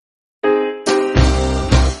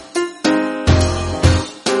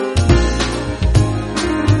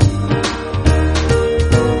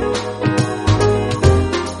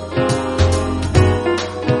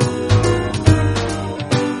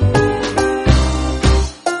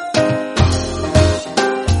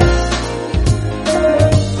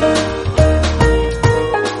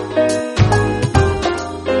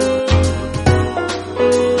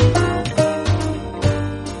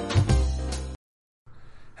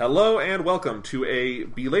Hello and welcome to a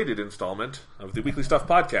belated installment of the Weekly Stuff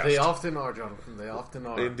Podcast. They often are, Jonathan. They often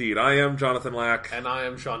are. Indeed. I am Jonathan Lack. And I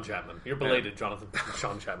am Sean Chapman. You're belated, Jonathan.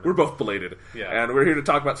 Sean Chapman. We're both belated. Yeah. And we're here to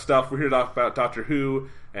talk about stuff. We're here to talk about Doctor Who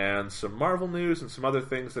and some Marvel news and some other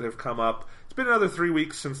things that have come up. It's been another 3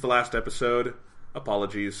 weeks since the last episode.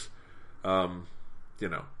 Apologies.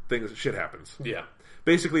 Shit happens. Yeah.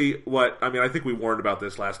 Basically, I think we warned about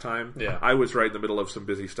this last time. Yeah. I was right in the middle of some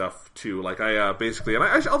busy stuff, too.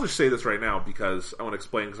 I'll just say this right now because I want to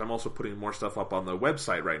explain, because I'm also putting more stuff up on the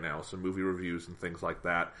website right now, some movie reviews and things like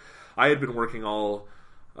that. I had been working all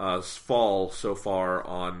fall so far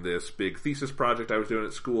on this big thesis project I was doing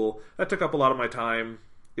at school. That took up a lot of my time.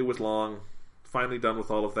 It was long. Finally done with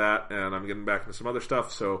all of that, and I'm getting back into some other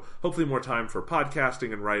stuff, so hopefully more time for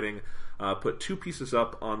podcasting and writing. Put 2 pieces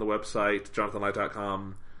up on the website,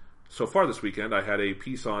 jonathanlight.com. So far this weekend, I had a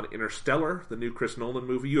piece on Interstellar, the new Chris Nolan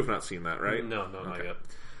movie. You have not seen that, right? No, not yet.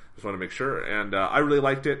 Just want to make sure. And I really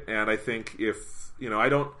liked it, and I think I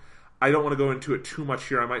don't want to go into it too much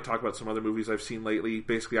here. I might talk about some other movies I've seen lately.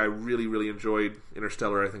 Basically, I really, really enjoyed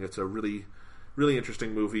Interstellar. I think it's a really, really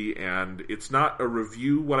interesting movie, and it's not a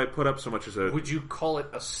review what I put up so much as a... Would you call it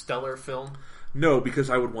a stellar film? No,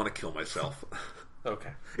 because I would want to kill myself.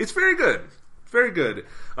 Okay. It's very good. Very good.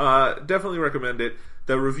 Definitely recommend it.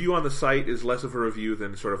 The review on the site is less of a review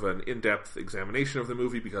than sort of an in-depth examination of the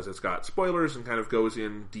movie because it's got spoilers and kind of goes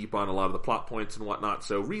in deep on a lot of the plot points and whatnot.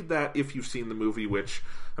 So read that if you've seen the movie, which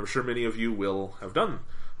I'm sure many of you will have done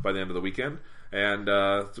by the end of the weekend. And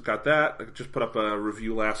got that. I just put up a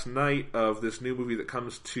review last night of this new movie that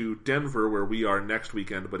comes to Denver, where we are next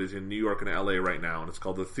weekend, but is in New York and LA right now. And it's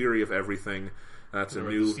called The Theory of Everything. That's a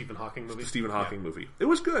new Stephen Hawking movie. Stephen Hawking movie. It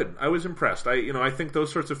was good. I was impressed. I think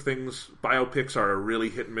those sorts of things, biopics are a really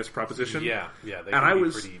hit and miss proposition. Yeah, they can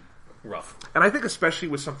be pretty rough. And I think especially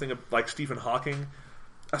with something like Stephen Hawking,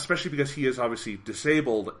 especially because he is obviously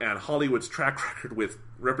disabled, and Hollywood's track record with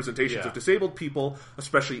representations of disabled people,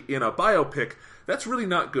 especially in a biopic, that's really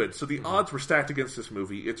not good. So the odds were stacked against this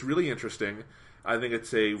movie. It's really interesting. I think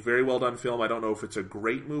it's a very well done film. I don't know if it's a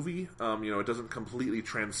great movie. It doesn't completely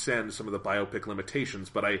transcend some of the biopic limitations,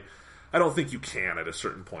 but I don't think you can at a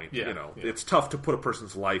certain point. It's tough to put a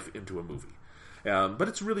person's life into a movie. But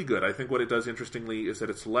it's really good. I think what it does interestingly is that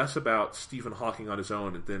it's less about Stephen Hawking on his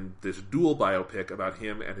own than this dual biopic about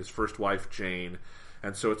him and his first wife, Jane.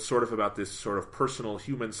 And so it's sort of about this sort of personal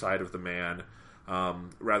human side of the man,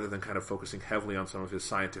 rather than kind of focusing heavily on some of his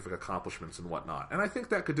scientific accomplishments and whatnot. And I think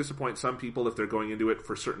that could disappoint some people if they're going into it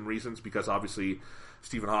for certain reasons, because obviously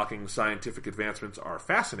Stephen Hawking's scientific advancements are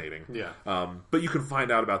fascinating. Yeah. But you can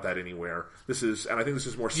find out about that anywhere. I think this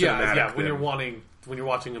is more cinematic. Yeah. When you're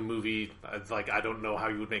watching a movie, I don't know how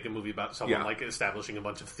you would make a movie about someone establishing a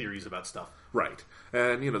bunch of theories about stuff. Right.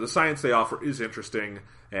 And, the science they offer is interesting,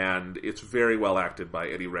 and it's very well acted by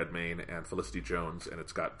Eddie Redmayne and Felicity Jones, and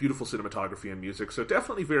it's got beautiful cinematography and music, so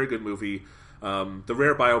definitely very good movie. The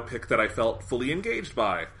rare biopic that I felt fully engaged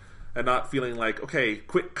by, and not feeling like, okay,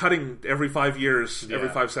 quit cutting every 5 years, every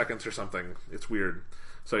 5 seconds or something. It's weird.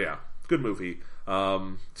 So yeah, good movie.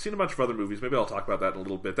 Seen a bunch of other movies. Maybe I'll talk about that in a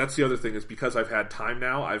little bit. That's the other thing, is because I've had time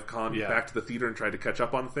now, I've gone back to the theater and tried to catch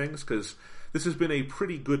up on things, because this has been a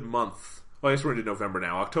pretty good month. Well, I guess we're into November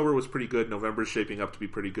now. October was pretty good. November is shaping up to be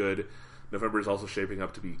pretty good. November is also shaping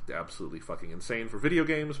up to be absolutely fucking insane for video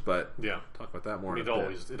games, but talk about that more in a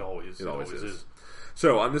bit. It always is.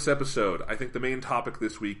 So, on this episode, I think the main topic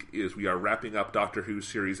this week is we are wrapping up Doctor Who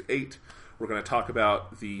Series 8. We're going to talk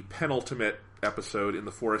about the penultimate episode in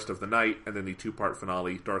the Forest of the Night, and then the 2-part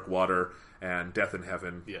finale, Dark Water and Death in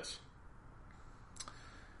Heaven. Yes.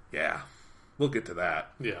 Yeah. We'll get to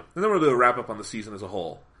that. Yeah. And then we'll do a wrap-up on the season as a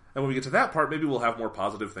whole. And when we get to that part, maybe we'll have more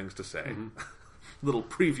positive things to say. Mm-hmm. Little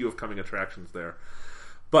preview of coming attractions there.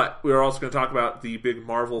 But we're also going to talk about the big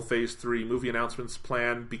Marvel Phase 3 movie announcements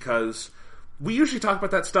plan, because we usually talk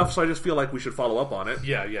about that stuff, so I just feel like we should follow up on it.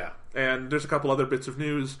 Yeah. And there's a couple other bits of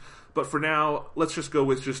news, but for now, let's just go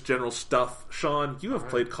with just general stuff. Sean, you have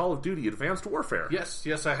played Call of Duty Advanced Warfare.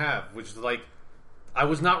 Yes, I have, which is I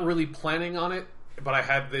was not really planning on it, but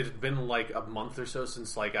it's been a month or so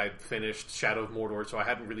since I finished Shadow of Mordor, so I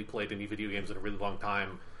hadn't really played any video games in a really long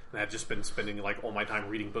time, and I had just been spending all my time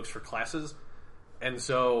reading books for classes. And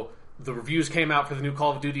so the reviews came out for the new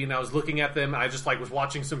Call of Duty, and I was looking at them, and I just was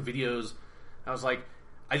watching some videos. I was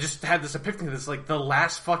I just had this epiphany that the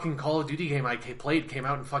last fucking Call of Duty game I played came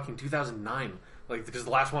out in fucking 2009. Because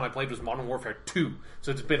the last one I played was Modern Warfare 2,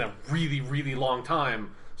 so it's been a really, really long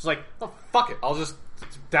time. So oh, fuck it, I'll just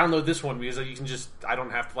download this one, because you can I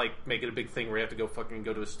don't have to make it a big thing where you have to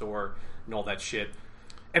go to a store and all that shit.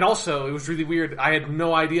 And also, it was really weird, I had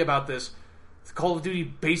no idea about this, Call of Duty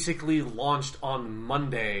basically launched on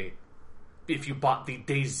Monday if you bought the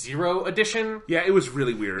Day Zero edition. Yeah, it was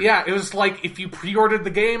really weird. Yeah, it was like if you pre-ordered the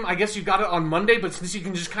game, I guess you got it on Monday, but since you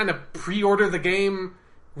can just kind of pre-order the game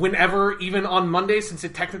whenever, even on Monday, since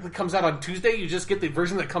it technically comes out on Tuesday, you just get the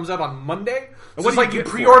version that comes out on Monday. So it's like you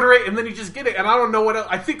pre-order it and then you just get it, and I don't know what else.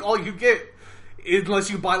 I think all you get, unless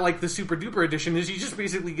you buy like the super duper edition, is you just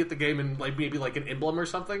basically get the game and like maybe like an emblem or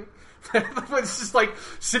something. But it's just like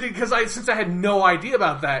sitting, because since I had no idea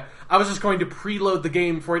about that, I was just going to preload the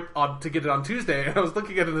game for it to get it on Tuesday, and I was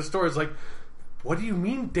looking at it in the store. It's like, what do you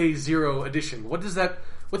mean Day Zero edition? What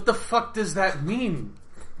the fuck does that mean?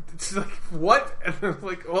 It's like, what? And I'm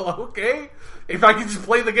like, well, okay. If I can just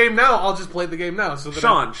play the game now, I'll just play the game now. So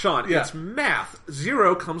Sean, yeah. It's math.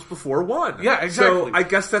 0 comes before 1. Yeah, exactly. So I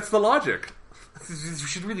guess that's the logic. It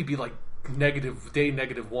should really be like day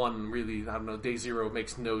 -1. Really, I don't know. Day 0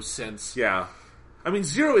 makes no sense. Yeah, I mean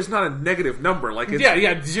 0 is not a negative number. Like it's,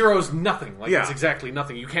 yeah, 0 is nothing. Like yeah. It's exactly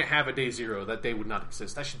nothing. You can't have a Day 0. That day would not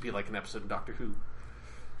exist. That should be like an episode of Doctor Who.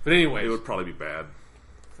 But anyway, it would probably be bad.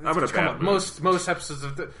 I'm in a come bad on. Most episodes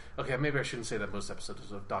of okay, maybe I shouldn't say that most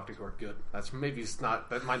episodes of Doctor Who are good. That's maybe it's not.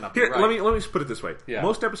 That might not be right. Let me just put it this way. Yeah.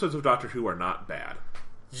 Most episodes of Doctor Who are not bad.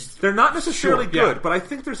 They're not necessarily good, yeah. but I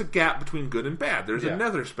think there's a gap between good and bad. There's Yeah. a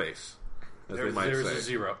nether space, as they might There's say. a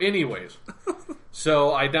 0. Anyways,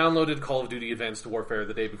 so I downloaded Call of Duty Advanced Warfare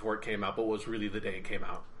the day before it came out, but was really the day it came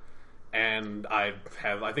out. And I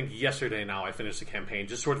think yesterday now, I finished the campaign,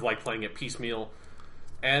 just sort of like playing it piecemeal.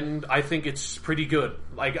 And I think it's pretty good.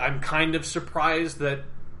 Like, I'm kind of surprised that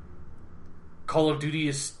Call of Duty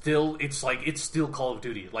is still, it's still Call of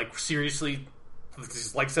Duty. Like, seriously,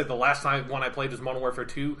 like I said, the last one I played was Modern Warfare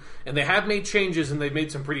 2, and they have made changes, and they've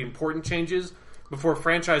made some pretty important changes. Before a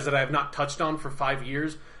franchise that I have not touched on for 5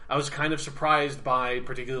 years, I was kind of surprised by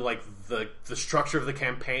particularly like the structure of the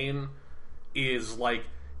campaign is like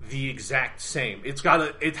the exact same.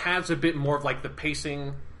 It has a bit more of like the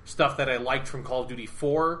pacing stuff that I liked from Call of Duty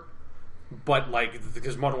 4, but like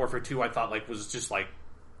because Modern Warfare 2 I thought like was just like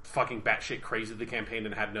fucking batshit crazy, the campaign,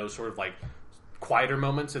 and had no sort of like quieter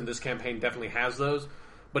moments, and this campaign definitely has those,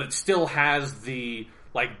 but it still has the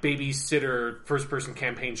like babysitter first person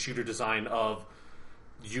campaign shooter design of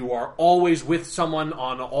you are always with someone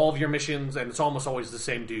on all of your missions, and it's almost always the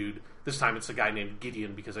same dude. This time it's a guy named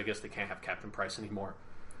Gideon, because I guess they can't have Captain Price anymore.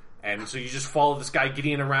 And so you just follow this guy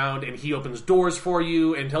Gideon around, and he opens doors for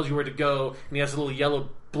you and tells you where to go, and he has a little yellow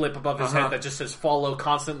blip above his head that just says follow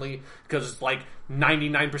constantly, because like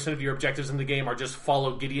 99% of your objectives in the game are just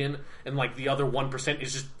follow Gideon, and like the other 1%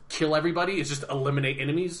 is just kill everybody, it's just eliminate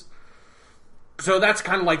enemies. So that's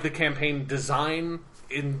kind of like the campaign design,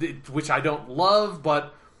 which I don't love,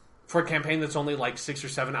 but for a campaign that's only like 6 or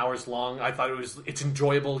 7 hours long, I thought it's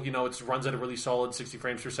enjoyable. You know, it runs at a really solid 60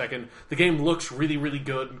 frames per second. The game looks really, really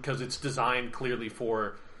good because it's designed clearly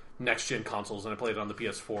for next-gen consoles, and I played it on the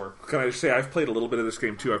PS4. Can I just say, I've played a little bit of this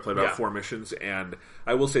game too. I've played about 4 missions, and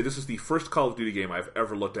I will say this is the first Call of Duty game I've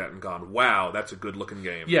ever looked at and gone, wow, that's a good-looking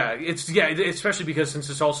game. Yeah, especially because since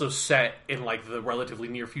it's also set in like the relatively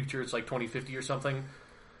near future, it's like 2050 or something,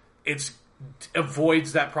 it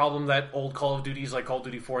avoids that problem that old Call of Duties like Call of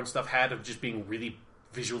Duty 4 and stuff had of just being really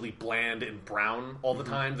visually bland and brown all the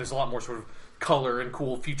time. There's a lot more sort of color and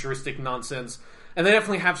cool futuristic nonsense, and they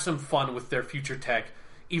definitely have some fun with their future tech,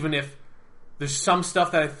 even if there's some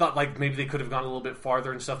stuff that I thought like maybe they could have gone a little bit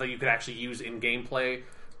farther and stuff that you could actually use in gameplay.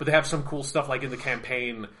 But they have some cool stuff like in the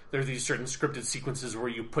campaign, there's these certain scripted sequences where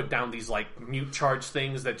you put down these like mute charge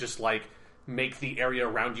things that just like make the area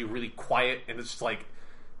around you really quiet, and it's just like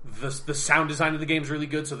the sound design of the game is really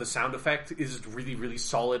good, so the sound effect is really, really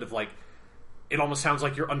solid of like, it almost sounds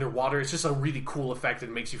like you're underwater. It's just a really cool effect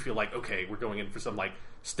and makes you feel like, okay, we're going in for some like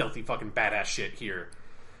stealthy fucking badass shit here.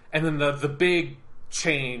 And then the big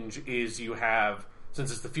change is you have,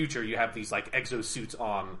 since it's the future, you have these like exosuits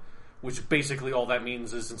on, which basically all that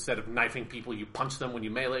means is instead of knifing people, you punch them when you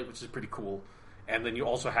melee, which is pretty cool. And then you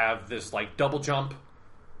also have this like double jump.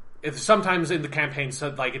 Sometimes in the campaign,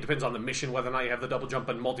 so like it depends on the mission whether or not you have the double jump,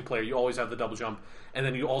 but in multiplayer you always have the double jump. And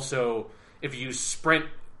then you also, if you sprint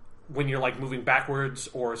when you're like moving backwards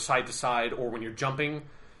or side to side, or when you're jumping,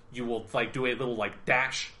 you will like do a little like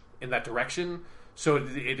dash in that direction. So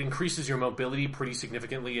it increases your mobility pretty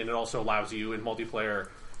significantly, and it also allows you in multiplayer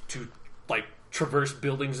to like traverse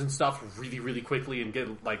buildings and stuff really, really quickly and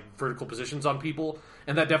get like vertical positions on people.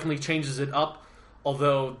 And that definitely changes it up.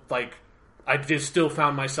 Although like I just still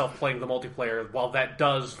found myself playing the multiplayer. While that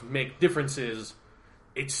does make differences,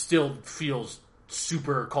 it still feels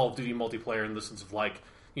super Call of Duty multiplayer in the sense of like,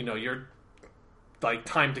 you know, your like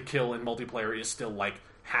time to kill in multiplayer is still like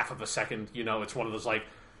half of a second. You know, it's one of those like,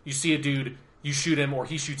 you see a dude, you shoot him or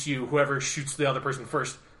he shoots you, whoever shoots the other person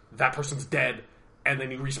first, that person's dead, and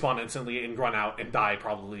then you respawn instantly and run out and die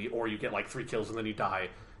probably, or you get like 3 kills and then you die.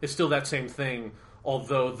 It's still that same thing,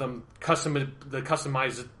 although the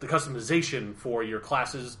customization for your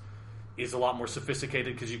classes is a lot more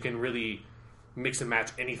sophisticated because you can really mix and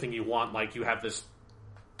match anything you want. Like you have this,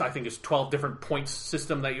 I think it's 12 different points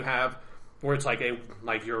system that you have, where it's like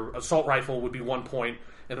your assault rifle would be 1 point,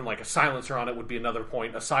 and then like a silencer on it would be another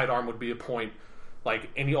point, a sidearm would be a point, like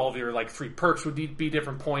all of your like 3 perks would be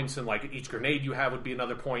different points, and like each grenade you have would be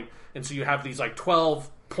another point, and so you have these like 12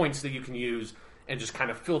 points that you can use and just kind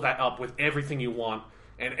of fill that up with everything you want,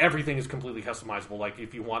 and everything is completely customizable. Like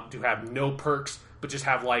if you want to have no perks but just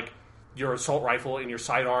have like your assault rifle and your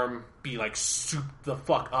sidearm be like souped the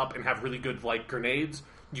fuck up and have really good like grenades,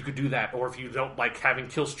 you could do that. Or if you don't like having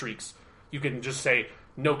kill streaks, you can just say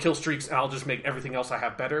no kill streaks and I'll just make everything else I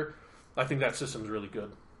have better. I think that system's really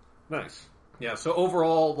good. Nice. Yeah, so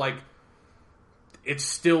overall, like, it's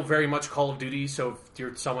still very much Call of Duty, so if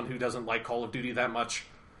you're someone who doesn't like Call of Duty that much,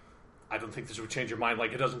 I don't think this would change your mind.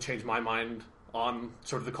 Like, it doesn't change my mind on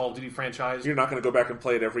sort of the Call of Duty franchise. You're not going to go back and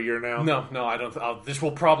play it every year now? No, I don't. This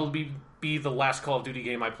will probably be the last Call of Duty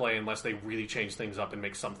game I play unless they really change things up and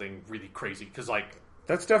make something really crazy, because, like...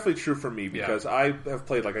 That's definitely true for me, because I have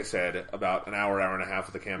played, like I said, about an hour and a half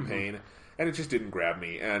of the campaign, and it just didn't grab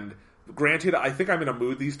me. And granted, I think I'm in a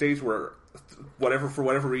mood these days where for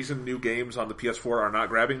whatever reason, new games on the PS4 are not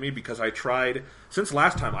grabbing me, because I tried, since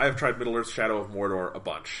last time, I have tried Middle-earth's Shadow of Mordor a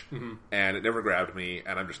bunch, and it never grabbed me,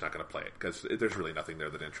 and I'm just not going to play it, because there's really nothing there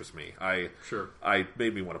that interests me. I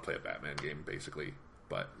made me want to play a Batman game, basically,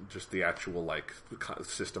 but just the actual, like,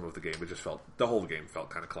 system of the game, the whole game felt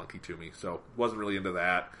kind of clunky to me, so wasn't really into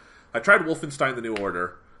that. I tried Wolfenstein The New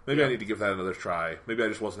Order. Maybe I need to give that another try. Maybe I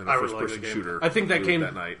just wasn't in a first-person shooter. I think that game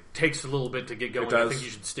takes a little bit to get going. It does? I think you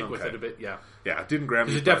should stick with it a bit, yeah. Yeah, it didn't grab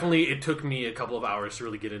me. It took me a couple of hours to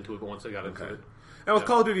really get into it, but once I got into it... And with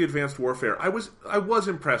Call of Duty Advanced Warfare, I was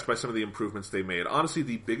impressed by some of the improvements they made. Honestly,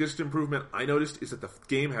 the biggest improvement I noticed is that the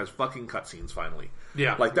game has fucking cutscenes, finally.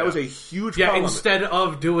 Yeah. Like, that was a huge problem. Yeah, instead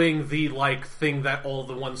of doing the, like, thing that all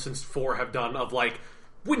the ones since 4 have done of, like,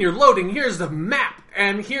 when you're loading, here's the map,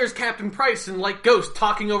 and here's Captain Price and, like, Ghost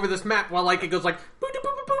talking over this map while, like, it goes, like, boop, boop,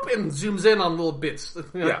 boop, boop, and zooms in on little bits.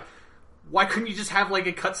 Yeah. Why couldn't you just have, like,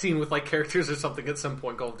 a cutscene with, like, characters or something at some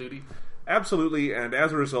point, Call of Duty? Absolutely, and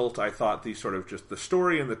as a result, I thought the sort of just the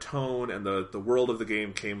story and the tone and the world of the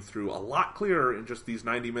game came through a lot clearer in just these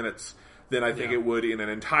 90 minutes than I think it would in an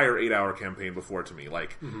entire 8-hour campaign before to me.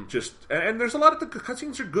 Like, and there's a lot of the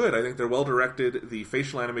cutscenes are good. I think they're well directed. The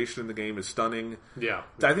facial animation in the game is stunning. Yeah.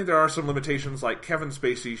 I think there are some limitations, like Kevin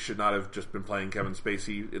Spacey should not have just been playing Kevin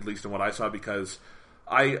Spacey, at least in what I saw, because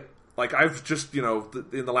I've just,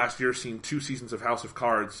 in the last year seen 2 seasons of House of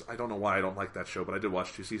Cards. I don't know why I don't like that show, but I did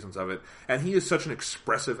watch 2 seasons of it. And he is such an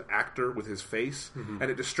expressive actor with his face, and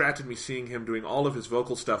it distracted me seeing him doing all of his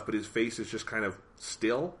vocal stuff, but his face is just kind of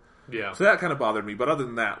still. Yeah. So that kind of bothered me. But other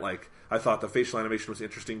than that, like, I thought the facial animation was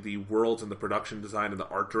interesting. The worlds and the production design and the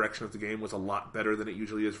art direction of the game was a lot better than it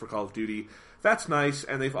usually is for Call of Duty. That's nice,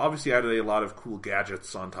 and they've obviously added a lot of cool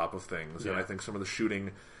gadgets on top of things, and I think some of the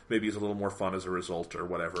shooting maybe is a little more fun as a result or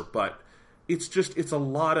whatever. But it's a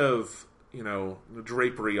lot of,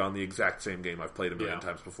 drapery on the exact same game I've played a million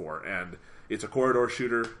times before. And it's a corridor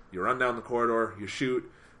shooter. You run down the corridor, you shoot.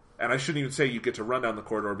 And I shouldn't even say you get to run down the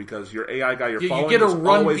corridor, because your AI guy you're following is always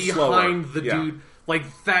slower. You get to run behind the dude. Like,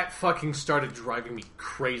 that fucking started driving me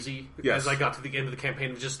crazy as I got to the end of the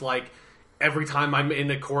campaign. Just like, every time I'm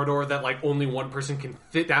in a corridor that, like, only one person can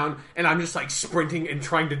fit down, and I'm just, like, sprinting and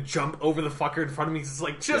trying to jump over the fucker in front of me. It's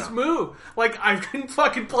like, just move! Like, I can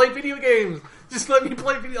fucking play video games! Just let me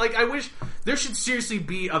play video... Like, I wish... There should seriously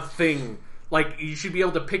be a thing. Like, you should be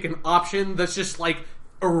able to pick an option that's just, like,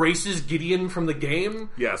 erases Gideon from the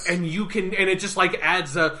game. Yes. And you can... And it just, like,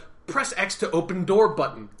 adds a press X to open door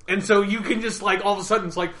button. And so you can just, like, all of a sudden,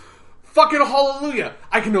 it's like... Fucking hallelujah!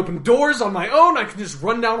 I can open doors on my own, I can just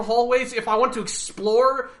run down hallways. If I want to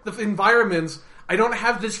explore the environments, I don't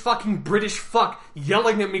have this fucking British fuck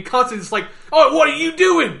yelling at me constantly. It's like, oh, what are you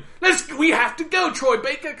doing? We have to go, Troy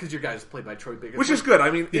Baker! Because your guy's played by Troy Baker. Which is good.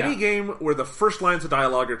 I mean, any game where the first lines of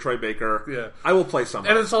dialogue are Troy Baker, I will play some.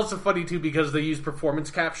 And it's also funny, too, because they use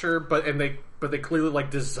performance capture, but they clearly,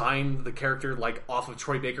 like, designed the character, like, off of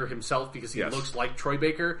Troy Baker himself, because he looks like Troy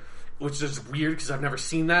Baker, which is weird, because I've never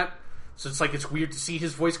seen that. So it's like, it's weird to see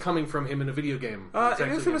his voice coming from him in a video game. It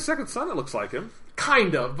is from A Second Son, it looks like him.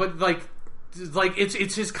 Kind of, but like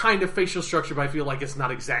it's his kind of facial structure, but I feel like it's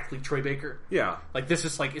not exactly Troy Baker. Yeah. Like, this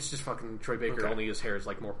is like, it's just fucking Troy Baker, only his hair is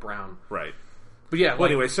like more brown. Right. But yeah, well,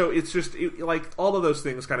 anyway, so it's just like all of those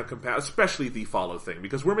things kind of compound, especially the follow thing,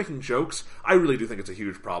 because we're making jokes. I really do think it's a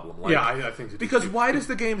huge problem. Like, yeah, I think because why does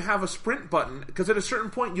the game have a sprint button? Because at a certain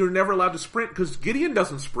point, you're never allowed to sprint because Gideon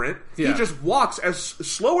doesn't sprint. Yeah. He just walks as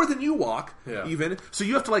slower than you walk, Yeah. even. So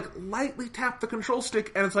you have to like lightly tap the control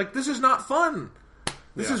stick, and it's like, this is not fun.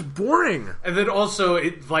 This is boring. And then also,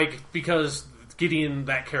 it like because Gideon,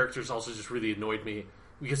 that character's also just really annoyed me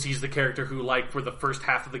because he's the character who, like, for the first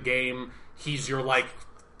half of the game, he's your like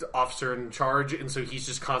officer in charge, and so he's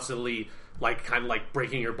just constantly like kind of like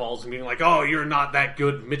breaking your balls and being like, "Oh, you're not that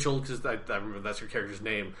good, Mitchell," because I remember that's your character's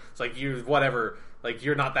name. It's like, you whatever, like,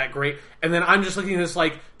 you're not that great. And then I'm just looking at this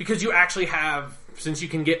like, because you actually have, since you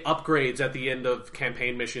can get upgrades at the end of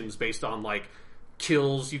campaign missions based on like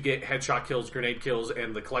kills, you get headshot kills, grenade kills,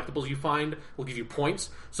 and the collectibles you find will give you points.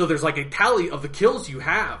 So there's like a tally of the kills you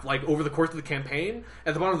have like over the course of the campaign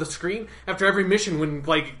at the bottom of the screen after every mission, when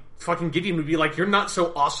like fucking Gideon would be like, "You're not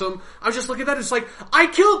so awesome." I was just looking at that, it's like, I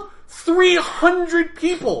killed 300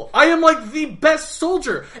 people. I am like the best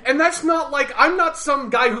soldier. And that's not like, I'm not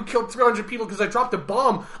some guy who killed 300 people because I dropped a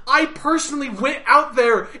bomb. I personally went out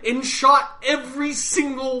there and shot every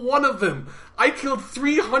single one of them. I killed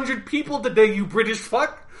 300 people today, you British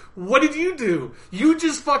fuck. What did you do? You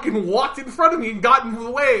just fucking walked in front of me and got in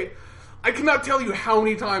the way. I cannot tell you how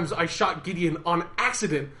many times I shot Gideon on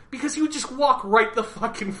accident because he would just walk right the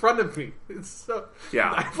fuck in front of me. It's so...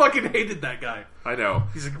 Yeah. I fucking hated that guy. I know.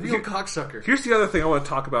 He's a real cocksucker. Here's the other thing I want to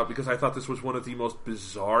talk about, because I thought this was one of the most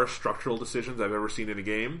bizarre structural decisions I've ever seen in a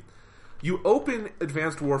game. You open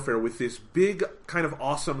Advanced Warfare with this big, kind of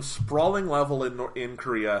awesome, sprawling level in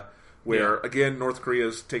Korea, where, again, North Korea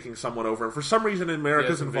is taking someone over, and for some reason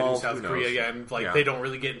America's involved. South Korea, and like they don't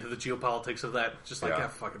really get into the geopolitics of that. Just like,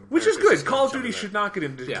 fucking... Which is good. Call of Duty should not get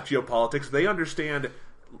into geopolitics. They understand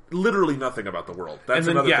literally nothing about the world. That's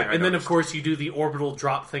another thing I noticed. Then of course you do the orbital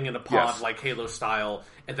drop thing in a pod, like Halo style,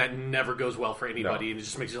 and that never goes well for anybody, and it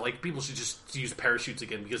just makes it like, people should just use parachutes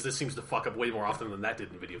again, because this seems to fuck up way more often than that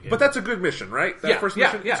did in video games. But that's a good mission, right? That first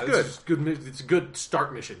mission, it's good. It's a good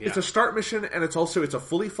start mission. Yeah. It's a start mission, and it's a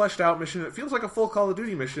fully fleshed out mission. It feels like a full Call of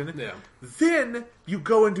Duty mission. Yeah. Then you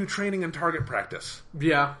go and do training and target practice.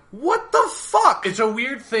 Yeah. What the fuck? It's a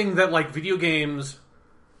weird thing that like video games,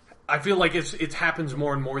 I feel like it happens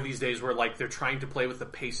more and more these days, where like they're trying to play with the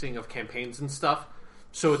pacing of campaigns and stuff.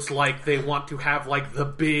 So it's like they want to have like the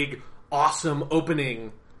big, awesome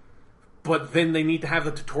opening, but then they need to have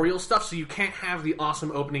the tutorial stuff, so you can't have the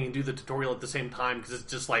awesome opening and do the tutorial at the same time, because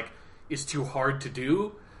it's just like, it's too hard to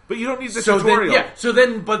do. But you don't need the tutorial.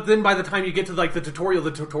 But then by the time you get to like the tutorial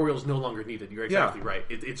is no longer needed. You're exactly right.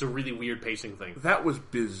 It's a really weird pacing thing. That was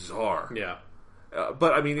bizarre. Yeah.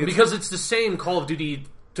 But I mean... because it's the same Call of Duty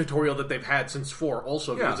tutorial that they've had since 4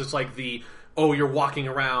 also, because it's like you're walking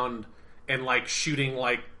around and like shooting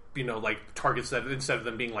like, you know, like targets that instead of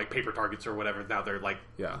them being like paper targets or whatever, now they're like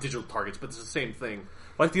digital targets, but it's the same thing.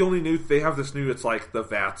 Like the only they have this new, it's like the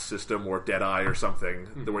VATS system or Deadeye or something,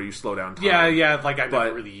 where you slow down time. Like I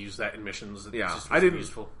never really used that in missions. I didn't.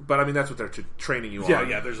 Useful. But I mean, that's what they're training you on.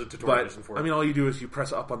 Yeah, there's a tutorial mission for it. I mean, all you do is you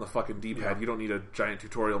press up on the fucking D-pad. You don't need a giant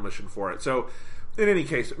tutorial mission for it. So, in any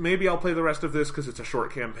case, maybe I'll play the rest of this because it's a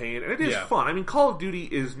short campaign, and it is fun. I mean, Call of Duty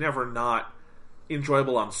is never not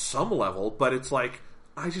enjoyable on some level, but it's like,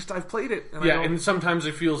 I've played it. And and sometimes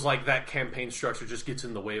it feels like that campaign structure just gets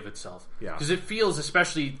in the way of itself. Yeah. Because it feels,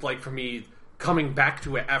 especially like for me, coming back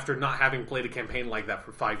to it after not having played a campaign like that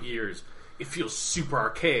for 5 years, it feels super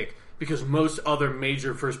archaic, because most other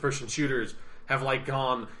major first-person shooters have like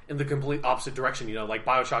gone in the complete opposite direction. You know, like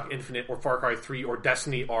BioShock Infinite or Far Cry 3 or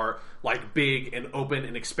Destiny are like big and open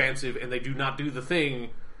and expansive, and they do not do the thing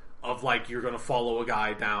of like, you're going to follow a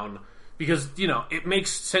guy down. Because, you know, it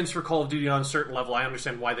makes sense for Call of Duty on a certain level. I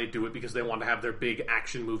understand why they do it, because they want to have their big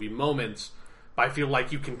action movie moments. But I feel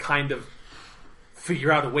like you can kind of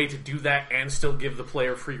figure out a way to do that and still give the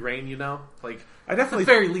player free reign, you know? Like, at the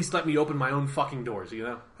very least, let me open my own fucking doors, you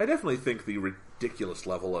know? I definitely think the ridiculous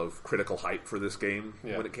level of critical hype for this game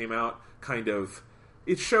when it came out kind of...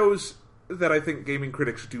 It shows that I think gaming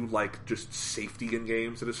critics do like just safety in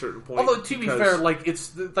games at a certain point. Although, to be fair, like,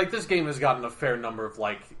 it's like this game has gotten a fair number of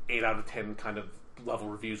like 8 out of 10 kind of level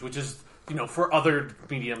reviews, which is, you know, for other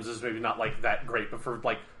mediums is maybe not like that great, but for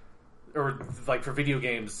like, or like for video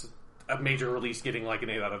games, a major release getting like an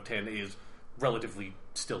 8 out of 10 is relatively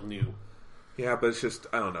still new. Yeah, but it's just,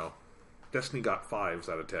 I don't know. Destiny got 5s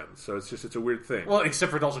out of 10, so it's a weird thing. Well,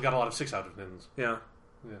 except for it also got a lot of 6 out of 10s. Yeah.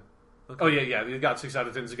 Okay. Oh yeah, it got 6 out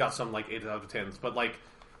of 10s. It got some like 8 out of 10s. But like,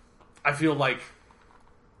 I feel like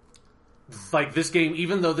this game,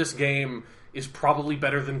 even though this game is probably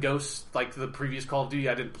better than Ghost, like the previous Call of Duty,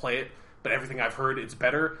 I didn't play it, but everything I've heard, it's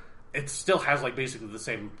better. It still has like basically the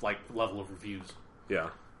same like level of reviews. Yeah.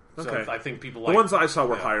 Okay. So I think people the ones I saw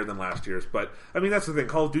were higher than last year's, but I mean that's the thing.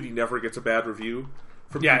 Call of Duty never gets a bad review.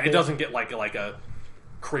 From people. It doesn't get like a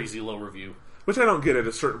crazy low review. Which I don't get at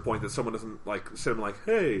a certain point that someone doesn't like say like,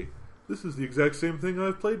 "Hey, this is the exact same thing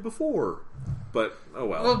I've played before." But oh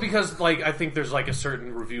well. Well, because like I think there's like a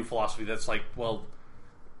certain review philosophy that's like, well,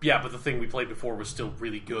 yeah, but the thing we played before was still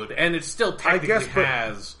really good, and it still technically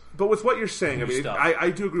has. But with what you're saying, I mean, I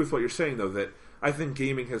do agree with what you're saying though that I think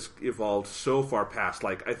gaming has evolved so far past.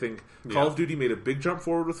 Like I think Call of Duty made a big jump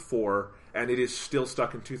forward with 4, and it is still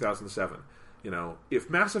stuck in 2007. You know, if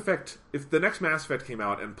the next Mass Effect came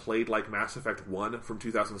out and played like Mass Effect 1 from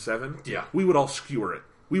 2007, we would all skewer it.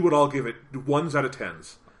 We would all give it 1s out of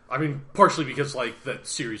 10s. I mean, partially because like that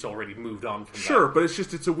series already moved on from that. But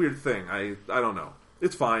it's a weird thing. I don't know.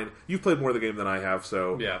 It's fine. You've played more of the game than I have,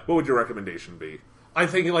 so what would your recommendation be? I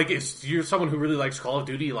think like if you're someone who really likes Call of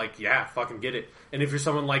Duty, like fucking get it. And if you're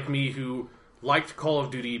someone like me who liked Call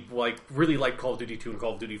of Duty, like really liked Call of Duty 2 and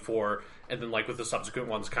Call of Duty 4, and then like with the subsequent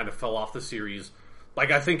ones kind of fell off the series, like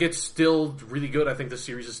I think it's still really good. I think the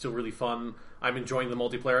series is still really fun. I'm enjoying the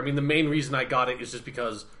multiplayer. I mean, the main reason I got it is just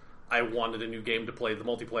because I wanted a new game to play the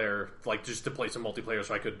multiplayer, like just to play some multiplayer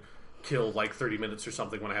so I could kill like 30 minutes or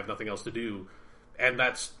something when I have nothing else to do. And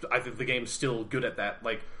I think the game's still good at that.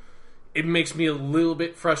 Like, it makes me a little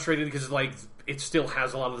bit frustrated because like it still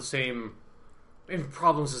has a lot of the same, and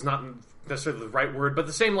problems is not necessarily the right word, but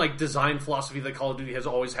the same like design philosophy that Call of Duty has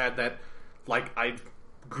always had that like I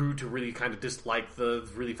grew to really kind of dislike the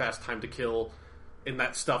really fast time to kill in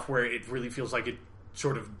that stuff where it really feels like it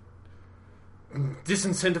sort of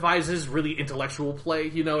disincentivizes really intellectual play,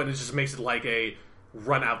 you know, and it just makes it like a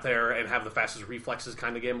run out there and have the fastest reflexes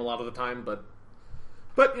kind of game a lot of the time, but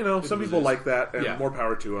you know, some people like that, and more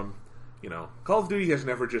power to them. You know, Call of Duty has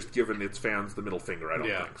never just given its fans the middle finger, I don't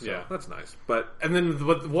think. So that's nice. And then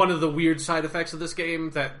one of the weird side effects of this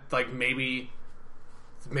game that, like, maybe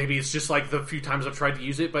it's just, like, the few times I've tried to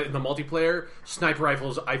use it, but in the multiplayer, sniper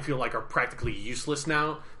rifles, I feel like, are practically useless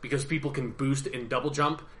now because people can boost and double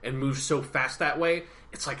jump and move so fast that way.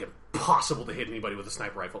 It's, like, impossible to hit anybody with a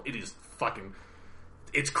sniper rifle. It is fucking...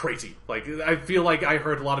 It's crazy. Like, I feel like I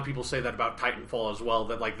heard a lot of people say that about Titanfall as well,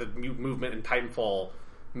 that, like, the movement in Titanfall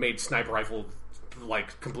made sniper rifle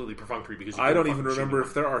like completely perfunctory because I don't even remember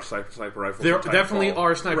if there are sniper rifles. There definitely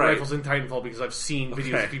are sniper rifles in Titanfall because I've seen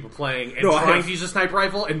videos of people playing and trying to use a sniper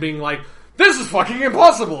rifle and being like, "This is fucking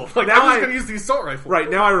impossible!" Like now I'm just going to use the assault rifle. Right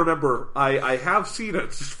now, I remember I have seen a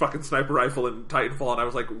fucking sniper rifle in Titanfall, and I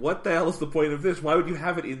was like, "What the hell is the point of this? Why would you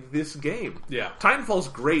have it in this game?" Yeah, Titanfall's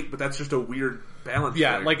great, but that's just a weird balance.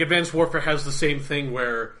 Yeah, thing. like Advanced Warfare has the same thing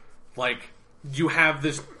where like. You have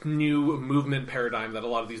this new movement paradigm that a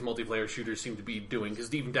lot of these multiplayer shooters seem to be doing,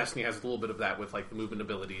 because even Destiny has a little bit of that with like the movement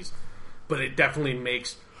abilities, but it definitely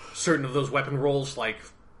makes certain of those weapon rolls like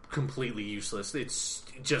completely useless. It's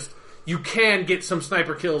just, you can get some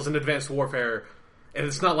sniper kills in Advanced Warfare, and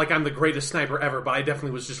it's not like I'm the greatest sniper ever, but I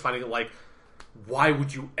definitely was just finding it like, why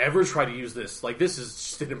would you ever try to use this? Like, this is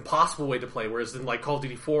just an impossible way to play, whereas in like Call of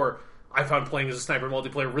Duty 4, I found playing as a sniper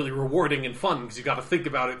multiplayer really rewarding and fun because you got to think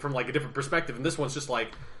about it from like a different perspective. And this one's just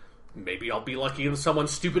like, maybe I'll be lucky and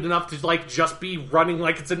someone's stupid enough to like just be running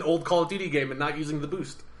like it's an old Call of Duty game and not using the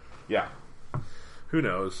boost. Yeah. Who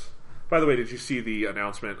knows? By the way, did you see the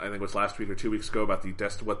announcement, I think it was last week or 2 weeks ago, about the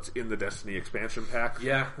what's in the Destiny expansion pack?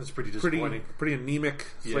 Yeah, it's pretty disappointing. Pretty anemic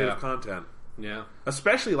slate of content. Yeah.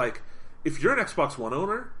 Especially like, if you're an Xbox One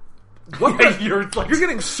owner... You're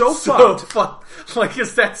getting so fucked. Like,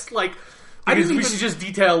 because that's like, we should just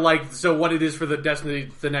detail like, so what it is for the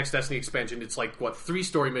next Destiny expansion. It's like what 3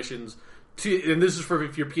 story missions, and this is for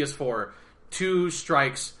if you're PS4, 2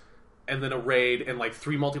 strikes, and then a raid, and like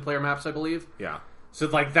 3 multiplayer maps, I believe. Yeah. So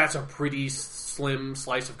like that's a pretty slim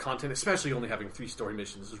slice of content, especially only having 3 story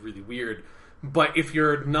missions is really weird. But if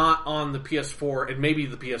you're not on the PS4 and maybe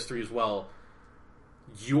the PS3 as well,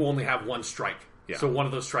 you only have 1 strike. Yeah. So one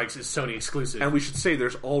of those strikes is Sony exclusive. And we should say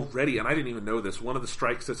there's already, and I didn't even know this, one of the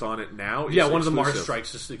strikes that's on it now is one of the Mars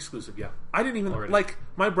strikes is exclusive, yeah. I didn't even, like,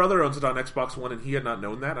 my brother owns it on Xbox One and he had not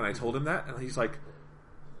known that, and I told him that, and he's like,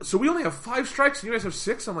 so we only have 5 strikes and you guys have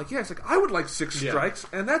 6? I'm like, yeah. It's like, I would like 6 strikes,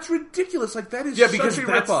 and that's ridiculous. Like, that is such a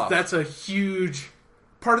ripoff. That's a huge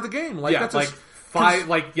part of the game. Like, that's like... 5,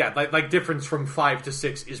 like difference from 5 to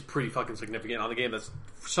 6 is pretty fucking significant on a game that's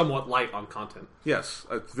somewhat light on content. Yes,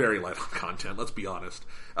 very light on content. Let's be honest.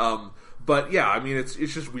 But yeah, I mean, it's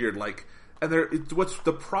just weird. Like, and what's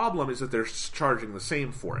the problem is that they're charging the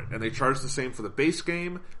same for it, and they charge the same for the base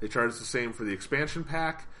game. They charge the same for the expansion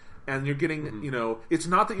pack. and you're getting, it's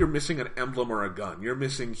not that you're missing an emblem or a gun. You're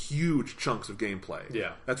missing huge chunks of gameplay.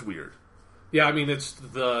 Yeah. That's weird. Yeah, I mean, it's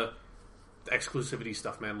the exclusivity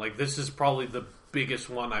stuff, man. Like, this is probably the biggest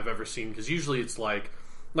one I've ever seen, because usually it's like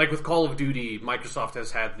with Call of Duty, Microsoft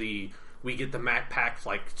has had we get the map pack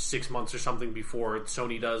like 6 months or something before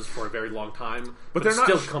Sony does for a very long time, but it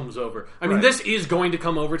still comes over. I mean, this is going to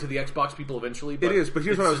come over to the Xbox people eventually. But it is, but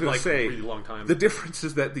here's what I was going to say. A really long time. The difference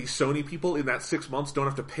is that the Sony people in that 6 months don't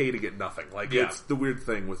have to pay to get nothing. Like, it's the weird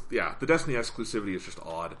thing with the Destiny exclusivity is just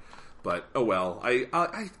odd. But oh well. And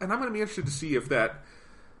I'm going to be interested to see if that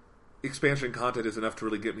expansion content is enough to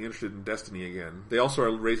really get me interested in Destiny again. They also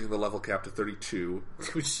are raising the level cap to 32,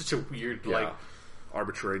 which is such a weird,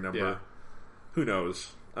 arbitrary number. Yeah. Who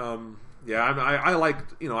knows? I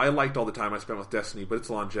liked all the time I spent with Destiny, but its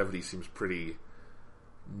longevity seems pretty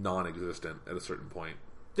non-existent at a certain point.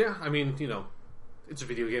 Yeah, I mean, it's a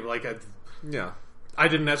video game. Like, I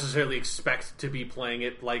didn't necessarily expect to be playing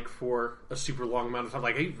it like for a super long amount of time.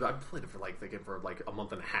 Like, I played it for like a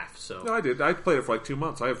month and a half. So no, I did. I played it for like 2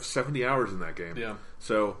 months. I have 70 hours in that game. Yeah.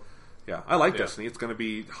 So I like Destiny. It's going to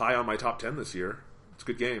be high on my top 10 this year. It's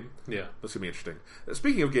a good game. Yeah. That's going to be interesting.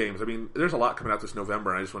 Speaking of games, I mean, there's a lot coming out this November,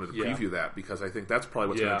 and I just wanted to preview that because I think that's probably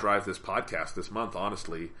what's going to drive this podcast this month,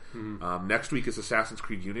 honestly. Mm-hmm. Next week is Assassin's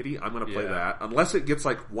Creed Unity. I'm going to play that. Unless it gets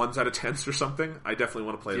like 1s out of 10s or something, I definitely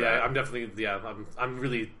want to play that. Yeah, I'm definitely,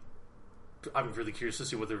 I'm really curious to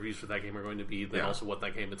see what the reviews for that game are going to be, and also what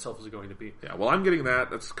that game itself is going to be. Yeah, well, I'm getting that.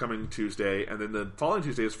 That's coming Tuesday, and then the following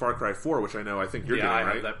Tuesday is Far Cry 4, which I think you're getting, right?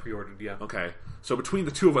 I have that pre-ordered, yeah. Okay. So between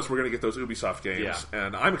the two of us, we're going to get those Ubisoft games,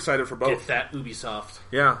 and I'm excited for both. Get that Ubisoft.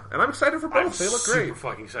 Yeah, and I'm excited for both. They look great. I'm super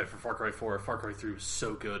fucking excited for Far Cry 4. Far Cry 3 was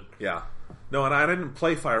so good. Yeah. No, and I didn't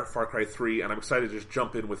play Far Cry 3, and I'm excited to just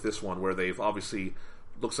jump in with this one, where they've obviously...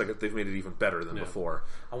 looks like they've made it even better than before.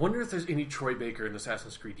 I wonder if there's any Troy Baker in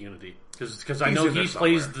Assassin's Creed Unity. Because I know he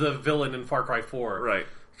plays the villain in Far Cry 4. Right.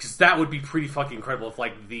 Because that would be pretty fucking incredible if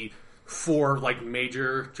like the 4 like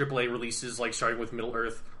major AAA releases, like starting with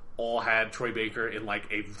Middle-earth, all had Troy Baker in like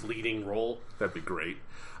a leading role. That'd be great.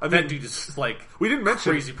 I mean, that dude is like we didn't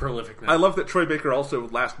mention crazy prolific now. I love that Troy Baker also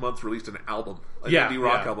last month released an album, an indie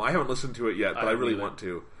rock album. I haven't listened to it yet, but I really want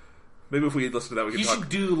to. Maybe if we listen to that, we can talk. He should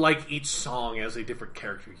do, like, each song as a different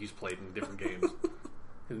character he's played in different games.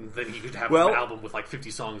 And then he could have an album with, like,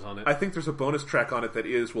 50 songs on it. I think there's a bonus track on it that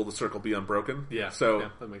is Will the Circle Be Unbroken? Yeah. So,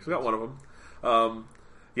 that makes sense. We got one of them.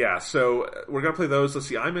 So we're going to play those. Let's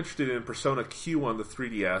see, I'm interested in Persona Q on the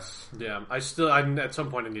 3DS. Yeah, I'm at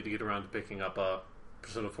some point I need to get around to picking up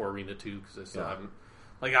Persona 4 Arena 2, because I still haven't.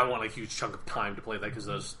 Like, I want a huge chunk of time to play that,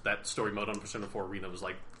 because that story mode on Persona 4 Arena was,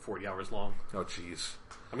 like, 40 hours long. Oh, jeez.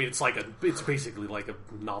 I mean, it's basically like a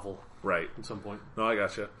novel, right? At some point. No, I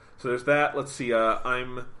gotcha. So there's that. Let's see.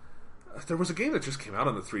 There was a game that just came out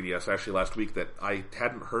on the 3DS actually last week that I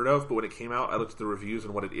hadn't heard of, but when it came out, I looked at the reviews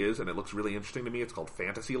and what it is, and it looks really interesting to me. It's called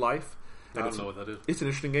Fantasy Life. I don't know what that is. It's an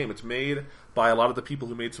interesting game. It's made by a lot of the people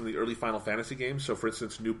who made some of the early Final Fantasy games. So, for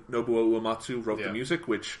instance, Nobuo Uematsu wrote the music,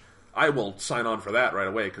 which I will sign on for that right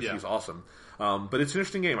away because he's awesome. But it's an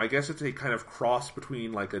interesting game. I guess it's a kind of cross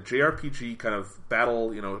between like a JRPG kind of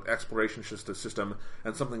battle, exploration system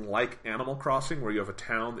and something like Animal Crossing, where you have a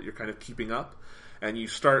town that you're kind of keeping up. And you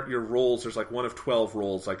start your roles. There's like one of 12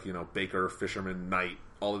 roles, like, baker, fisherman, knight,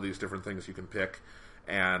 all of these different things you can pick.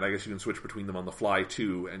 And I guess you can switch between them on the fly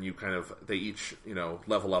too, and they each,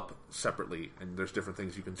 level up separately, and there's different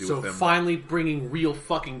things you can do with them. So finally bringing real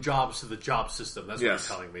fucking jobs to the job system. That's what you're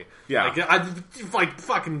telling me. Yeah. Like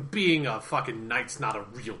fucking being a fucking knight's not a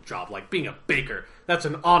real job. Like being a baker, that's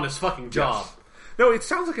an honest fucking job. Yes. No, it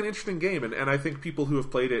sounds like an interesting game, and I think people who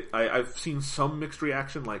have played it, I've seen some mixed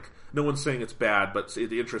reaction. Like, no one's saying it's bad, but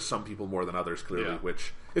it interests some people more than others, clearly,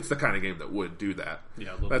 which it's the kind of game that would do that.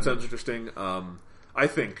 Yeah, that sounds interesting. I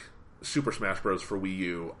think Super Smash Bros. For Wii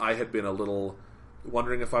U, I had been a little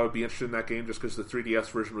wondering if I would be interested in that game just because the 3DS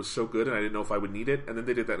version was so good and I didn't know if I would need it. And then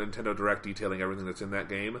they did that Nintendo Direct detailing everything that's in that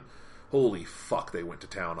game. Holy fuck, they went to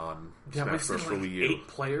town on Smash Bros. For Wii U. 8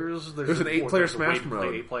 players? There's an 8-player Smash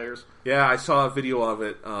mode. 8 players? Yeah, I saw a video of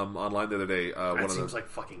it online the other day. That seems like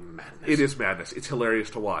fucking madness. It is madness. It's hilarious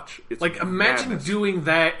to watch. It's like, imagine doing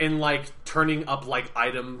that and, like, turning up, like,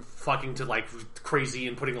 item fucking to, like, crazy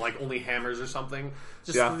and putting, like, only hammers or something.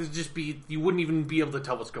 Just be... You wouldn't even be able to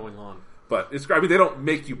tell what's going on. But it's... I mean, they don't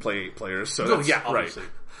make you play 8 players, so that's... yeah, obviously.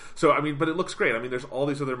 Right. So, I mean, but it looks great. I mean, there's all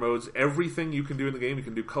these other modes. Everything you can do in the game, you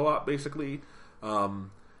can do co-op, basically.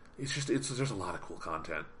 There's a lot of cool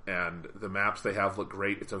content, and the maps they have look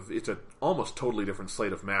great. It's a almost totally different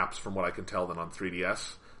slate of maps from what I can tell than on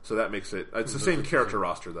 3DS. So that makes it. It's the same character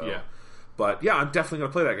roster though. Yeah. But yeah, I'm definitely going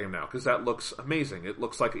to play that game now because that looks amazing. It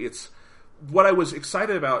looks like it's... What I was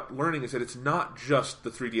excited about learning is that it's not just the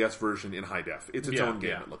 3DS version in high def. It's its own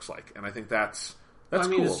game, it looks like. And I think that's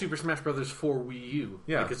cool. It's Super Smash Bros. For Wii U.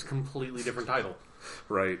 Yeah. Like, it's a completely different title.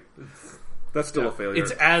 Right. That's still a failure.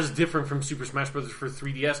 It's as different from Super Smash Bros. For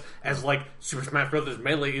 3DS as, like, Super Smash Bros.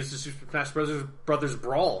 Melee is to Super Smash Bros.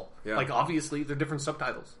 Brawl. Yeah. Like, obviously, they're different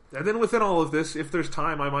subtitles. And then within all of this, if there's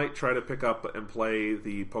time, I might try to pick up and play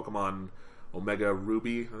the Pokemon Omega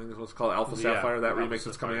Ruby, I think that's what it's called, Alpha Sapphire, that remake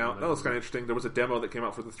that's coming out. That was kind of interesting. There was a demo that came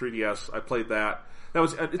out for the 3DS. I played that.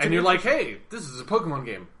 And you're like, hey, this is a Pokemon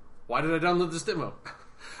game. Why did I download this demo?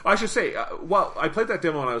 I should say, I played that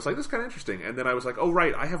demo and I was like, this is kind of interesting. And then I was like, oh,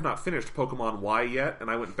 right, I have not finished Pokemon Y yet. And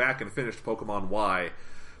I went back and finished Pokemon Y.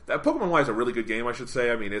 Pokemon Y is a really good game, I should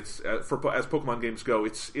say. I mean, it's as Pokemon games go,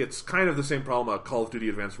 it's kind of the same problem Call of Duty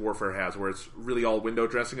Advanced Warfare has, where it's really all window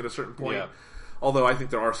dressing at a certain point. Yeah. Although I think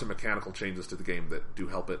there are some mechanical changes to the game that do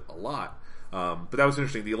help it a lot. But that was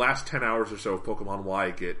interesting. The last 10 hours or so of Pokemon Y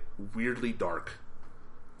get weirdly dark.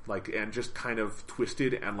 And just kind of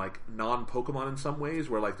twisted and, non-Pokemon in some ways,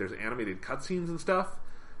 where, there's animated cutscenes and stuff.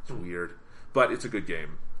 It's weird. But it's a good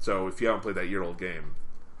game. So if you haven't played that year-old game,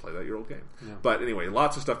 play that year-old game. Yeah. But anyway,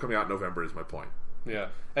 lots of stuff coming out in November is my point. Yeah.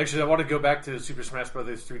 Actually, I want to go back to Super Smash Bros.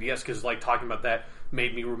 3DS, because, talking about that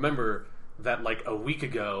made me remember that a week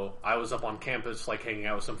ago I was up on campus hanging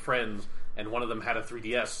out with some friends, and one of them had a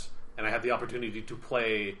 3DS, and I had the opportunity to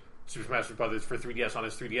play Super Smash Bros. For 3DS on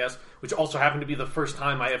his 3DS, which also happened to be the first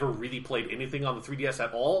time I ever really played anything on the 3DS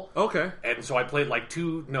at all. Okay. And so I played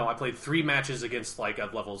I played 3 matches against a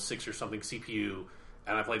level 6 or something CPU,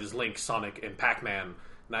 and I played as Link, Sonic, and Pac-Man.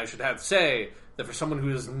 And I should have to say that for someone who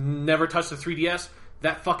has never touched a 3DS,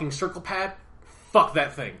 that fucking circle pad, fuck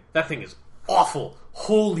that thing. That thing is awful.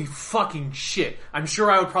 Holy fucking shit. I'm sure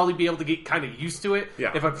I would probably be able to get kind of used to it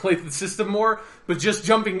if I played the system more, but just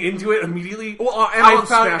jumping into it immediately,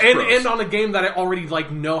 and on a game that I already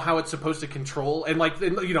know how it's supposed to control, and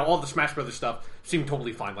all the Smash Brothers stuff seemed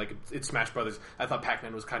totally fine. It's Smash Brothers. I thought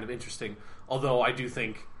Pac-Man was kind of interesting, although I do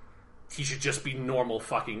think he should just be normal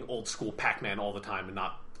fucking old school Pac-Man all the time and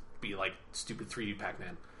not be stupid 3D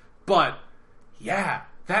Pac-Man. But yeah,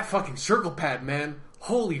 that fucking circle pad, man.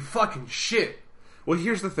 Holy fucking shit. Well,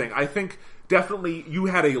 here's the thing. I think definitely you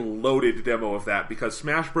had a loaded demo of that because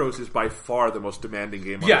Smash Bros. Is by far the most demanding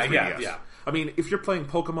game on the 3DS. Yeah. I mean, if you're playing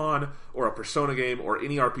Pokemon or a Persona game or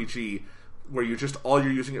any RPG where all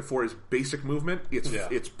you're using it for is basic movement,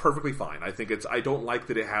 it's perfectly fine. I don't like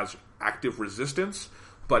that it has active resistance,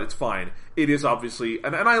 but it's fine. It is obviously,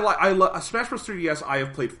 and I love Smash Bros. 3DS. I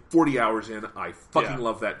have played 40 hours in. I fucking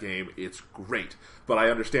love that game. It's great. But I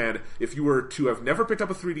understand if you were to have never picked up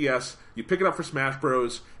a 3DS, you pick it up for Smash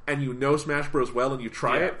Bros. And you know Smash Bros. Well, and you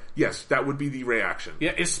try it. Yes, that would be the reaction.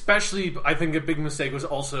 Yeah, especially I think a big mistake was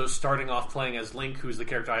also starting off playing as Link, who's the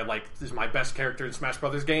character I like. This is my best character in Smash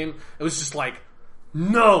Brothers game. It was just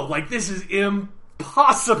no, this is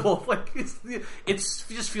impossible. It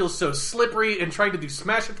just feels so slippery, and trying to do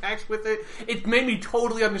smash attacks with it. It made me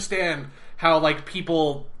totally understand how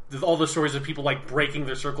people, all the stories of people breaking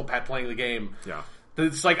their circle pad playing the game. Yeah.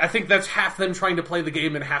 It's I think that's half them trying to play the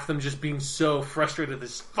game and half them just being so frustrated with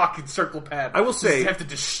this fucking circle pad. I will say, you have to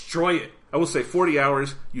destroy it. I will say 40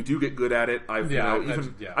 hours, you do get good at it. I've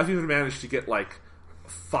even managed to get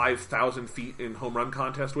 5,000 feet in home run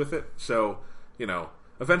contest with it. So,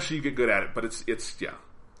 eventually you get good at it, but it's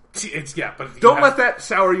but don't let that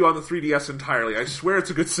sour you on the 3DS entirely. I swear it's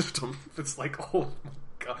a good system. It's oh my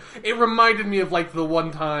god. It reminded me of the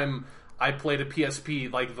one time I played a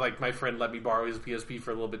PSP, my friend let me borrow his PSP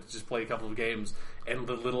for a little bit to just play a couple of games, and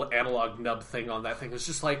the little analog nub thing on that thing was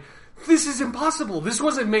just this is impossible. This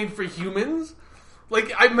wasn't made for humans.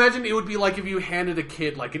 I imagine it would be if you handed a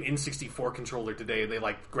kid an N64 controller today, and they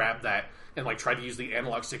grabbed that and try to use the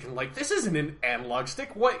analog stick and this isn't an analog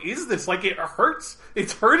stick. What is this? It hurts.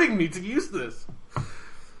 It's hurting me to use this.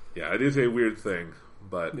 Yeah, it is a weird thing,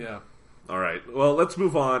 but yeah. All right. Well, let's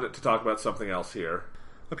move on to talk about something else here.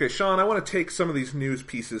 Okay, Sean, I want to take some of these news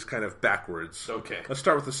pieces kind of backwards. Okay. Let's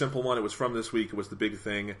start with the simple one. It was from this week. It was the big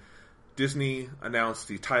thing. Disney announced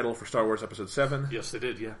the title for Star Wars Episode 7. Yes, they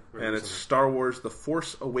did, yeah. And it's Star Wars The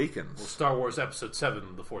Force Awakens. Well, Star Wars Episode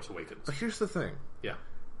 7, The Force Awakens. But here's the thing. Yeah.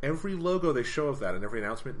 Every logo they show of that and every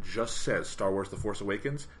announcement just says Star Wars The Force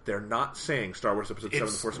Awakens. They're not saying Star Wars Episode 7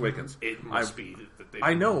 The Force Awakens. It must be.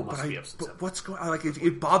 I know, but what's going on?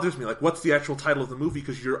 It bothers me. What's the actual title of the movie?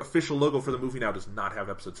 Because your official logo for the movie now does not have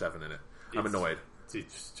Episode 7 in it. I'm annoyed. It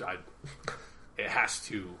has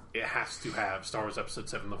to have Star Wars Episode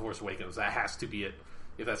 7 The Force Awakens. That has to be it.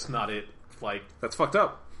 If that's not it, that's fucked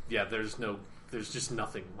up. Yeah, there's no there's just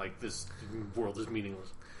nothing. Like, this world is meaningless.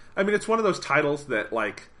 I mean, it's one of those titles that,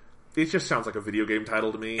 like, it just sounds like a video game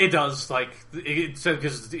title to me. It does, like,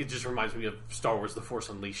 because it just reminds me of Star Wars: The Force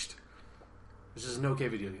Unleashed, which is an okay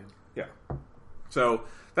video game. Yeah. So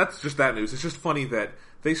that's just that news. It's just funny that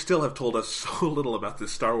they still have told us so little about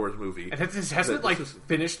this Star Wars movie. And hasn't it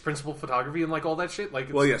finished principal photography and like all that shit?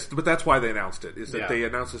 Like, well, yes, but that's why they announced it. Is that they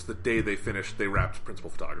announced this the day they finished? They wrapped principal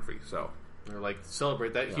photography. So they're like,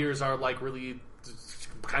 celebrate that. Yeah. Here's our like really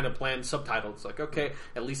kind of bland subtitle. It's like, okay,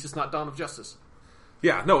 at least it's not Dawn of Justice.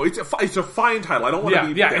 Yeah, no, it's a fine title. I don't want to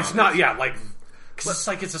be down. It's not. Yeah, like. Because it's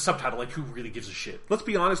like, it's a subtitle, like, who really gives a shit? Let's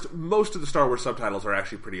be honest, most of the Star Wars subtitles are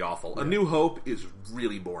actually pretty awful. Yeah. A New Hope is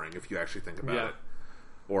really boring if you actually think about it.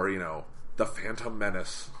 Or, you know, The Phantom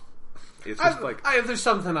Menace. It's just there's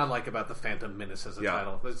something I like about The Phantom Menace as a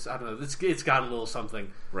title. I don't know, it's got a little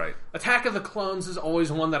something. Right. Attack of the Clones is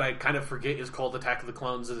always one that I kind of forget is called Attack of the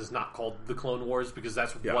Clones. It is not called The Clone Wars, because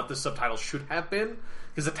that's what the subtitle should have been.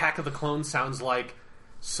 Because Attack of the Clones sounds like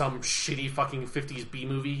some shitty fucking 50s B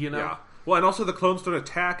movie, you know? Yeah. Well, and also the clones don't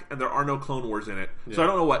attack, and there are no Clone Wars in it. Yeah. So I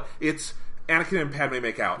don't know what. It's Anakin and Padme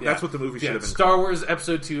make out. Yeah. That's what the movie should have been Star Wars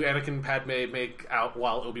Episode 2, Anakin and Padme make out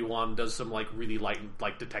while Obi-Wan does some, like, really light,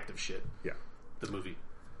 like, detective shit. Yeah. The movie.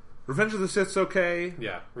 Revenge of the Sith's okay.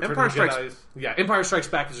 Yeah. Empire Strikes... Yeah, Empire Strikes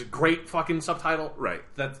Back is a great fucking subtitle. Right.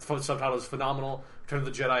 That subtitle is phenomenal. Return of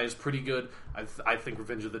the Jedi is pretty good. I think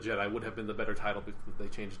Revenge of the Jedi would have been the better title if they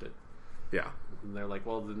changed it. Yeah. And they're like,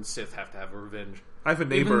 well, then Sith have to have a revenge. I have a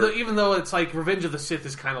neighbor... Even though it's like, Revenge of the Sith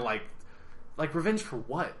is kind of like revenge for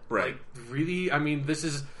what? Right. Like, really? I mean, this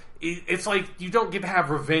is... It's like, you don't get to have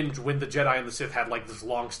revenge when the Jedi and the Sith had, like, this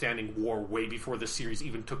long-standing war way before the series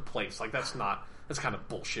even took place. Like, that's kind of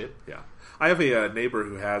bullshit. Yeah. I have a neighbor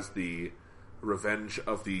who has the Revenge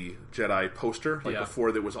of the Jedi poster, like, before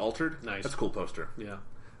it was altered. Nice. That's a cool poster. Yeah.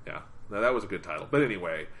 Yeah. No, that was a good title. But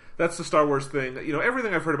anyway... That's the Star Wars thing. You know,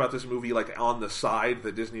 everything I've heard about this movie, like, on the side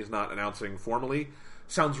that Disney is not announcing formally,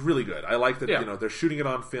 sounds really good. I like that, you know, they're shooting it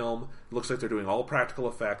on film. It looks like they're doing all practical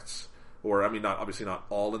effects. Or, I mean, obviously not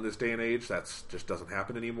all in this day and age. That's just doesn't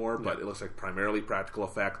happen anymore. But it looks like primarily practical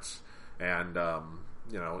effects. And,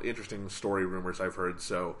 you know, interesting story rumors I've heard.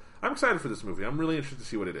 So, I'm excited for this movie. I'm really interested to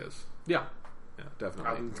see what it is. Yeah. Yeah,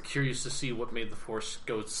 definitely. I'm curious to see what made the Force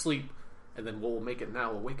go to sleep. And then what will make it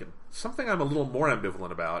now awaken. Something I'm a little more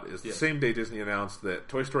ambivalent about is the same day Disney announced that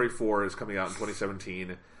Toy Story 4 is coming out in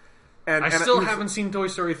 2017. And I still haven't seen Toy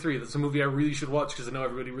Story 3. That's a movie I really should watch because I know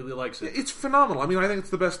everybody really likes it. It's phenomenal. I mean, I think it's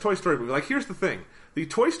the best Toy Story movie. Like, here's the thing. The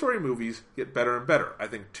Toy Story movies get better and better. I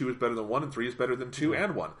think 2 is better than 1 and 3 is better than 2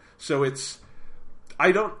 and 1. So it's...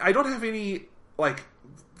 I don't have any, like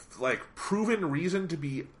proven reason to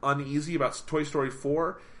be uneasy about Toy Story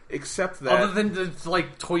 4... Except that... Other than,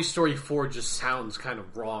 like, Toy Story 4 just sounds kind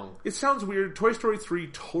of wrong. It sounds weird. Toy Story 3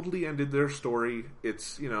 totally ended their story.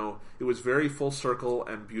 It's, you know, it was very full circle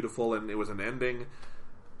and beautiful, and it was an ending.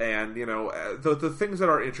 And, you know, the things that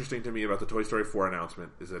are interesting to me about the Toy Story 4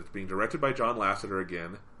 announcement is that it's being directed by John Lasseter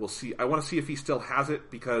again. We'll see. I want to see if he still has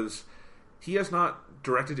it, because he has not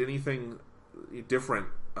directed anything different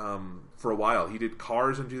for a while. He did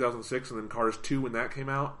Cars in 2006, and then Cars 2 when that came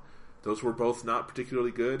out. Those were both not particularly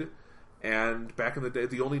good. And back in the day,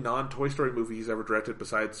 the only non-Toy Story movie he's ever directed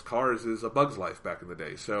besides Cars is A Bug's Life back in the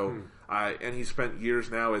day. So, and he spent years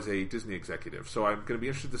now as a Disney executive. So I'm going to be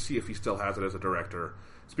interested to see if he still has it as a director.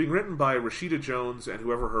 It's being written by Rashida Jones and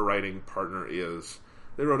whoever her writing partner is.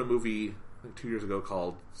 They wrote a movie, I think 2 years ago,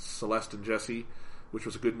 called Celeste and Jesse, which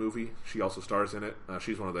was a good movie. She also stars in it.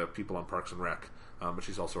 She's one of the people on Parks and Rec, but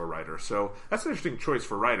she's also a writer. So that's an interesting choice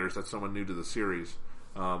for writers. That's someone new to the series.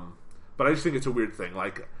 But I just think it's a weird thing.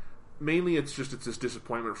 Like, mainly it's this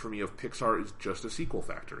disappointment for me of Pixar is just a sequel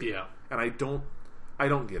factory. Yeah. And I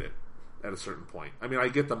don't get it at a certain point. I mean, I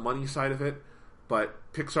get the money side of it, but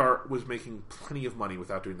Pixar was making plenty of money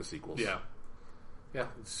without doing the sequels. Yeah. Yeah,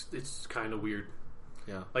 it's kind of weird.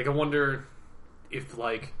 Yeah. Like, I wonder if,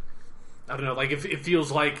 like, I don't know, like, if it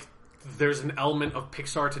feels like there's an element of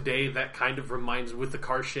Pixar today that kind of reminds, with the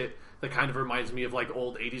car shit, that kind of reminds me of, like,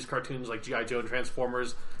 old 80s cartoons like G.I. Joe and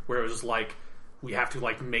Transformers, where it was like, we have to,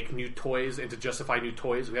 like, make new toys, and to justify new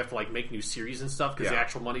toys, we have to, like, make new series and stuff, because the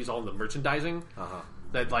actual money's all in the merchandising.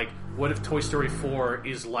 That, like, what if Toy Story 4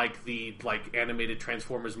 is like the, like, animated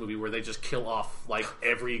Transformers movie where they just kill off, like,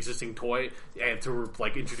 every existing toy and to,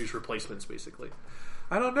 like, introduce replacements, basically?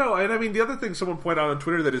 I don't know. And I mean, the other thing someone pointed out on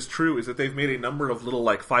Twitter that is true is that they've made a number of little,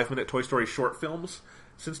 like, 5-minute Toy Story short films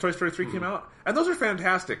since Toy Story 3 came out. And those are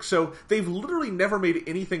fantastic. So they've literally never made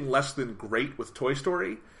anything less than great with Toy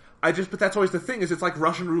Story. But that's always the thing, is it's like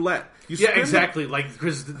Russian roulette. Yeah, exactly. Like,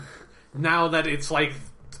 because now that it's like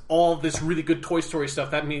all this really good Toy Story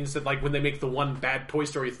stuff, that means that like when they make the one bad Toy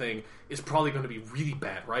Story thing, it's probably going to be really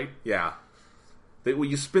bad, right? Yeah. When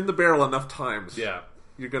you spin the barrel enough times, Yeah.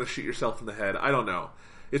 you're going to shoot yourself in the head. I don't know.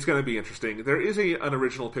 It's going to be interesting. There is an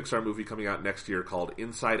original Pixar movie coming out next year called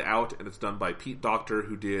Inside Out, and it's done by Pete Docter,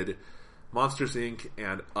 who did Monsters, Inc.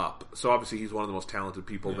 and Up. So obviously he's one of the most talented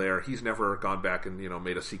people there. He's never gone back and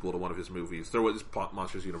made a sequel to one of his movies. There was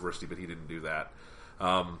Monsters University, but he didn't do that.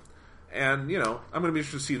 And, I'm going to be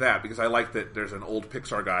interested to see that, because I like that there's an old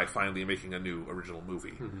Pixar guy finally making a new original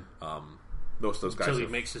movie. Most of those guys Until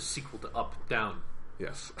he makes a sequel to Up, Down.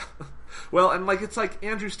 Yes. Well, and it's like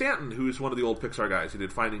Andrew Stanton, who's one of the old Pixar guys who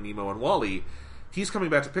did Finding Nemo and WALL-E. He's coming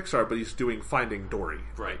back to Pixar, but he's doing Finding Dory.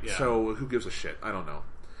 Right, yeah. So who gives a shit? I don't know.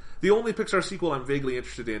 The only Pixar sequel I'm vaguely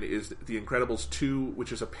interested in is The Incredibles 2,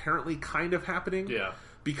 which is apparently kind of happening. Yeah.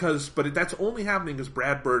 But that's only happening because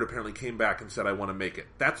Brad Bird apparently came back and said, I want to make it.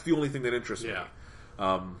 That's the only thing that interests me.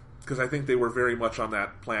 Because I think they were very much on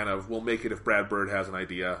that plan of, we'll make it if Brad Bird has an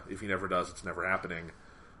idea. If he never does, it's never happening.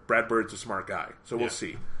 Brad Bird's a smart guy, so we'll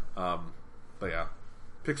see. But yeah,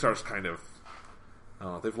 Pixar's kind of, I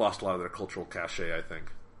don't know, they've lost a lot of their cultural cachet, I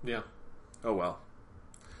think. Yeah. Oh well.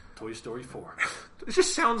 Toy Story 4. It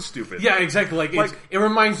just sounds stupid. Yeah, exactly. It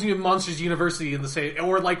reminds me of Monsters University in the same,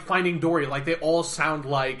 or like Finding Dory. Like they all sound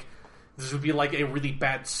like this would be like a really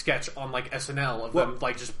bad sketch on like SNL of them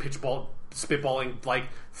like just spitballing like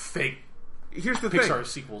fake. Here's the Pixar thing.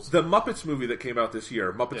 sequels. The Muppets movie that came out this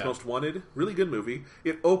year, Muppets Most Wanted, really good movie.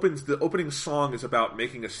 The opening song is about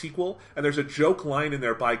making a sequel, and there's a joke line in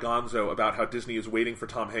there by Gonzo about how Disney is waiting for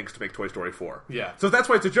Tom Hanks to make Toy Story 4. Yeah. So that's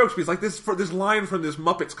why it's a joke, because like this line from this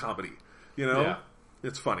Muppets comedy. Yeah.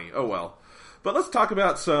 It's funny. Oh well. But let's talk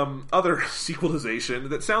about some other sequelization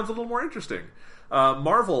that sounds a little more interesting.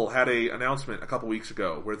 Marvel had an announcement a couple weeks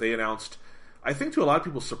ago where they announced, I think to a lot of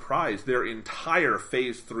people's surprise, their entire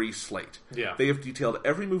Phase 3 slate. Yeah. They have detailed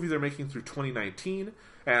every movie they're making through 2019,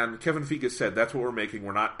 and Kevin Feige has said, that's what we're making.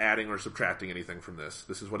 We're not adding or subtracting anything from this.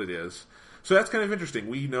 This is what it is. So that's kind of interesting.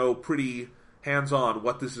 We know pretty hands-on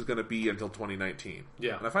what this is going to be until 2019.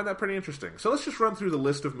 Yeah. And I find that pretty interesting. So let's just run through the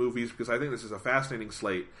list of movies, because I think this is a fascinating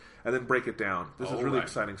slate, and then break it down. This is really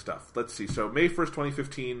exciting stuff. Let's see. So May 1st,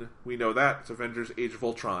 2015, we know that. It's Avengers Age of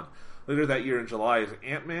Ultron. Later that year in July is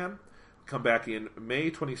Ant-Man. Come back in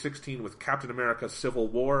May 2016 with Captain America Civil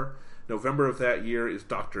War. November of that year is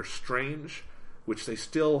Doctor Strange, which they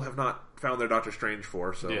still have not found their Doctor Strange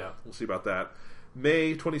for, so we'll see about that.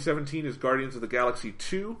 May 2017 is Guardians of the Galaxy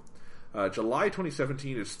 2. July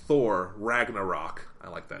 2017 is Thor Ragnarok. I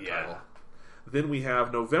like that title. Then we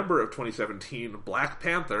have November of 2017, Black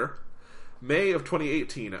Panther. May of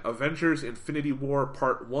 2018, Avengers Infinity War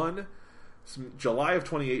Part 1. July of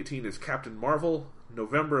 2018 is Captain Marvel.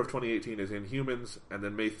 November of 2018 is Inhumans. And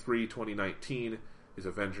then May 3, 2019 is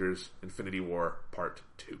Avengers Infinity War Part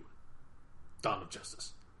 2. Dawn of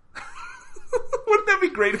Justice. Wouldn't that be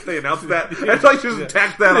great if they announced that? I'd like to just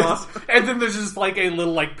tack that off. And then there's just like a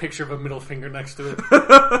little like picture of a middle finger next to it.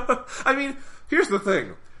 I mean, here's the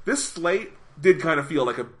thing. This slate did kind of feel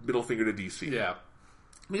like a middle finger to DC. Yeah.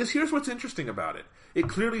 Because here's what's interesting about it. It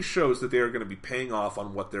clearly shows that they are going to be paying off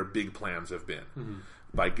on what their big plans have been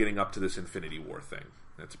by getting up to this Infinity War thing.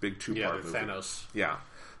 That's a big two-part movie. Thanos. Yeah.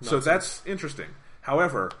 So that's interesting.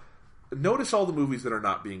 However, notice all the movies that are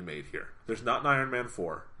not being made here. There's not an Iron Man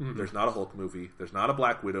 4. There's not a Hulk movie. There's not a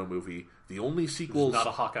Black Widow movie. The only sequels... There's not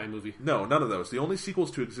a Hawkeye movie. No, none of those. The only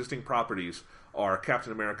sequels to existing properties are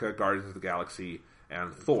Captain America, Guardians of the Galaxy,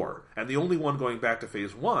 and Thor. And the only one going back to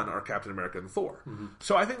Phase 1 are Captain America and Thor.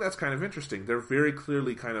 So I think that's kind of interesting. They're very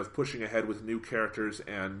clearly kind of pushing ahead with new characters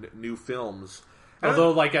and new films.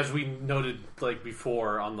 Although, like, as we noted like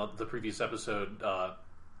before on the previous episode...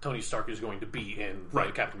 Tony Stark is going to be in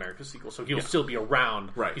the Captain America sequel, so he'll still be around.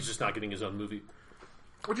 Right. He's just not getting his own movie.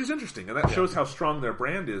 Which is interesting, and that shows how strong their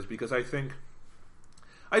brand is, because I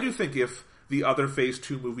do think if the other Phase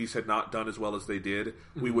 2 movies had not done as well as they did,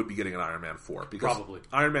 we would be getting an Iron Man 4. Because probably.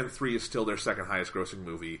 Iron Man 3 is still their second highest grossing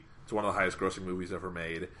movie. It's one of the highest grossing movies ever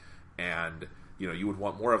made, and... you would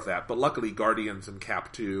want more of that. But luckily, Guardians and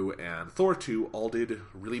Cap 2 and Thor 2 all did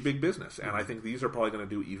really big business. And I think these are probably going to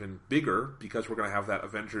do even bigger because we're going to have that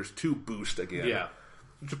Avengers 2 boost again. Yeah.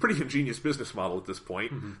 It's a pretty ingenious business model at this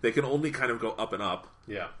point. They can only kind of go up and up.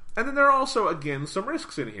 Yeah. And then there are also, again, some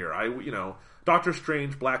risks in here. Doctor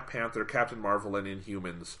Strange, Black Panther, Captain Marvel, and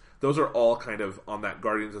Inhumans, those are all kind of on that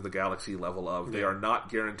Guardians of the Galaxy level of they are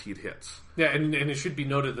not guaranteed hits. Yeah, and it should be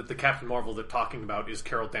noted that the Captain Marvel they're talking about is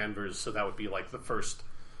Carol Danvers, so that would be like the first,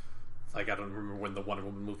 like I don't remember when the Wonder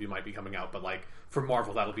Woman movie might be coming out, but like for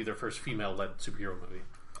Marvel that'll be their first female-led superhero movie.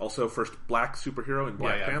 also first black superhero in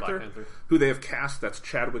Black Panther, Black Panther, who they have cast. That's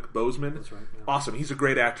Chadwick Boseman. That's right. Yeah. Awesome. He's a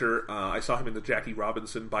great actor. I saw him in the Jackie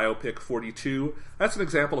Robinson biopic 42. That's an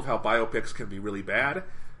example of how biopics can be really bad.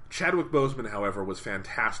 Chadwick Boseman, however, was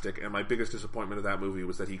fantastic, and my biggest disappointment of that movie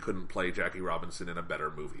was that he couldn't play Jackie Robinson in a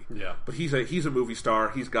better movie. Yeah. But he's a movie star.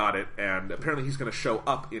 He's got it, and apparently he's going to show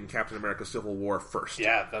up in Captain America: Civil War first.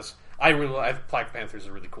 Yeah, Black Panther's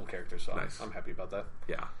a really cool character, so nice. I'm happy about that.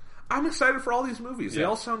 Yeah. I'm excited for all these movies. They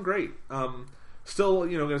all sound great. Still,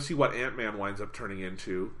 going to see what Ant-Man winds up turning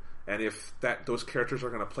into, and if those characters are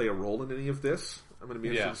going to play a role in any of this. I'm going to be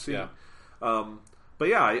interested to see. Yeah. But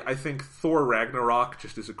yeah, I think Thor Ragnarok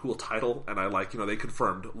just is a cool title, and I like, they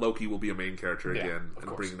confirmed Loki will be a main character again,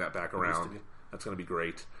 and bringing that back around. That's going to be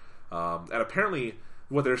great. And apparently,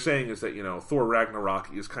 what they're saying is that, Thor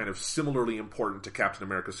Ragnarok is kind of similarly important to Captain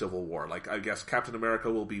America Civil War. Like, I guess Captain America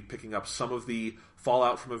will be picking up some of the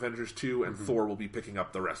fallout from Avengers 2, and Thor will be picking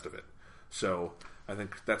up the rest of it. So, I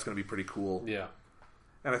think that's going to be pretty cool. Yeah.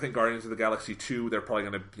 And I think Guardians of the Galaxy 2, they're probably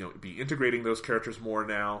going to be integrating those characters more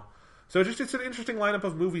now. So it's an interesting lineup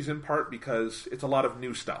of movies in part because it's a lot of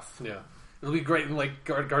new stuff. Yeah. It'll be great in,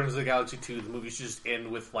 Guardians of the Galaxy 2, the movies just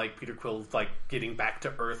end with, Peter Quill, getting back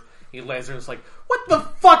to Earth. He lands there and it's like, what the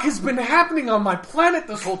fuck has been happening on my planet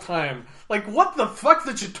this whole time? What the fuck?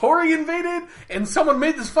 The Chitauri invaded? And someone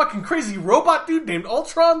made this fucking crazy robot dude named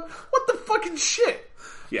Ultron? What the fucking shit?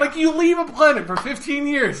 Yeah. You leave a planet for 15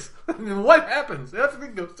 years, and what happens?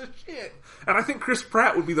 Everything goes to shit. And I think Chris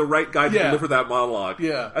Pratt would be the right guy to deliver that monologue.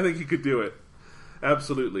 Yeah. I think he could do it.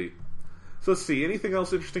 Absolutely. So let's see. Anything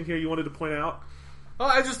else interesting here you wanted to point out?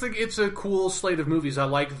 I just think it's a cool slate of movies. I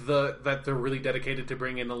like that they're really dedicated to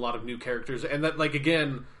bring in a lot of new characters, and that,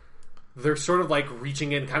 again, they're sort of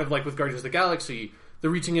reaching in, kind of like with Guardians of the Galaxy, they're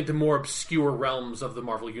reaching into more obscure realms of the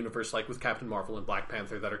Marvel Universe, like with Captain Marvel and Black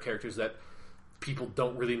Panther, that are characters that people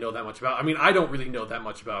don't really know that much about. I mean, I don't really know that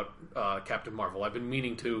much about Captain Marvel. I've been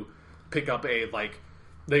meaning to pick up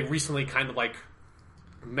they recently kind of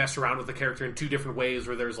mess around with the character in two different ways,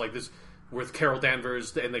 where there's this with Carol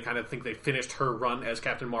Danvers, and they kind of think they finished her run as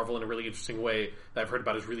Captain Marvel in a really interesting way that I've heard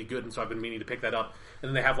about is really good, and so I've been meaning to pick that up. And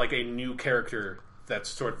then they have a new character that's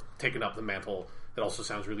sort of taken up the mantle that also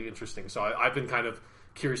sounds really interesting. So I've been kind of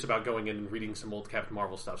curious about going in and reading some old Captain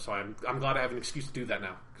Marvel stuff. So I'm glad I have an excuse to do that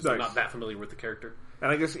now, because I'm not that familiar with the character.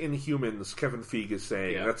 And I guess Inhumans, Kevin Feige is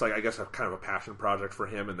saying that's I guess a kind of a passion project for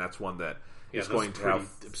him, and that's one that is going to have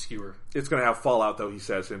obscure. It's going to have fallout, though, he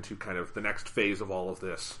says, into kind of the next phase of all of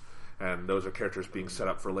this. And those are characters being set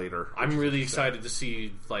up for later. I'm really excited to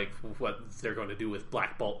see what they're going to do with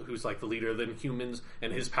Black Bolt, who's the leader of the Inhumans,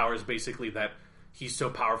 and his power is basically that he's so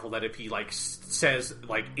powerful that if he says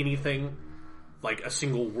anything, a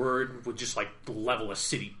single word would just level a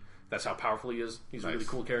city. That's how powerful he is. He's a really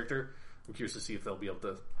cool character. I'm curious to see if they'll be able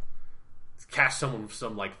to cast someone with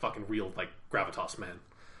some fucking real gravitas, man.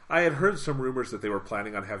 I had heard some rumors that they were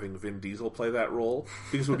planning on having Vin Diesel play that role,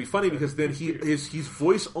 because it would be funny because then he's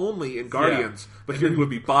voice only in Guardians, but here he would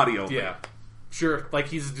be body only. Yeah, sure.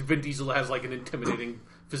 Vin Diesel has an intimidating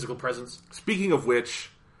physical presence. Speaking of which,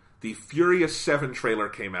 the Furious 7 trailer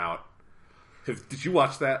came out. Did you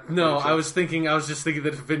watch that? No, I was just thinking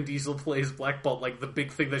that if Vin Diesel plays Black Bolt, the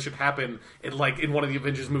big thing that should happen in one of the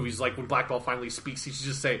Avengers movies, when Black Bolt finally speaks, he should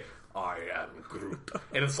just say, "I am Groot,"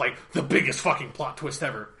 and it's the biggest fucking plot twist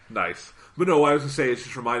ever. Nice. But no, I was going to say, it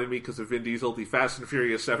just reminded me because of Vin Diesel, the Fast and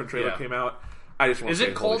Furious 7 trailer came out. I just want to say, is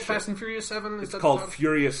it called Fast and Furious 7? It's called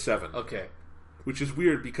Furious 7. Okay. Which is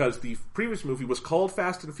weird because the previous movie was called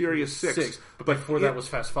Fast and Furious 6. But before that was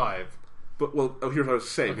Fast 5. But, here's what I was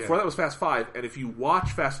saying. Okay. Before that was Fast 5, and if you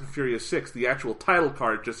watch Fast and Furious 6, the actual title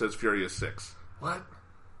card just says Furious 6. What?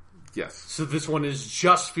 Yes. So this one is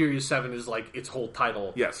just Furious 7 is its whole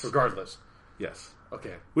title. Yes. Regardless. Yes.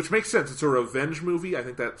 Okay. Which makes sense. It's a revenge movie. I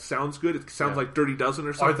think that sounds good. It sounds like Dirty Dozen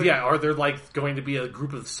or something. Are there going to be a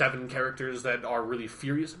group of 7 characters that are really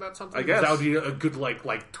furious about something? I guess. That would be a good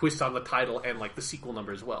twist on the title and the sequel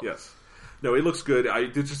number as well. Yes. No, it looks good.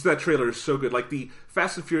 That trailer is so good. The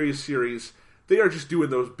Fast and Furious series, they are just doing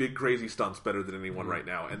those big crazy stunts better than anyone right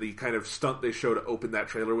now. And the kind of stunt they show to open that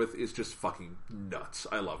trailer with is just fucking nuts.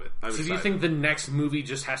 I love it. I'm excited. Do you think the next movie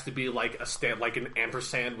just has to be an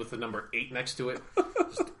ampersand with the number 8 next to it?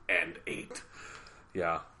 Just and 8.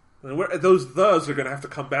 Yeah. And those are going to have to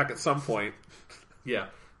come back at some point. Yeah.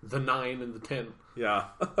 The 9 and the 10. Yeah.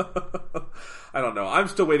 I don't know. I'm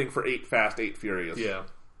still waiting for 8 Fast, 8 Furious. Yeah.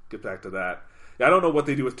 Get back to that. Yeah, I don't know what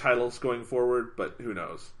they do with titles going forward, but who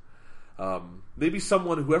knows. Maybe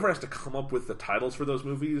whoever has to come up with the titles for those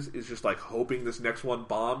movies is just hoping this next one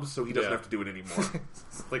bombs so he doesn't have to do it anymore.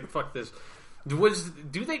 Fuck this.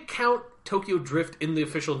 Do they count Tokyo Drift in the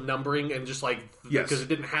official numbering and just like because it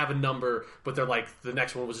didn't have a number, but they're like the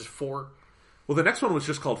next one was just 4? Well, the next one was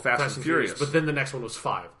just called Fast and Furious, but then the next one was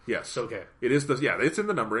 5. Yes, okay, it is it's in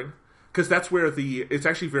the numbering because that's where it's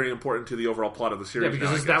actually very important to the overall plot of the series. Yeah,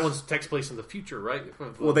 because that one takes place in the future, right?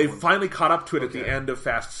 Well, they finally caught up to it at the end of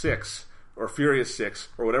Fast 6. Or Furious 6,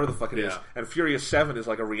 or whatever the fuck it is. And Furious 7 is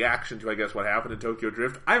like a reaction to, I guess, what happened in Tokyo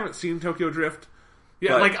Drift. I haven't seen Tokyo Drift.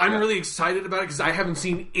 Yeah, I'm really excited about it because I haven't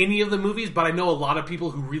seen any of the movies, but I know a lot of people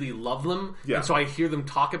who really love them, and so I hear them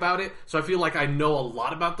talk about it. So I feel like I know a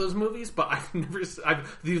lot about those movies, but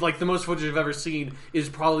the most footage I've ever seen is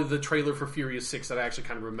probably the trailer for Furious 6 that I actually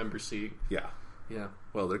kind of remember seeing. Yeah. Yeah.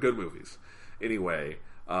 Well, they're good movies. Anyway,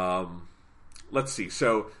 let's see.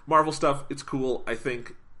 So, Marvel stuff, it's cool. I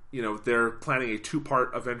think, they're planning a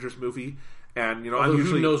 2-part Avengers movie. And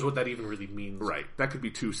who knows what that even really means? Right, that could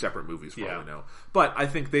be 2 separate movies for all we know. But I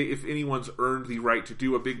think if anyone's earned the right to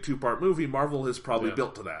do a big 2-part movie, Marvel has probably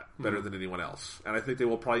built to that better than anyone else. And I think they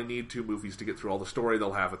will probably need 2 movies to get through all the story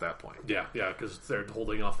they'll have at that point. Yeah, because they're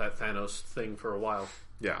holding off that Thanos thing for a while.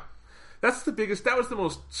 Yeah. That was the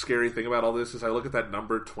most scary thing about all this is I look at that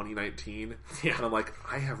number 2019 and I'm like,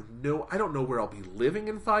 I don't know where I'll be living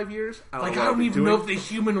in 5 years. I don't even know if the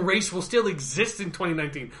human race will still exist in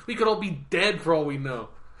 2019. We could all be dead for all we know.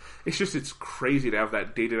 It's crazy to have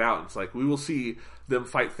that dated out. It's like, we will see them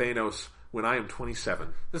fight Thanos when I am 27.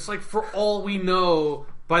 It's like, for all we know,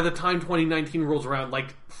 by the time 2019 rolls around,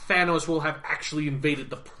 like, Thanos will have actually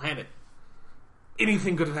invaded the planet.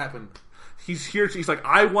 Anything could have happened. He's here. He's like,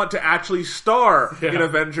 I want to actually star in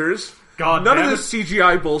Avengers. God, none of this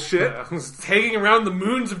CGI bullshit. I was hanging around the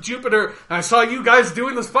moons of Jupiter, and I saw you guys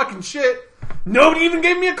doing this fucking shit. Nobody even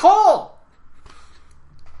gave me a call.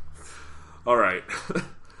 All right.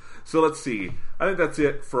 So let's see. I think that's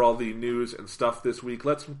it for all the news and stuff this week.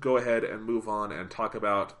 Let's go ahead and move on and talk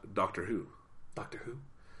about Doctor Who. Doctor Who?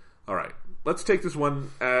 All right. Let's take this one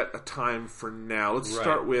at a time for now. Let's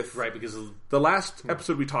start with... Right, because... The last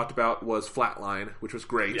episode we talked about was Flatline, which was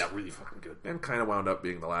great. Yeah, really fucking good. And kind of wound up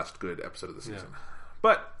being the last good episode of the season. Yeah.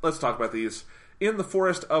 But let's talk about these. In the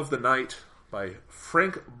Forest of the Night by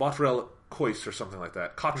Frank Bottrell Coyce or something like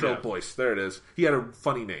that. Cottrell Boyce. There it is. He had a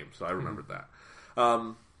funny name, so I remembered that.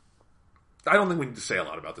 I don't think we need to say a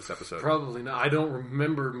lot about this episode. Probably not. I don't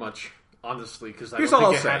remember much, honestly, because I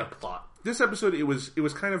don't think it had a plot. This episode, it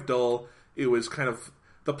was kind of dull. It was kind of...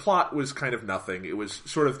 The plot was kind of nothing. It was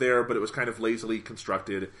sort of there, but it was kind of lazily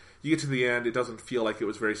constructed. You get to the end, it doesn't feel like it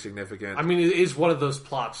was very significant. I mean, it is one of those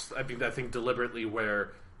plots, I think deliberately,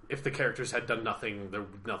 where if the characters had done nothing,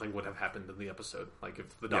 nothing would have happened in the episode. Like,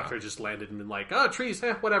 if the Doctor just landed and been like, trees,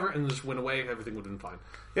 whatever, and just went away, everything would have been fine.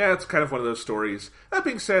 Yeah, it's kind of one of those stories. That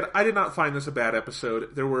being said, I did not find this a bad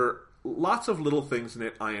episode. There were lots of little things in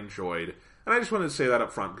it I enjoyed. And I just wanted to say that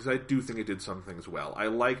up front, because I do think it did some things well. I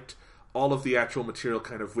liked all of the actual material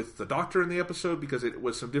kind of with the Doctor in the episode, because it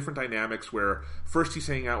was some different dynamics where first he's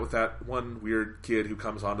hanging out with that one weird kid who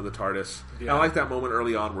comes onto the TARDIS. Yeah. And I like that moment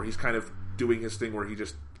early on where he's kind of doing his thing where he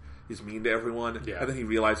just is mean to everyone, and then he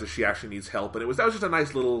realizes she actually needs help. And that was just a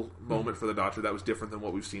nice little moment for the Doctor that was different than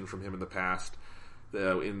what we've seen from him in the past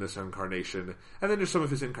in this incarnation. And then there's some of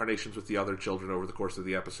his incarnations with the other children over the course of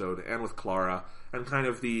the episode, and with Clara, and kind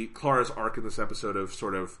of Clara's arc in this episode of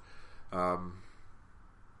sort of...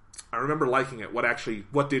 I remember liking it. What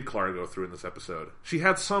did Clara go through in this episode? She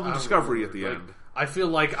had some discovery at the end. I feel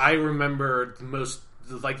like I remember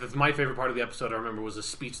my favorite part of the episode I remember was a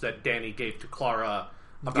speech that Danny gave to Clara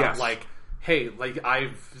about hey,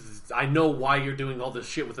 I know why you're doing all this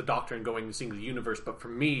shit with the Doctor and going and seeing the universe, but for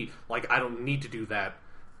me, I don't need to do that.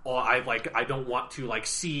 Or I don't want to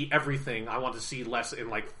see everything. I want to see less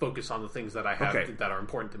and focus on the things that I have that are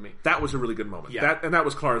important to me. That was a really good moment. Yeah. That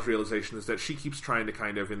was Clara's realization, is that she keeps trying to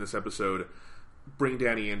kind of in this episode bring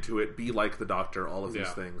Danny into it, be like the Doctor, all of these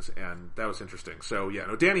things, and that was interesting. So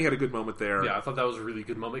Danny had a good moment there. Yeah, I thought that was a really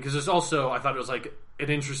good moment because I thought it was an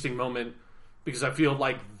interesting moment because I feel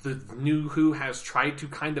like the New Who has tried to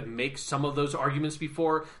kind of make some of those arguments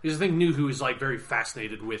before. Because I think New Who is very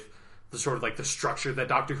fascinated with the sort of the structure that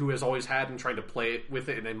Doctor Who has always had and trying to play it with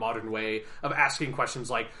it in a modern way of asking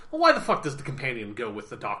questions like, well, why the fuck does the companion go with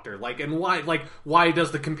the Doctor? And why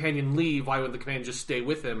does the companion leave? Why wouldn't the companion just stay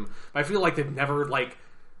with him? But I feel like they've never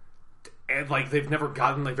they've never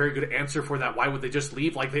gotten a very good answer for that. Why would they just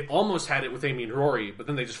leave? They almost had it with Amy and Rory, but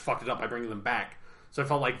then they just fucked it up by bringing them back. So I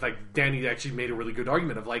felt like Danny actually made a really good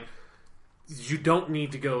argument of you don't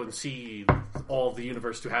need to go and see all of the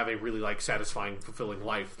universe to have a really satisfying, fulfilling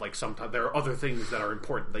life. Sometimes there are other things that are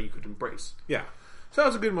important that you could embrace. Yeah. So that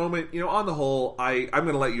was a good moment. On the whole, I'm going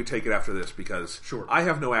to let you take it after this because Sure. I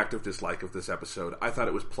have no active dislike of this episode. I thought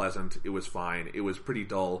it was pleasant. It was fine. It was pretty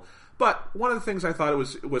dull. But one of the things I thought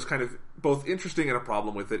it was kind of both interesting and a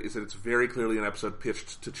problem with it is that it's very clearly an episode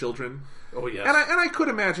pitched to children. Oh, yes. And I could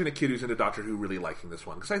imagine a kid who's into Doctor Who really liking this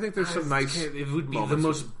one because I think there's some nice It would be moments. the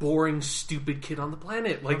most boring, stupid kid on the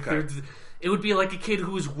planet. Like Okay. it would be like a kid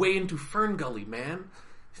who was way into Fern Gully, man.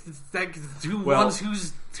 Who's that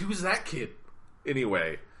kid?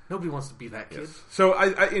 Anyway. Nobody wants to be that kid. Yes. So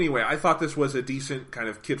anyway, I thought this was a decent kind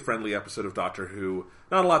of kid-friendly episode of Doctor Who.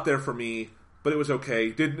 Not a lot there for me, but it was okay.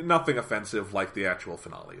 Did nothing offensive like the actual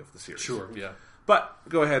finale of the series. Sure, yeah. But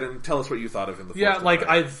go ahead and tell us what you thought of in the Yeah, fourth like one.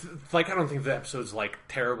 I don't think the episode's like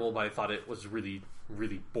terrible, but I thought it was really,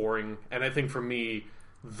 really boring. And I think for me,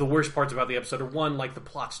 the worst parts about the episode are one, like the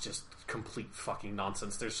plot's just complete fucking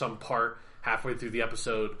nonsense. There's some part halfway through the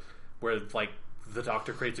episode where like the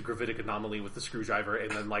Doctor creates a gravitic anomaly with the screwdriver,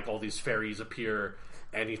 and then like all these fairies appear,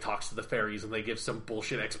 and he talks to the fairies, and they give some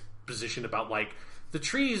bullshit exposition about like the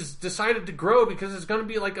trees decided to grow because it's going to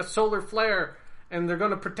be like a solar flare, and they're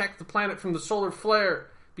going to protect the planet from the solar flare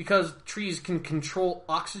because trees can control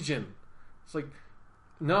oxygen. It's like,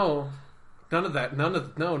 no, none of that. None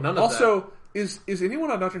of that. Also, is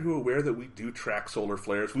anyone on Doctor Who aware that we do track solar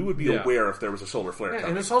flares? We would be aware if there was a solar flare coming.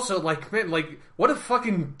 And it's also like, man, like, what a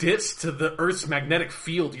fucking diss to the Earth's magnetic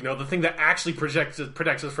field, the thing that actually protects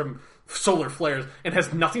us from solar flares and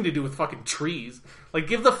has nothing to do with fucking trees. Like,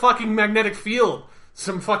 give the fucking magnetic field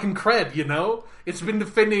some fucking cred, It's been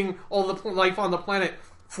defending all the life on the planet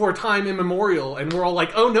for time immemorial, and we're all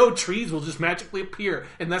like, oh no, trees will just magically appear,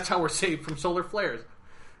 and that's how we're saved from solar flares.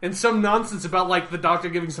 And some nonsense about, like, the Doctor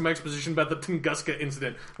giving some exposition about the Tunguska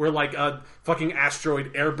incident, where, like, a fucking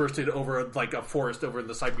asteroid airbursted over, like, a forest over in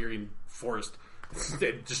the Siberian forest.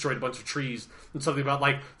 It destroyed a bunch of trees. And something about,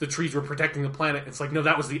 like, the trees were protecting the planet. It's like, no,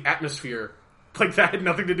 that was the atmosphere. Like, that had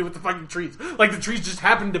nothing to do with the fucking trees. Like, the trees just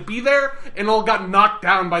happened to be there and all got knocked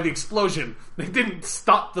down by the explosion. They didn't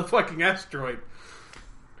stop the fucking asteroid.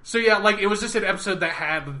 So, yeah, like, it was just an episode that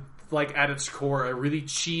had, like, at its core, a really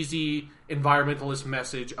cheesy environmentalist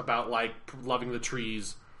message about, like, loving the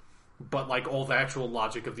trees. But, like, all the actual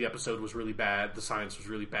logic of the episode was really bad. The science was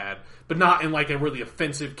really bad. But not in, like, a really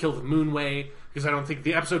offensive kill the moon way. Because I don't think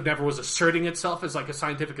the episode never was asserting itself as, like, a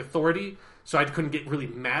scientific authority. So I couldn't get really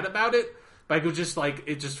mad about it. But I could just, like,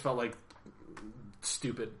 it just felt, like,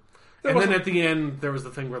 stupid. And then at the end, there was the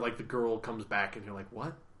thing where, like, the girl comes back and you're like,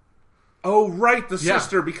 what? Oh, right, the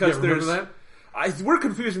sister, because there's... That? We're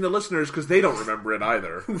confusing the listeners because they don't remember it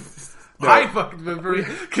either. No. I fucking remember it,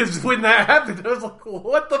 because when that happened, I was like,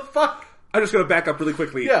 what the fuck? I'm just going to back up really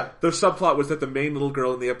quickly. Yeah. The subplot was that the main little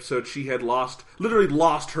girl in the episode, she had literally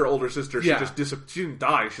lost her older sister. She just she didn't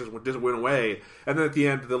die. She just went away. And then at the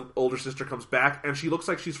end, the older sister comes back, and she looks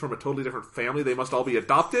like she's from a totally different family. They must all be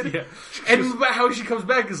adopted. Yeah. And how she comes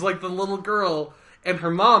back is like the little girl and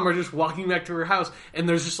her mom are just walking back to her house, and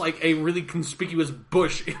there's just like a really conspicuous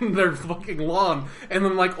bush in their fucking lawn, and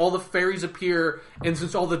then like all the fairies appear, and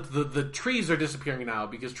since all the trees are disappearing now,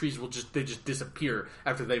 because trees they just disappear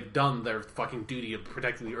after they've done their fucking duty of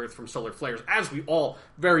protecting the earth from solar flares, as we all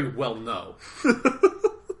very well know.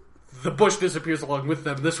 The bush disappears along with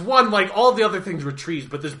them. This one, like, all the other things were trees,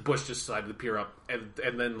 but this bush just decided to appear up,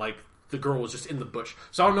 and then like the girl was just in the bush.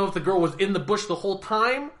 So I don't know if the girl was in the bush the whole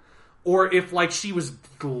time, or if, like, she was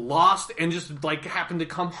lost and just, like, happened to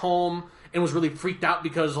come home and was really freaked out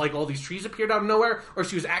because, like, all these trees appeared out of nowhere, or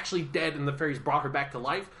she was actually dead and the fairies brought her back to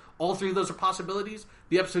life. All three of those are possibilities.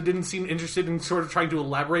 The episode didn't seem interested in sort of trying to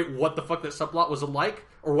elaborate what the fuck that subplot was like,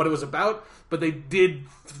 or what it was about, but they did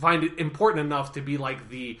find it important enough to be, like,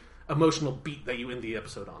 the emotional beat that you end the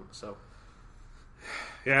episode on, so...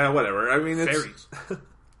 Yeah, whatever. I mean, it's... Fairies.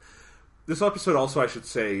 This episode also, I should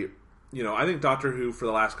say... I think Doctor Who for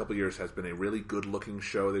the last couple of years has been a really good-looking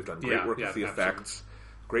show. They've done great work with the effects,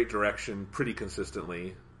 great direction, pretty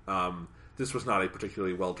consistently. This was not a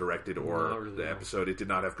particularly well-directed episode. It did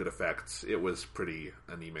not have good effects. It was pretty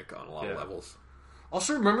anemic on a lot of levels.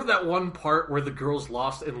 Also, remember that one part where the girl's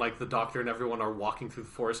lost and, like, the Doctor and everyone are walking through the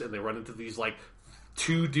forest and they run into these, like,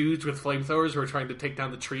 two dudes with flamethrowers who are trying to take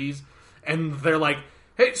down the trees, and they're like,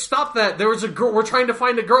 hey, stop that! There was a girl. We're trying to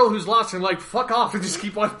find a girl who's lost, and like, fuck off, and just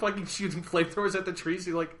keep on fucking shooting flamethrowers at the trees.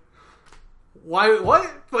 You're like, why?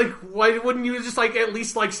 What? Like, why wouldn't you just like at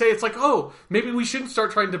least like say it's like, oh, maybe we shouldn't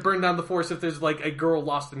start trying to burn down the forest if there's like a girl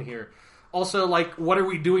lost in here. Also, like, what are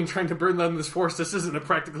we doing trying to burn down this forest? This isn't a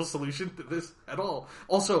practical solution to this at all.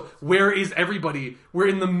 Also, where is everybody? We're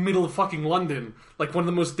in the middle of fucking London, like one of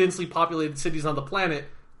the most densely populated cities on the planet.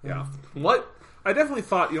 Yeah. What? I definitely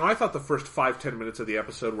thought, I thought the first 5-10 minutes of the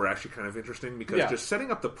episode were actually kind of interesting because just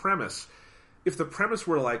setting up the premise. If the premise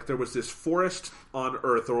were like there was this forest on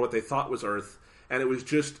Earth, or what they thought was Earth, and it was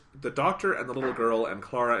just the Doctor and the little girl and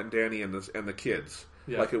Clara and Danny and the kids.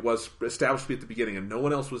 Yeah. Like it was established to be at the beginning, and no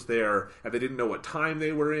one else was there, and they didn't know what time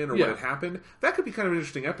they were in or what had happened. That could be kind of an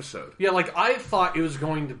interesting episode. Yeah, like I thought it was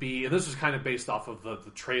going to be, and this was kind of based off of the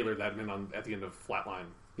trailer that had been on at the end of Flatline.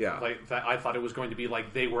 Yeah, like that, I thought it was going to be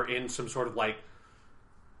like they were in some sort of like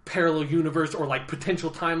parallel universe or like potential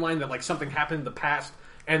timeline that like something happened in the past,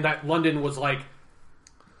 and that London was like.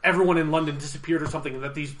 Everyone in London disappeared or something, and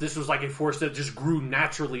that this was like a force that just grew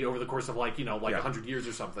naturally over the course of like 100 years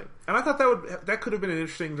or something. And I thought that could have been an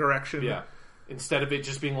interesting direction. Yeah. Instead of it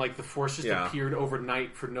just being like the force just appeared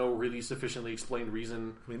overnight for no really sufficiently explained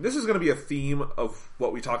reason. I mean, this is going to be a theme of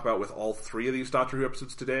what we talk about with all 3 of these Doctor Who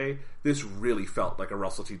episodes today. This really felt like a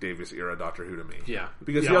Russell T Davies era Doctor Who to me. Yeah.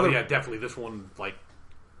 Because definitely this one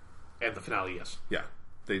and the finale, yes. Yeah.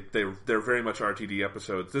 They're very much RTD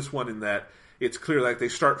episodes. This one in that it's clear like they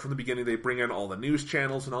start from the beginning, they bring in all the news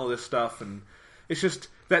channels and all this stuff, and it's just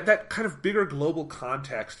that kind of bigger global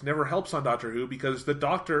context never helps on Doctor Who because the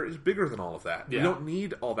Doctor is bigger than all of that. Yeah. We don't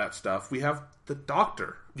need all that stuff. We have the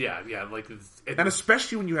Doctor. Yeah, and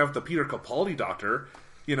especially when you have the Peter Capaldi Doctor,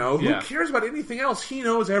 who cares about anything else? He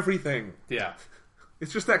knows everything. Yeah.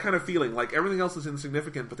 It's just that kind of feeling, like everything else is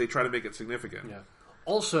insignificant, but they try to make it significant. Yeah.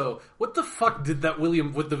 Also, what the fuck did the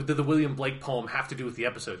William Blake poem have to do with the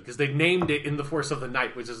episode? Because they named it "In the Force of the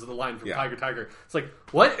Night," which is the line from Tiger Tiger. It's like,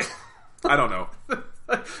 what? I don't know.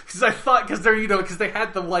 Because I thought because they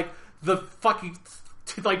had the fucking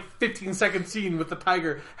 15-second scene with the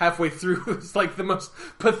tiger halfway through. It's like the most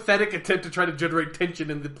pathetic attempt to try to generate tension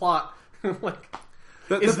in the plot.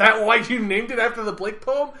 Is that why you named it after the Blake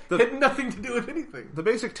poem? It had nothing to do with anything. The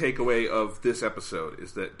basic takeaway of this episode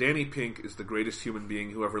is that Danny Pink is the greatest human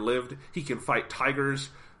being who ever lived. He can fight tigers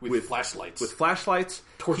with flashlights.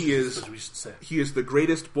 Torches, he is the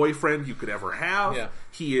greatest boyfriend you could ever have. Yeah.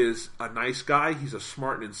 He is a nice guy. He's a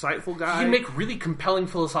smart and insightful guy. He can make really compelling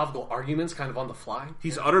philosophical arguments kind of on the fly.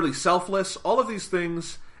 He's utterly selfless. All of these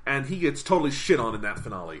things, and he gets totally shit on in that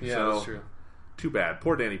finale. Yeah, that's true. Too bad.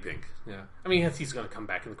 Poor Danny Pink. Yeah. I mean, he's going to come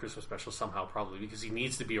back in the Christmas special somehow, probably, because he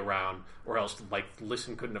needs to be around, or else,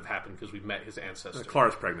 Listen couldn't have happened because we met his ancestor.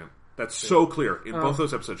 Clara's pregnant. That's so clear in both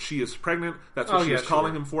those episodes. She is pregnant. That's what she was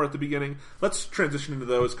calling him for at the beginning. Let's transition into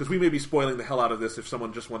those, because we may be spoiling the hell out of this if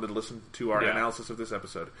someone just wanted to listen to our analysis of this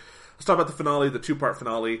episode. Let's talk about the finale, the 2-part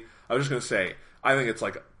finale. I was just going to say, I think it's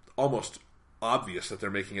almost obvious that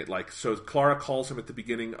they're making it so Clara calls him at the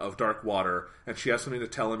beginning of Dark Water, and she has something to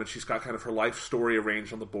tell him, and she's got kind of her life story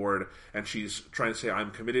arranged on the board, and she's trying to say,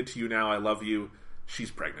 I'm committed to you now, I love you.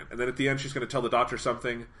 She's pregnant. And then at the end she's going to tell the Doctor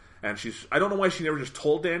something, and I don't know why she never just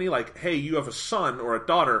told Danny, hey, you have a son or a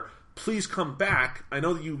daughter, please come back. I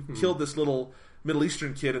know that you killed this little Middle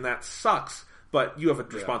Eastern kid, and that sucks, but you have a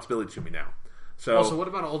responsibility to me now. So also, what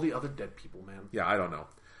about all the other dead people, man? Yeah, I don't know.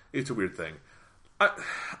 It's a weird thing. I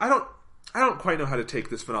don't quite know how to take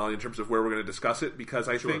this finale in terms of where we're going to discuss it, because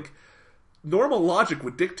I think normal logic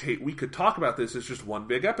would dictate we could talk about this as just one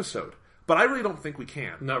big episode. But I really don't think we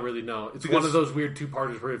can. Not really, no. It's one of those weird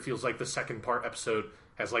 2-parters where it feels like the second part episode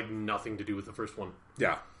has nothing to do with the first one.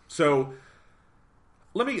 Yeah. So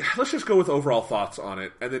let's just go with overall thoughts on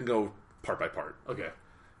it and then go part by part. Okay.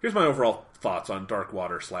 Here's my overall thoughts on Dark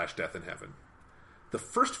Water / Death in Heaven. The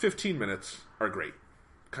first 15 minutes are great.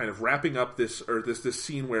 Kind of wrapping up this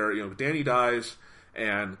scene where Danny dies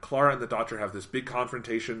and Clara and the Doctor have this big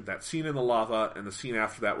confrontation. That scene in the lava and the scene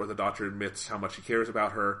after that where the Doctor admits how much he cares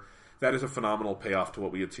about her. That is a phenomenal payoff to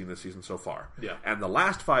what we had seen this season so far. Yeah. And the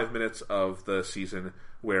last 5 minutes of the season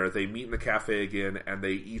where they meet in the cafe again and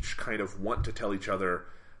they each kind of want to tell each other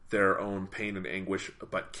their own pain and anguish,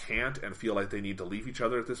 but can't, and feel like they need to leave each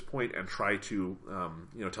other at this point and try to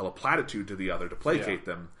tell a platitude to the other to placate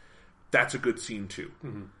them. That's a good scene too.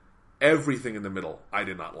 Mm-hmm. Everything in the middle I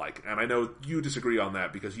did not like, and I know you disagree on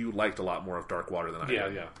that because you liked a lot more of Dark Water than I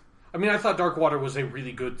did. Yeah. I mean, I thought Dark Water was a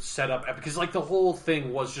really good setup, because the whole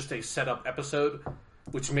thing was just a setup episode,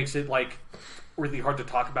 which makes it really hard to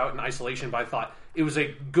talk about in isolation. But I thought it was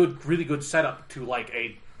a really good setup to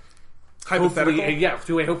a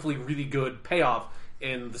hopefully really good payoff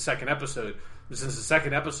in the second episode. Since the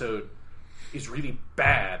second episode is really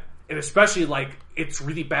bad, and especially it's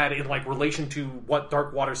really bad in relation to what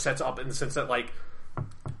Dark Water sets up, in the sense that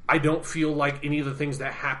I don't feel like any of the things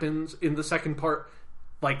that happens in the second part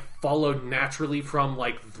followed naturally from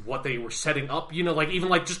what they were setting up.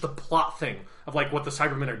 Even just the plot thing of what the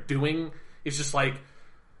Cybermen are doing is just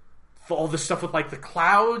all this stuff with the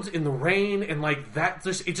clouds in the rain and that.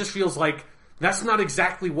 It just feels like that's not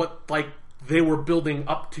exactly what like they were building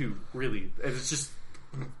up to, really. It's just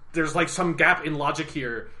there's like some gap in logic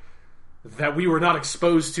here that we were not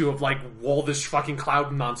exposed to of like all this fucking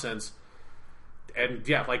cloud nonsense. And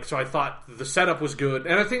yeah, like so I thought the setup was good,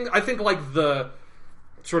 and I think like the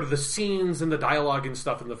sort of the scenes and the dialogue and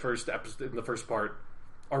stuff in the first episode, in the first part,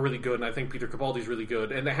 are really good, and I think Peter Capaldi's really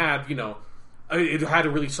good, and it had it had a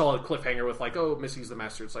really solid cliffhanger with like, oh, Missy's the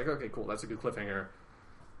master. It's like, okay, cool, that's a good cliffhanger.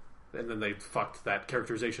 And then they fucked that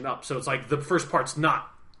characterization up. So it's like the first part's not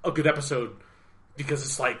a good episode because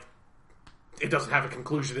it's like it doesn't have a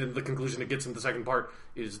conclusion, and the conclusion it gets in the second part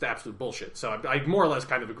is the absolute bullshit. So I more or less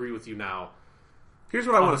kind of agree with you now. Here's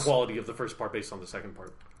what I want the quality of the first part based on the second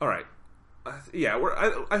part. All right. Yeah,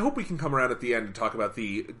 I hope we can come around at the end and talk about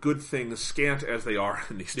the good things, scant as they are,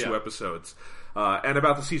 in these two episodes. And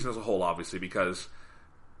about the season as a whole, obviously, because,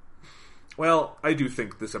 well, I do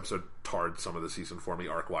think this episode tarred some of the season for me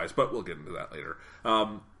arc-wise, but we'll get into that later.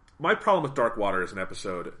 My problem with Dark Water as an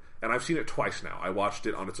episode, and I've seen it twice now. I watched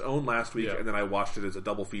it on its own last week, and then I watched it as a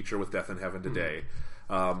double feature with Death in Heaven today.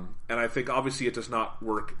 And I think, obviously, it does not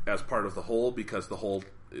work as part of the whole, because the whole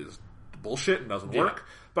is bullshit and doesn't work.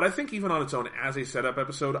 But I think even on its own as a setup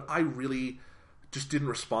episode, I really just didn't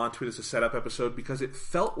respond to it as a setup episode because it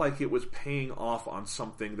felt like it was paying off on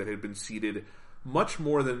something that had been seeded much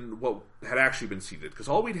more than what had actually been seeded. Because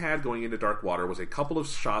all we'd had going into Dark Water was a couple of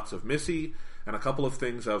shots of Missy and a couple of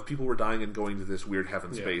things of people were dying and going to this weird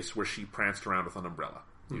heaven space where she pranced around with an umbrella,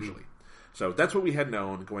 usually. So that's what we had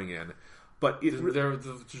known going in. But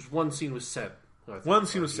just one scene was set. One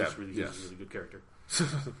scene was set. He's a really good character.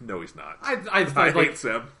 No, he's not. I hate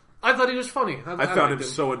Seb. I thought he was funny. I found him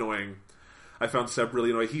so annoying. I found Seb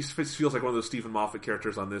really annoying. He feels like one of those Stephen Moffat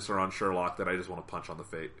characters on this or on Sherlock that I just want to punch in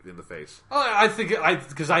the face. I think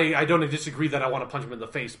because I don't disagree that I want to punch him in the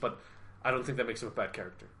face, but I don't think that makes him a bad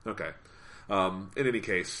character. Okay. In any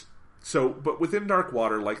case, but within Dark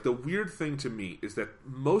Water, like the weird thing to me is that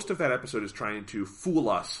most of that episode is trying to fool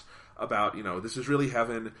us about this is really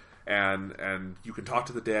heaven. And you can talk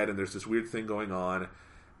to the dead, and there's this weird thing going on,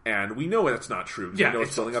 and we know that's not true. Yeah, we know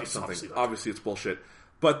it's building up to something. Obviously, it's bullshit.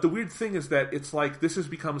 But the weird thing is that it's like this has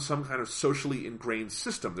become some kind of socially ingrained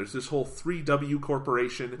system. There's this whole 3W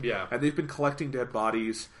corporation, and they've been collecting dead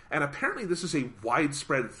bodies, and apparently this is a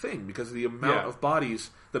widespread thing because of the amount of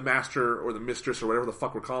bodies the master or the mistress or whatever the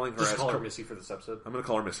fuck we're calling her. Just call her Missy for this episode. I'm going to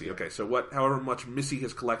call her Missy. Okay, so however much Missy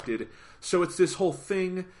has collected. So it's this whole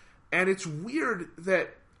thing, and it's weird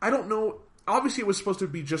that I don't know. Obviously, it was supposed to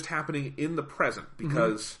be just happening in the present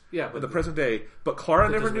because in the present day. But Clara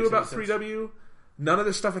never knew about 3W. None of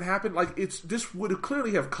this stuff had happened. Like this would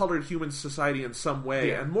clearly have colored human society in some way.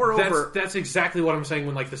 Yeah. And moreover, that's exactly what I'm saying.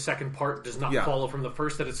 When like the second part does not follow from the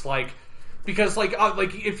first, that it's like because like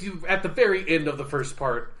if you at the very end of the first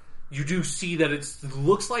part. You do see that it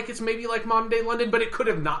looks like it's maybe like modern day London, but it could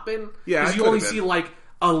have not been. Yeah, because you only see like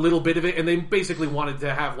a little bit of it, and they basically wanted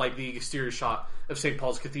to have like the exterior shot of St.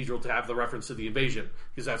 Paul's Cathedral to have the reference to the invasion,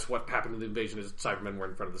 because that's what happened in the invasion is Cybermen were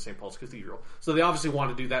in front of the St. Paul's Cathedral. So they obviously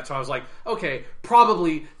wanted to do that. So I was like, okay,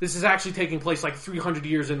 probably this is actually taking place like 300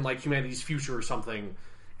 years in like humanity's future or something,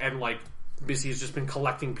 and like Missy has just been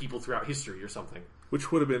collecting people throughout history or something.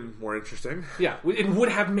 Which would have been more interesting. Yeah, it would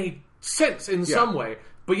have made sense in some way.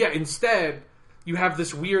 But yeah, instead, you have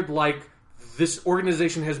this weird, like, this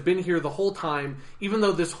organization has been here the whole time, even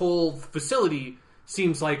though this whole facility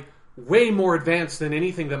seems like way more advanced than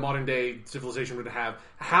anything that modern day civilization would have.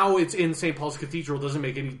 How it's in St. Paul's Cathedral doesn't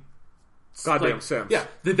make any goddamn sense. Yeah,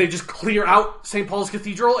 did they just clear out St. Paul's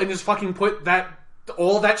Cathedral and just fucking put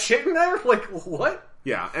all that shit in there? Like, what?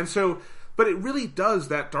 Yeah, and so, but it really does,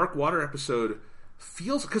 that Dark Water episode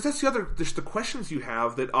feels, because that's there's the questions you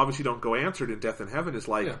have that obviously don't go answered in Death in Heaven is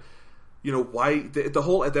like, why, the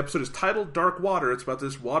whole episode is titled Dark Water, it's about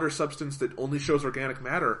this water substance that only shows organic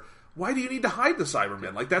matter. Why do you need to hide the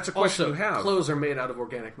Cybermen? Like, that's a question you have. Clothes are made out of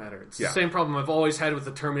organic matter. It's the same problem I've always had with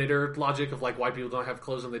the Terminator logic of, like, why people don't have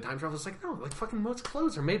clothes when they time travel. It's like, no, like, fucking most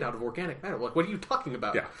clothes are made out of organic matter. Like, what are you talking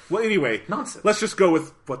about? Yeah. Well, anyway. Nonsense. Let's just go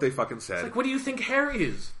with what they fucking said. It's like, what do you think hair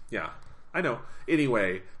is? Yeah. I know.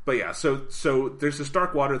 Anyway, but yeah, so there's this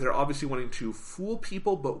Dark Water. They're obviously wanting to fool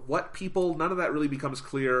people, but what people? None of that really becomes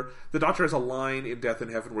clear. The Doctor has a line in Death in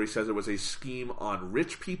Heaven where he says it was a scheme on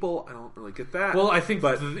rich people. I don't really get that. Well, I think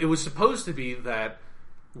it was supposed to be that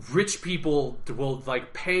rich people will,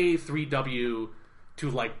 like, pay 3W to,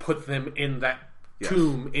 like, put them in that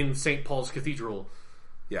tomb in St. Paul's Cathedral.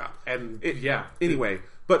 Yeah. And, Anyway...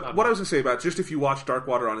 But what I was going to say about just if you watch Dark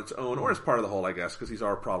Water on its own, or as part of the whole, I guess, because these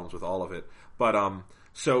are problems with all of it. But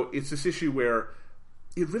so it's this issue where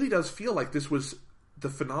it really does feel like this was the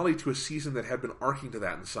finale to a season that had been arcing to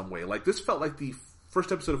that in some way. Like, this felt like the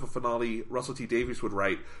first episode of a finale Russell T Davies would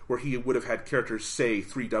write, where he would have had characters say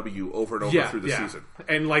 3W over and over through the season.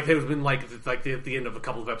 And like there would have been like at the end of a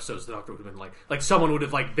couple of episodes, the Doctor would have been like someone would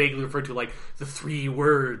have like vaguely referred to like the 3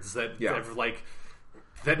 words that like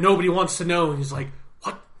that nobody wants to know, and he's like,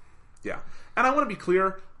 what? Yeah. And I want to be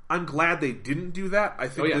clear, I'm glad they didn't do that. I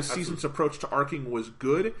think this season's approach to arcing was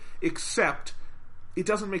good, except it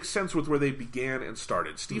doesn't make sense with where they began and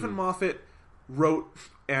started. Stephen Moffat wrote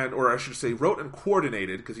and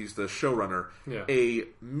coordinated, because he's the showrunner, a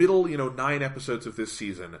middle, 9 episodes of this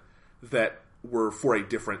season that were for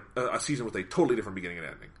a season with a totally different beginning and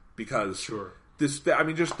ending. Because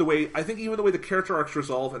just the way, I think even the way the character arcs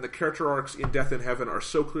resolve, and the character arcs in Death in Heaven are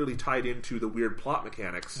so clearly tied into the weird plot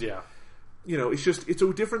mechanics. Yeah. It's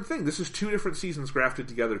a different thing. This is 2 different seasons grafted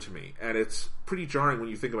together to me, and it's pretty jarring when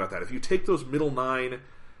you think about that. If you take those middle 9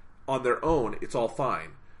 on their own, it's all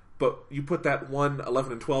fine. But you put that 1,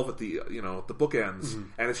 11, and 12 at the bookends,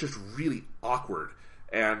 and it's just really awkward,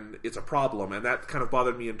 and it's a problem. And that kind of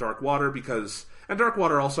bothered me in Dark Water, and Dark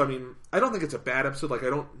Water also, I don't think it's a bad episode. Like,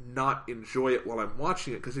 I don't not enjoy it while I'm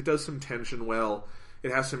watching it, because it does some tension well.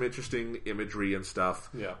 It has some interesting imagery and stuff.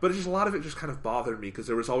 Yeah. But a lot of it just kind of bothered me, because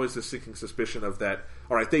there was always this sinking suspicion of that,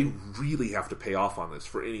 all right, they really have to pay off on this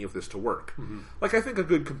for any of this to work. Like, I think a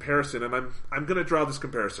good comparison, and I'm going to draw this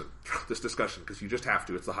discussion, because you just have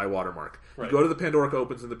to. It's the high water mark. Right. You go to the Pandorica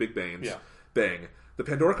Opens and the Big Bangs. Yeah. Bang. The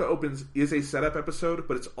Pandorica Opens is a setup episode,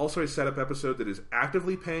 but it's also a setup episode that is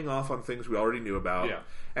actively paying off on things we already knew about. Yeah.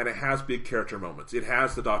 And it has big character moments. It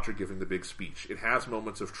has the Doctor giving the big speech. It has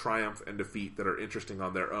moments of triumph and defeat that are interesting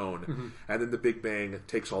on their own. And then the Big Bang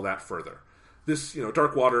takes all that further. This,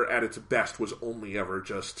 Dark Water at its best was only ever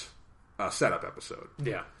just a setup episode.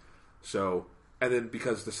 Yeah. So, and then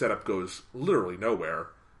because the setup goes literally nowhere,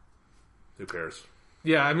 who cares?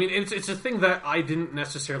 Yeah, it's a thing that I didn't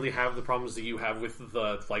necessarily have the problems that you have with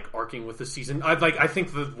the arcing with the season. I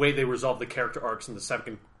think the way they resolve the character arcs in the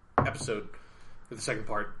second episode, the second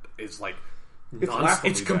part, is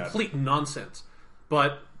it's complete nonsense.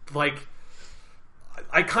 But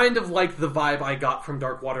I kind of like the vibe I got from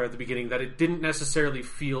Dark Water at the beginning, that it didn't necessarily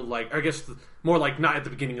feel like, I guess more like not at the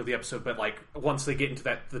beginning of the episode, but once they get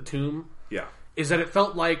into the tomb. Yeah, is that it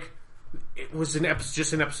felt like it was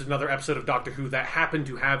another episode of Doctor Who that happened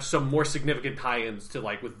to have some more significant tie-ins to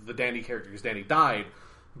with the Danny character, because Danny died,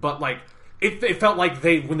 but it felt like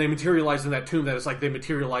when they materialized in that tomb, that it's they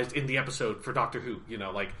materialized in the episode for Doctor Who,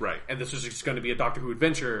 right. And this was just going to be a Doctor Who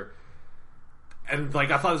adventure, and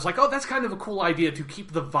I thought it was oh, that's kind of a cool idea to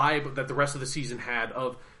keep the vibe that the rest of the season had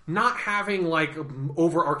of not having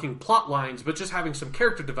overarching plot lines, but just having some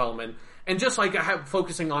character development, and just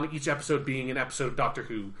focusing on each episode being an episode of Doctor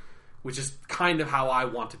Who, which is kind of how I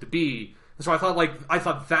want it to be. And so I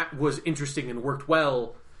thought that was interesting and worked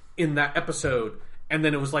well in that episode. And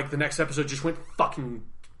then it was the next episode just went fucking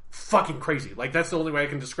crazy. That's the only way I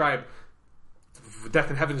can describe Death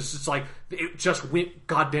in Heaven. Is just it just went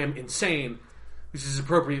goddamn insane, which is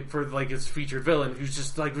appropriate for its featured villain, who's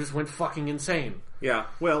just just went fucking insane. Yeah,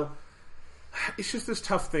 well, it's just this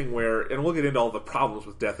tough thing where, and we'll get into all the problems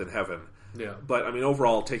with Death in Heaven. Yeah. But,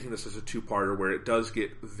 overall, taking this as a 2-parter where it does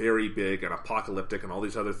get very big and apocalyptic and all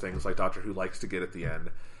these other things like Doctor Who likes to get at the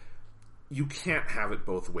end, you can't have it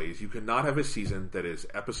both ways. You cannot have a season that is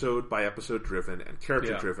episode-by-episode driven and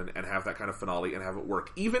character-driven and have that kind of finale and have it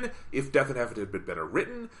work. Even if Death in Heaven had been better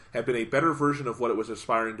written, had been a better version of what it was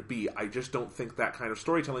aspiring to be, I just don't think that kind of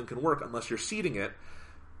storytelling can work unless you're seeding it.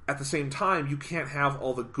 At the same time, you can't have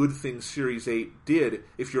all the good things Series 8 did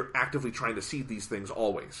if you're actively trying to seed these things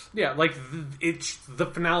always. Yeah, the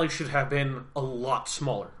finale should have been a lot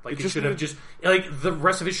smaller. It should have just... the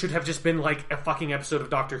rest of it should have just been a fucking episode of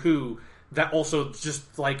Doctor Who that also just,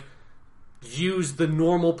 used the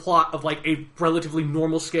normal plot of, a relatively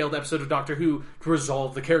normal-scaled episode of Doctor Who to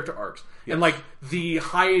resolve the character arcs. Yes. And, the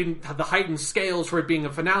heightened scales for it being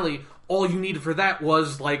a finale, all you needed for that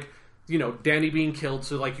was, Danny being killed,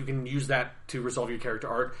 so you can use that to resolve your character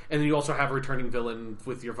arc, and then you also have a returning villain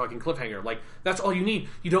with your fucking cliffhanger. That's all you need.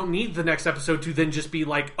 You don't need the next episode to then just be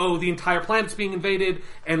oh, the entire planet's being invaded,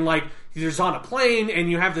 and there's on a plane, and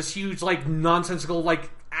you have this huge nonsensical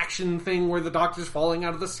action thing where the Doctor's falling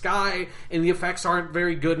out of the sky, and the effects aren't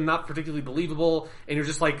very good and not particularly believable, and you're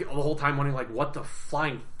just the whole time wondering what the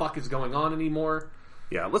flying fuck is going on anymore.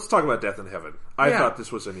 Yeah, let's talk about Death in Heaven. I thought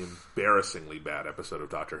this was an embarrassingly bad episode of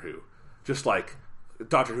Doctor Who. Just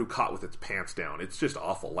Doctor Who caught with its pants down. It's just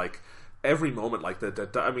awful. Every moment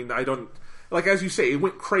I don't... as you say, it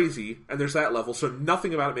went crazy, and there's that level, so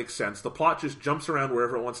nothing about it makes sense. The plot just jumps around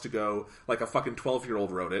wherever it wants to go, like a fucking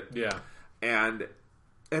 12-year-old wrote it. Yeah. And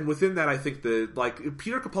And within that, I think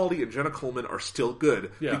Peter Capaldi and Jenna Coleman are still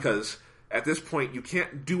good because at this point you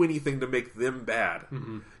can't do anything to make them bad.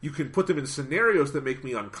 Mm-hmm. You can put them in scenarios that make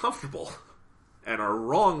me uncomfortable and are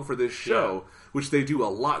wrong for this show, which they do a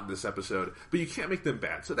lot in this episode. But you can't make them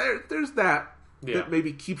bad. So there's that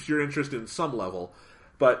maybe keeps your interest in some level.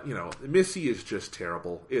 But Missy is just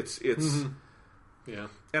terrible. It's yeah.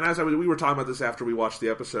 And as we were talking about this after we watched the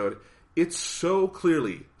episode. It's so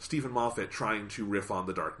clearly Stephen Moffat trying to riff on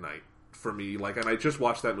The Dark Knight for me. And I just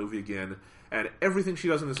watched that movie again, and everything she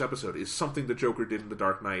does in this episode is something the Joker did in The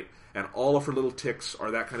Dark Knight, and all of her little ticks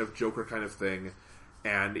are that kind of Joker kind of thing.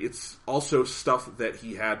 And it's also stuff that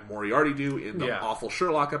he had Moriarty do in the awful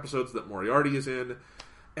Sherlock episodes that Moriarty is in.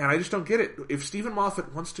 And I just don't get it. If Stephen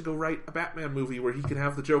Moffat wants to go write a Batman movie where he can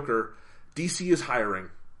have the Joker, DC is hiring.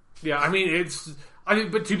 Yeah,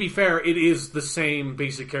 but to be fair, it is the same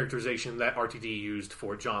basic characterization that RTD used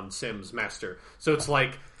for John Sims' Master. So it's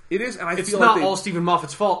it is, and I it's feel not all Stephen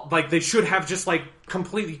Moffat's fault. They should have just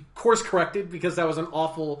completely course corrected because that was an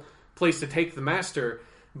awful place to take the Master.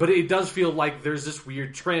 But it does feel like there's this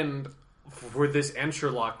weird trend for this and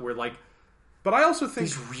Sherlock where but I also think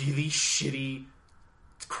these really shitty,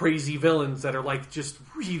 crazy villains that are just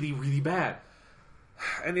really, really bad.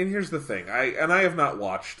 And here's the thing. I have not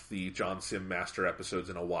watched the John Sim Master episodes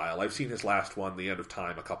in a while. I've seen his last one, The End of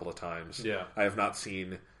Time, a couple of times. Yeah. I've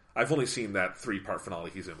only seen that 3-part finale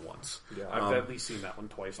he's in once. Yeah, I've at least seen that one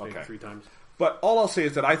twice, maybe 3 times. But all I'll say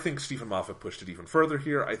is that I think Stephen Moffat pushed it even further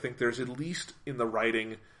here. I think there's at least in the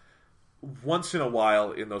writing, once in a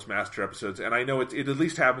while in those Master episodes, and I know it at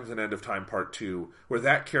least happens in End of Time Part 2, where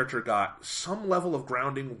that character got some level of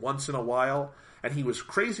grounding once in a while. And he was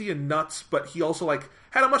crazy and nuts, but he also,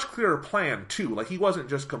 had a much clearer plan, too. He wasn't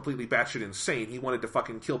just completely batshit insane. He wanted to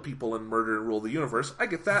fucking kill people and murder and rule the universe. I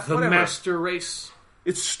get that. The Whatever. Master Race.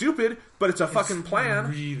 It's stupid, but it's a fucking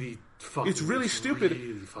plan. It's really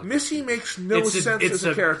stupid. Missy makes no sense as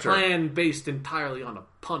a character. It's a plan based entirely on a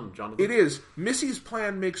pun, Jonathan. It is. Missy's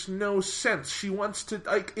plan makes no sense. She wants to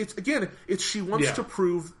she wants to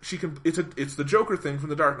prove she can. It's the Joker thing from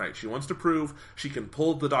The Dark Knight. She wants to prove she can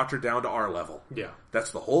pull the Doctor down to our level. Yeah, that's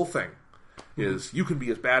the whole thing. Is you can be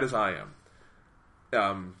as bad as I am.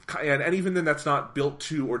 And even then, that's not built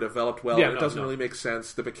to or developed well. It doesn't really make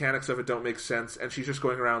sense. The mechanics of it don't make sense, and she's just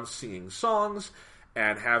going around singing songs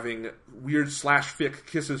and having weird /fic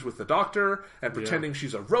kisses with the Doctor and pretending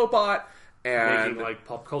she's a robot and making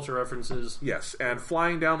pop culture references. Yes, and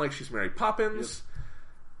flying down like she's Mary Poppins.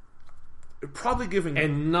 Yep. Probably giving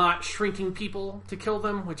and not shrinking people to kill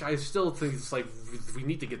them, which I still think is we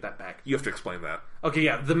need to get that back. You have to explain that. Okay,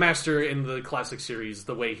 yeah, the Master in the classic series,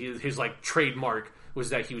 the way his trademark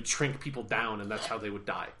was that he would shrink people down, and that's how they would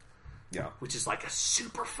die. Yeah, which is a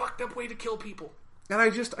super fucked up way to kill people. And I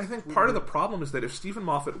think part of the problem is that if Stephen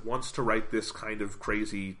Moffat wants to write this kind of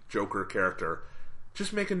crazy Joker character,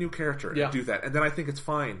 just make a new character and do that. And then I think it's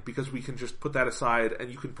fine, because we can just put that aside, and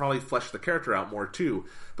you can probably flesh the character out more, too.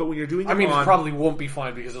 But when you're doing it it probably won't be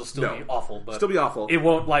fine, because it'll still be awful. But still be awful. It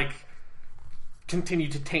won't, continue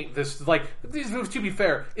to taint this. To be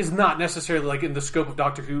fair, is not necessarily, in the scope of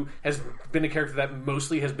Doctor Who, has been a character that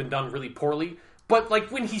mostly has been done really poorly. But,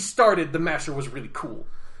 when he started, the Master was really cool.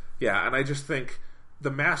 Yeah, and I just think the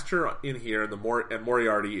Master in here and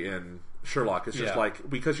Moriarty in Sherlock is just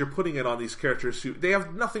because you're putting it on these characters who they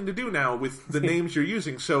have nothing to do now with the names you're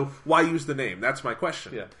using, so why use the name? That's my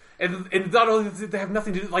question. Yeah. And not only do they have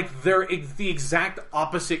nothing to do, they're the exact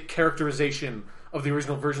opposite characterization of the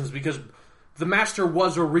original versions, because the Master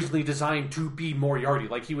was originally designed to be Moriarty.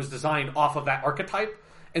 He was designed off of that archetype.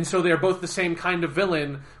 And so they're both the same kind of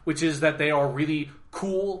villain, which is that they are really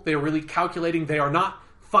cool, they're really calculating, they are not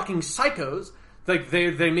fucking psychos.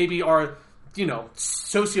 They maybe are,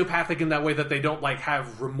 sociopathic in that way that they don't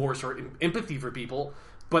have remorse or empathy for people,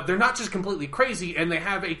 but they're not just completely crazy, and they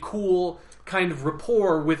have a cool kind of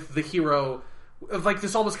rapport with the hero,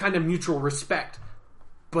 this almost kind of mutual respect.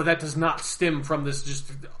 But that does not stem from this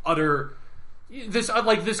just utter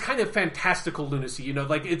this kind of fantastical lunacy.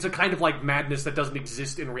 It's a kind of madness that doesn't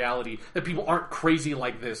exist in reality. That people aren't crazy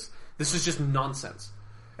like this. This is just nonsense.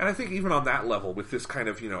 And I think even on that level, with this kind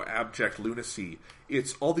of, abject lunacy,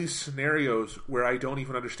 it's all these scenarios where I don't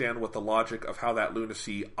even understand what the logic of how that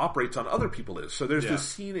lunacy operates on other people is. So there's this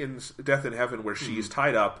scene in Death in Heaven where she's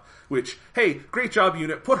tied up, which, hey, great job,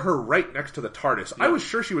 unit, put her right next to the TARDIS. Yeah. I was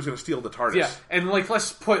sure she was going to steal the TARDIS. Yeah, and,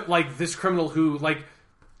 let's put, this criminal who,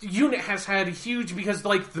 unit has had huge, because,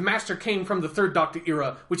 the Master came from the Third Doctor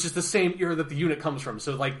era, which is the same era that the unit comes from.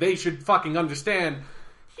 So, they should fucking understand...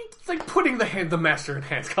 putting the Master in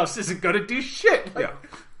handcuffs isn't going to do shit.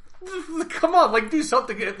 Come on, like, do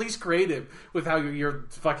something at least creative with how you're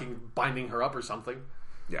fucking binding her up or something.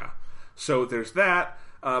 Yeah. So there's that.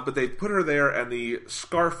 But they put her there, and the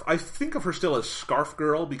scarf... I think of her still as Scarf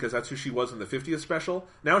Girl, because that's who she was in the 50th special.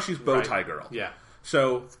 Now she's Bowtie Girl. Yeah.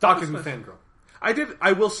 So... Doctor Who fangirl.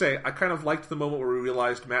 I will say, I kind of liked the moment where we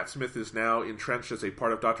realized Matt Smith is now entrenched as a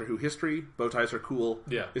part of Doctor Who history. Bowties are cool.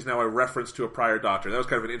 Yeah. Is now a reference to a prior Doctor. That was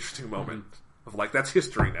kind of an interesting moment. Of like, that's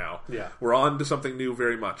history now. Yeah. We're on to something new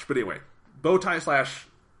very much. But anyway, Bowtie /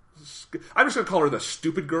 I'm just going to call her the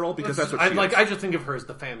Stupid Girl, because that's what she is. I just think of her as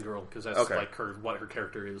the fangirl, because that's like what her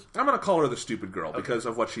character is. I'm going to call her the Stupid Girl because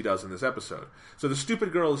of what she does in this episode. So the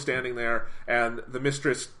Stupid Girl is standing there, and the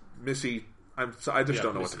mistress, Missy... I just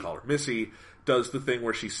don't know what to call her. Missy does the thing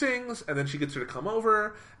where she sings, and then she gets her to come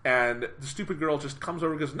over, and the Stupid Girl just comes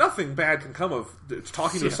over because nothing bad can come of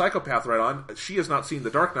talking to a psychopath right on. She has not seen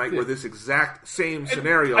The Dark Knight, where this exact same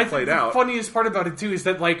scenario played out. The funniest part about it, too, is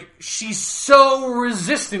that, like, she's so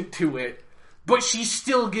resistant to it, but she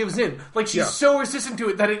still gives in. Like, she's so resistant to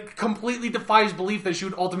it that it completely defies belief that she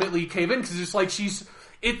would ultimately cave in, because it's like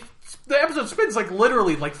the episode spends, like,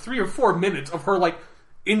 literally, like, 3 or 4 minutes of her, like,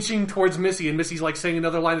 inching towards Missy, and Missy's like saying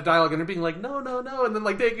another line of dialogue, and her being like, no, and then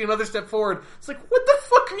like taking another step forward. It's like, what the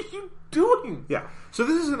fuck are you doing? Yeah. So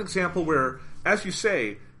this is an example where, as you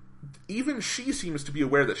say, even she seems to be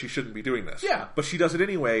aware that she shouldn't be doing this. Yeah. But she does it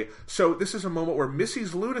anyway. So this is a moment where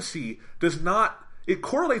Missy's lunacy does not... It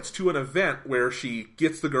correlates to an event where she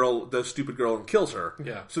gets the Stupid Girl, and kills her.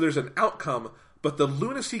 Yeah. So there's an outcome, but the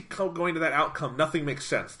lunacy going to that outcome, nothing makes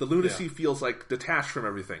sense. The lunacy feels like detached from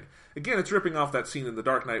everything. Again, it's ripping off that scene in The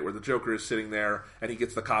Dark Knight where the Joker is sitting there and he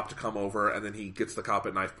gets the cop to come over, and then he gets the cop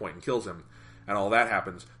at knife point and kills him. And all that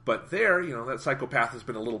happens. But there, that psychopath has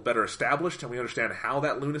been a little better established, and we understand how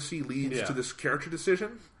that lunacy leads to this character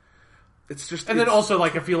decision. It's just... And then also,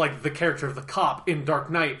 like, I feel like the character of the cop in Dark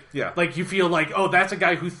Knight, like, you feel like, oh, that's a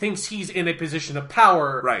guy who thinks he's in a position of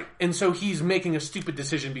power, right? And so he's making a stupid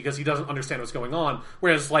decision because he doesn't understand what's going on.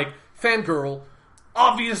 Whereas, like, Fangirl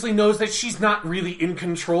obviously knows that she's not really in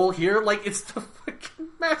control here. Like, it's the fucking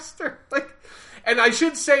Master. Like, and I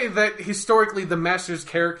should say that historically the Master's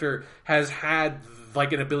character has had,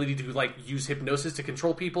 like, an ability to, like, use hypnosis to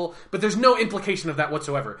control people, but there's no implication of that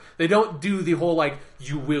whatsoever. They don't do the whole, like,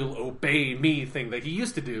 you will obey me thing that he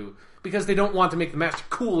used to do, because they don't want to make the Master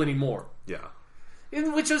cool anymore. Yeah.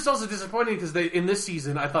 Which is also disappointing, because in this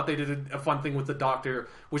season, I thought they did a fun thing with the Doctor,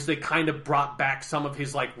 which they kind of brought back some of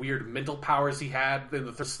his, like, weird mental powers he had, and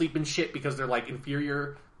the sleep and shit, because they're, like,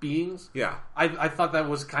 inferior beings. Yeah. I thought that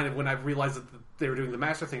was kind of when I realized that they were doing the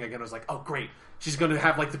Master thing again. I was like, oh, great. She's going to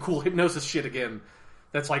have, like, the cool hypnosis shit again.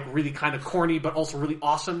 That's, like, really kind of corny, but also really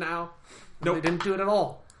awesome now. No, They didn't do it at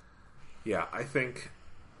all. Yeah, I think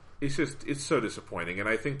it's so disappointing. And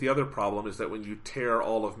I think the other problem is that when you tear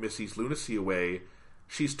all of Missy's lunacy away,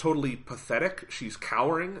 she's totally pathetic. She's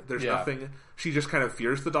cowering. There's nothing. She just kind of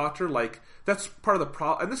fears the Doctor. Like, that's part of the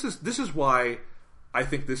problem. And this is why I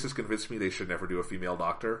think this has convinced me they should never do a female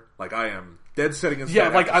Doctor. Like, I am dead set against that. Yeah,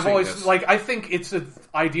 like, I've always... this. Like, I think it's an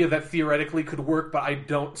idea that theoretically could work, but I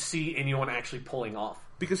don't see anyone actually pulling off.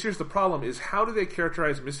 Because here's the problem, is how do they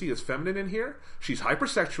characterize Missy as feminine in here? She's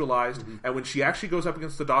hypersexualized, and when she actually goes up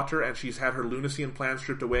against the Doctor and she's had her lunacy and plans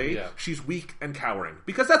stripped away, she's weak and cowering.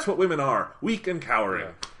 Because that's what women are, weak and cowering.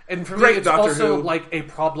 Yeah. And for me, it's Doctor also, Who. Like, a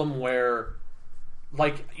problem where,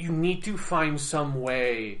 like, you need to find some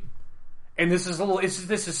way... And this is a little...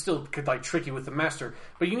 This is still, like, tricky with the Master,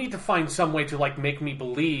 but you need to find some way to, like, make me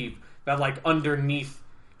believe that, like, underneath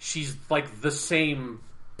she's, like, the same...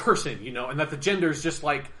 person, and that the gender is just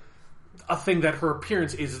like a thing that her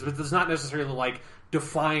appearance is, but does not necessarily like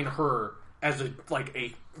define her as a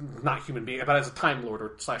not human being, but as a Time Lord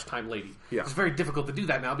or / Time Lady. Yeah. It's very difficult to do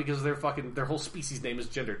that now because their whole species name is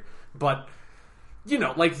gendered. But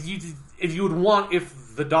if you would want,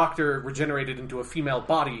 if the Doctor regenerated into a female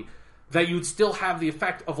body, that you would still have the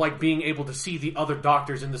effect of like being able to see the other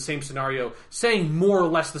Doctors in the same scenario saying more or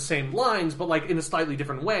less the same lines, but like in a slightly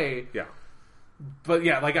different way. Yeah. But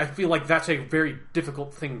yeah, like I feel like that's a very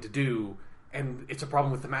difficult thing to do, and it's a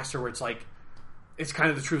problem with the Master where it's like it's kind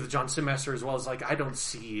of the truth of John Sim Master as well as like I don't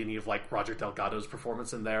see any of like Roger Delgado's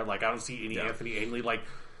performance in there. Like I don't see any Anthony Ainley. Like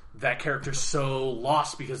that character's so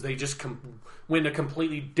lost because they just went a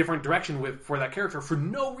completely different direction for that character for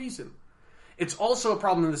no reason. It's also a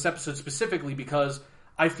problem in this episode specifically because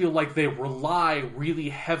I feel like they rely really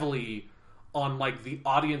heavily on like the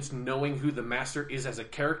audience knowing who the Master is as a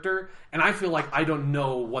character, and I feel like I don't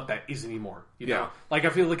know what that is anymore. You know? Like I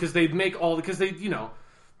feel like because they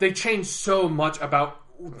change so much about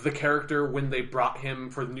the character when they brought him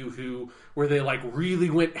for the New Who, where they like really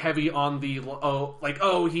went heavy on the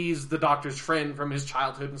he's the Doctor's friend from his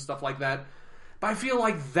childhood and stuff like that. But I feel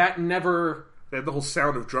like that never. They had the whole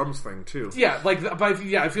Sound of Drums thing too. Yeah,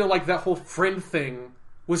 I feel like that whole friend thing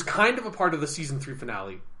was kind of a part of the season 3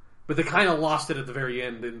 finale, but they kind of lost it at the very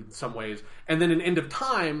end in some ways. And then in End of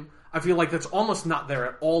Time, I feel like that's almost not there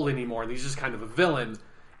at all anymore. And he's just kind of a villain.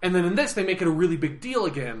 And then in this, they make it a really big deal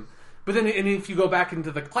again. But then, and if you go back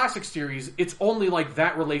into the classic series, it's only like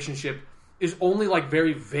that relationship is only like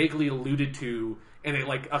very vaguely alluded to in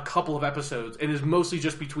like a couple of episodes, and is mostly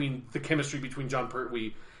just between the chemistry between John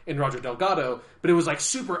Pertwee and Roger Delgado. But it was like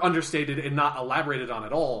super understated and not elaborated on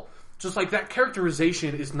at all. Just like that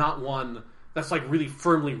characterization is not one that's like really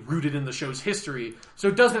firmly rooted in the show's history, so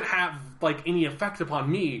it doesn't have like any effect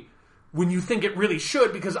upon me when you think it really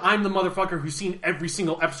should, because I'm the motherfucker who's seen every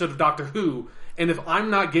single episode of Doctor Who, and if I'm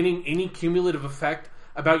not getting any cumulative effect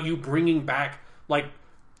about you bringing back, like,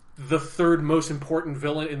 the third most important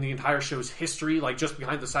villain in the entire show's history, like, just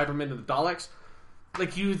behind the Cybermen and the Daleks,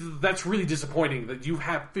 like, that's really disappointing, that you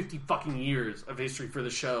have 50 fucking years of history for the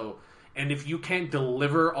show, and if you can't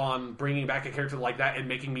deliver on bringing back a character like that and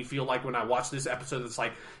making me feel like when I watch this episode, it's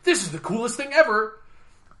like, this is the coolest thing ever,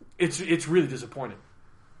 it's really disappointing.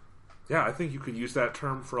 Yeah, I think you could use that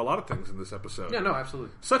term for a lot of things in this episode. Yeah, no,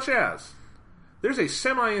 absolutely. Such as, there's a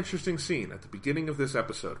semi-interesting scene at the beginning of this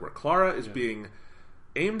episode where Clara is being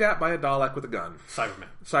aimed at by a Dalek with a gun.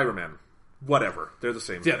 Cybermen. Whatever. They're the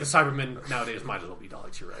same thing. Yeah, the Cybermen nowadays might as well be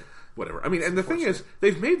Daleks, you're right. Whatever. I mean, and the thing is,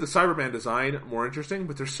 they've made the Cyberman design more interesting,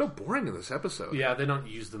 but they're so boring in this episode. Yeah, they don't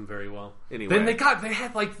use them very well. Anyway. Then they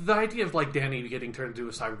had, like, the idea of, like, Danny getting turned into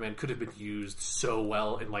a Cyberman could have been used so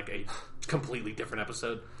well in, like, a completely different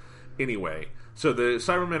episode. Anyway, so the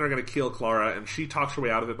Cybermen are going to kill Clara, and she talks her way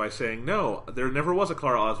out of it by saying, no, there never was a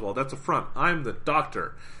Clara Oswald. That's a front. I'm the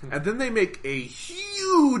Doctor. And then they make a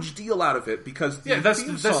huge deal out of it because that's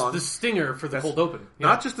the stinger for the cold open. Yeah.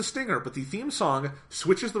 Not just the stinger, but the theme song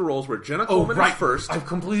switches the roles where Jenna Coleman is first. I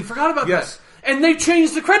completely forgot about that. And they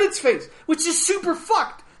changed the credits face, which is super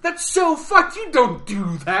fucked. That's so fucked. You don't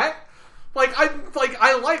do that.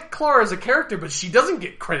 I like Clara as a character, but she doesn't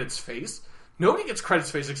get credits face. Nobody gets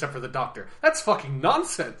credits face except for the Doctor. That's fucking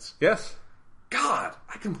nonsense. Yes. God,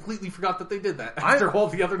 I completely forgot that they did that after all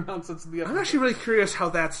the other nonsense in the episode. I'm actually really curious how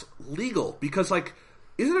that's legal, because, like,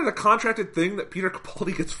 isn't it a contracted thing that Peter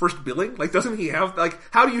Capaldi gets first billing? Like, doesn't he have, like,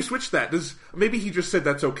 how do you switch that? Maybe he just said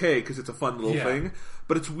that's okay because it's a fun little thing,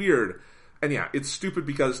 but it's weird. And yeah, it's stupid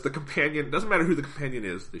because the companion, doesn't matter who the companion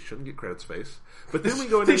is, they shouldn't get credits face. But then we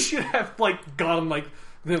go into... They should have, like, gone, like...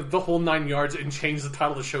 The whole 9 yards and changed the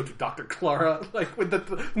title of the show to Dr. Clara, like when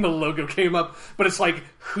the logo came up, but it's like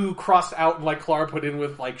who crossed out and like Clara put in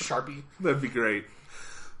with like Sharpie. That'd be great.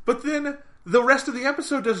 But then the rest of the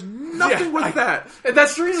episode does nothing with that. And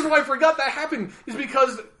that's the reason why I forgot that happened, is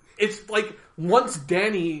because it's like once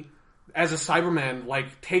Danny as a Cyberman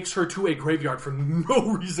like takes her to a graveyard for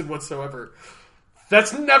no reason whatsoever,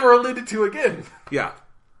 that's never alluded to again. Yeah.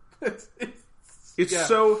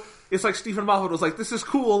 It's like Stephen Moffat was like, this is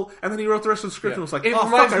cool, and then he wrote the rest of the script and was like, it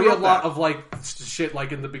reminds me a lot of like shit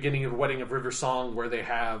like in the beginning of Wedding of River Song where they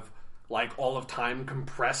have like all of time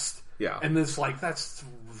compressed. Yeah. And it's like, that's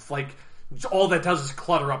like, all that does is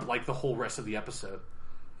clutter up like the whole rest of the episode.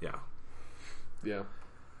 Yeah. Yeah.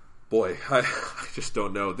 Boy, I just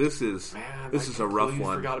don't know. This is a rough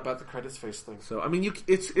one. I forgot about the credits face thing. So, I mean,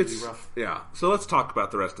 it's really rough. Yeah. So let's talk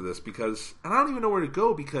about the rest of this because, and I don't even know where to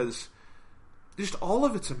go because just all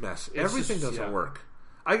of it's a mess. Everything doesn't work.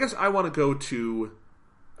 I guess I want to go to...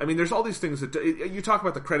 I mean, there's all these things that... You talk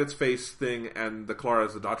about the credits face thing and the Clara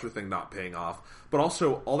as the Doctor thing not paying off, but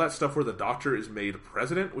also all that stuff where the Doctor is made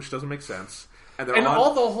president, which doesn't make sense. And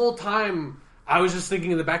all the whole time, I was just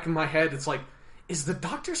thinking in the back of my head, it's like, is the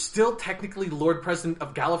Doctor still technically Lord President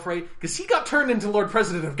of Gallifrey? Because he got turned into Lord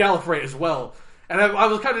President of Gallifrey as well. And I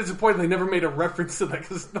was kind of disappointed they never made a reference to that,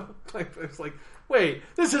 because it's like... Wait,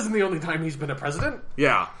 this isn't the only time he's been a president.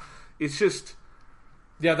 Yeah. It's just...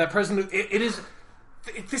 Yeah, that president... It is...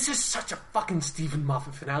 This is such a fucking Stephen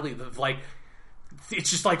Moffat finale. Like, it's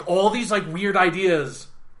just like all these like weird ideas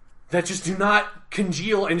that just do not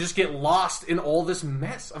congeal and just get lost in all this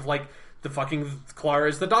mess of like the fucking Clara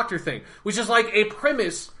is the Doctor thing. Which is like a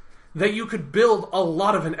premise that you could build a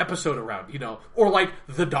lot of an episode around, you know? Or like,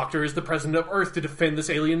 the Doctor is the president of Earth to defend this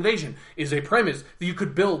alien invasion is a premise that you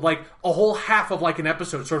could build like a whole half of like an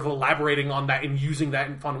episode sort of elaborating on that and using that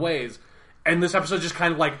in fun ways. And this episode just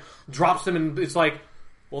kind of like drops them and it's like,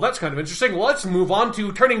 well, that's kind of interesting. Well, let's move on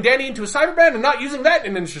to turning Danny into a Cyberman and not using that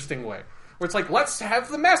in an interesting way. Where it's like, let's have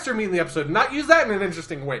the Master meet in the episode and not use that in an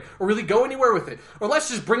interesting way. Or really go anywhere with it. Or let's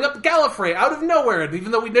just bring up Gallifrey out of nowhere,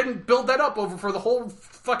 even though we didn't build that up for the whole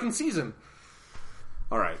fucking season.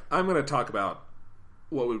 Alright, I'm going to talk about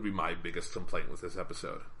what would be my biggest complaint with this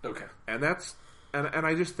episode. Okay. And that's... And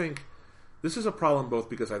I just think this is a problem both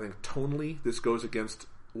because I think tonally this goes against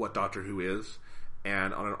what Doctor Who is,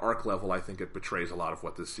 and on an arc level I think it betrays a lot of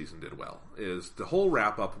what this season did well. Is the whole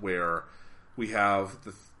wrap-up where we have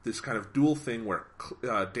this kind of dual thing where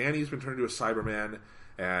Danny's been turned into a Cyberman,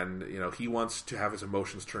 and he wants to have his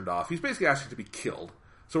emotions turned off. He's basically asking to be killed.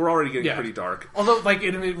 So we're already getting pretty dark. Although, like,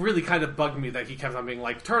 it really kind of bugged me that he kept on being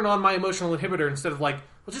like, turn on my emotional inhibitor instead of like,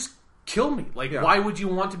 well, just kill me. Like, why would you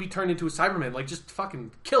want to be turned into a Cyberman? Like, just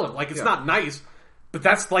fucking kill him. Like, it's not nice, but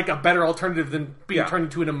that's like a better alternative than being turned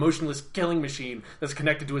into an emotionless killing machine that's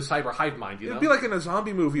connected to a cyber hive mind, It'd be like in a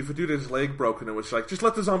zombie movie if a dude had his leg broken and it was like, just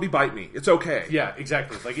let the zombie bite me. It's okay. Yeah,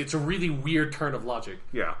 exactly. Like, it's a really weird turn of logic.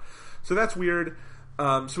 Yeah. So that's weird.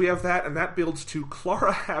 So we have that, and that builds to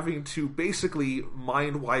Clara having to basically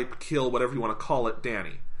mind wipe, kill, whatever you want to call it,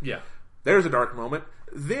 Danny. Yeah. There's a dark moment.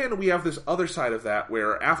 Then we have this other side of that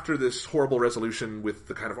where after this horrible resolution with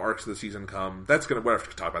the kind of arcs of the season come, we'll have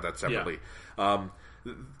to talk about that separately. Yeah.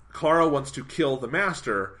 Clara wants to kill the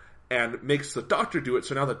Master and makes the Doctor do it,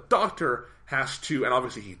 so now the Doctor has to, and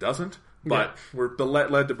obviously he doesn't, but we're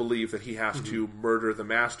led to believe that he has to murder the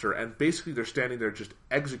Master, and basically they're standing there just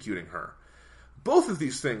executing her. Both of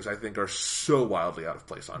these things, I think, are so wildly out of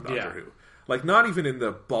place on Doctor Who. Like, not even in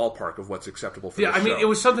the ballpark of what's acceptable for the show. I mean, it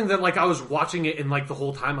was something that, like, I was watching it, and, like, the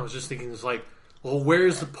whole time I was just thinking, it's like, well,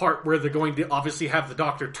 where's the part where they're going to obviously have the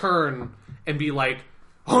Doctor turn and be like,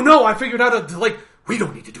 oh no, I figured out we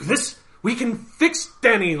don't need to do this. We can fix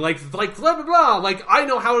Danny, like, blah, blah, blah. Like, I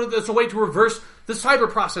know how there's a way to reverse the cyber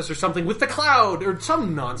process or something with the cloud or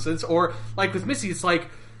some nonsense. Or, like, with Missy, it's like,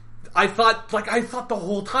 I thought the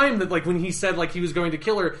whole time that, like, when he said, like, he was going to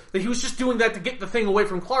kill her, that he was just doing that to get the thing away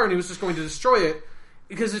from Clara and he was just going to destroy it.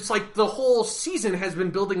 Because it's like the whole season has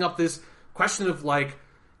been building up this question of, like,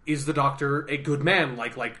 is the Doctor a good man?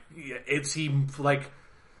 Like, is he, like,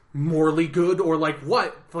 morally good or, like,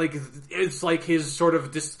 what? Like, it's like his sort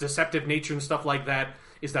of deceptive nature and stuff like that.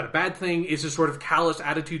 Is that a bad thing? Is his sort of callous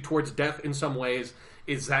attitude towards death in some ways?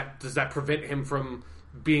 Does that prevent him from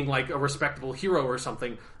being like a respectable hero or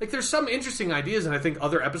something? Like, there's some interesting ideas, and I think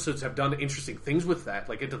other episodes have done interesting things with that,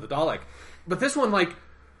 like Into the Dalek. But this one, like,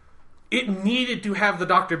 it needed to have the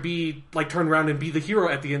Doctor be, like, turn around and be the hero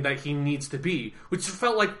at the end that he needs to be, which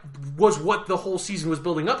felt like was what the whole season was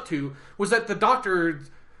building up to, was that the Doctor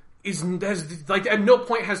has, like, at no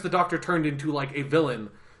point has the Doctor turned into, like, a villain.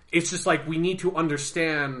 It's just, like, we need to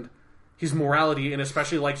understand his morality and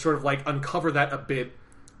especially, like, sort of, like, uncover that a bit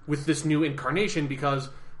with this new incarnation, because,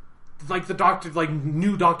 like, the Doctor, like,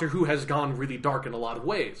 new Doctor Who has gone really dark in a lot of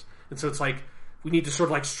ways. And so it's like, we need to sort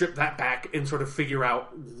of, like, strip that back and sort of figure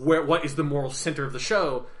out what is the moral center of the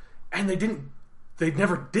show. And they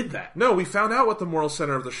never did that. No, we found out what the moral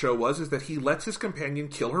center of the show was, is that he lets his companion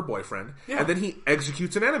kill her boyfriend, and then he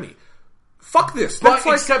executes an enemy. Fuck this. But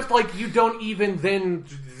except, like, you don't even then...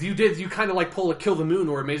 You kind of, like, pull a Kill the Moon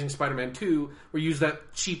or Amazing Spider-Man 2, where you use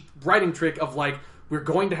that cheap writing trick of, like, we're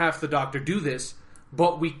going to have the Doctor do this,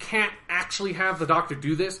 but we can't actually have the Doctor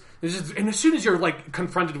do this. And as soon as you're, like,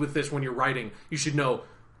 confronted with this when you're writing, you should know,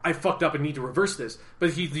 I fucked up and need to reverse this.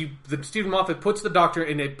 But Stephen Moffat puts the Doctor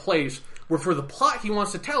in a place where for the plot he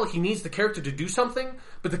wants to tell, he needs the character to do something,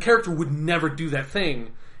 but the character would never do that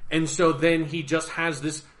thing. And so then he just has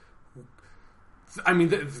this... I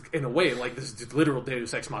mean, in a way, like, this is literal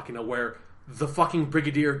Deus Ex Machina, where the fucking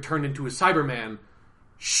Brigadier turned into a Cyberman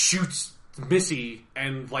shoots Missy,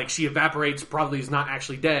 and, like, she evaporates, probably is not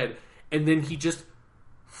actually dead, and then he just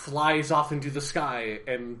flies off into the sky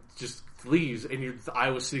and just leaves, and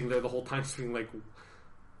I was sitting there the whole time being like,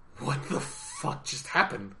 what the fuck just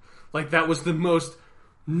happened? Like, that was the most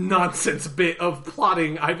nonsense bit of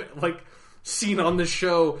plotting I've, like, seen on this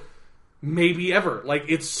show maybe ever. Like,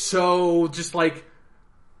 it's so just like,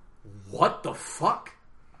 what the fuck?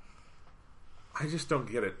 I just don't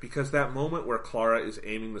get it, because that moment where Clara is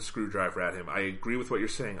aiming the screwdriver at him, I agree with what you're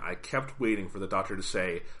saying. I kept waiting for the Doctor to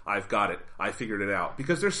say, I've got it, I figured it out.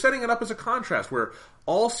 Because they're setting it up as a contrast, where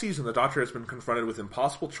all season the Doctor has been confronted with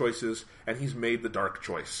impossible choices, and he's made the dark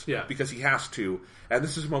choice. Yeah. Because he has to. And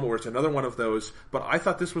this is a moment where it's another one of those, but I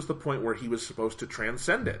thought this was the point where he was supposed to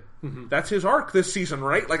transcend it. Mm-hmm. That's his arc this season,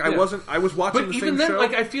 right? Like, I was watching the same show. But even then,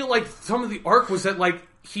 like, I feel like some of the arc was that, like,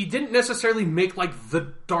 he didn't necessarily make, like,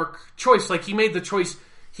 the dark choice. Like, he made the choice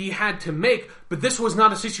he had to make, but this was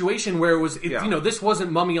not a situation where you know, this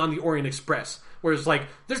wasn't Mummy on the Orient Express, where it's like,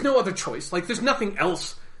 there's no other choice. Like, there's nothing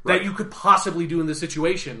else that you could possibly do in this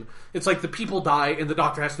situation. It's like the people die and the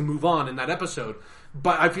Doctor has to move on in that episode.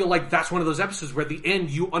 But I feel like that's one of those episodes where at the end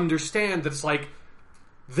you understand that it's like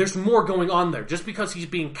there's more going on there. Just because he's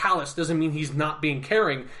being callous doesn't mean he's not being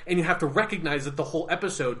caring, and you have to recognize that the whole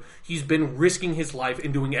episode he's been risking his life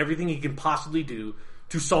and doing everything he can possibly do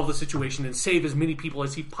to solve the situation and save as many people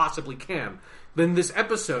as he possibly can. Then this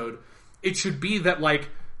episode, it should be that, like,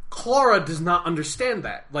 Clara does not understand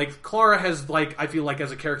that. Like, Clara has, like, I feel like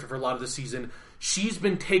as a character for a lot of the season, she's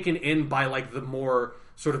been taken in by, like, the more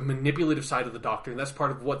sort of manipulative side of the Doctor, and that's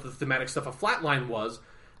part of what the thematic stuff of Flatline was,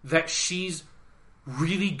 that she's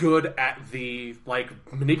really good at the, like,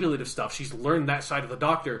 manipulative stuff. She's learned that side of the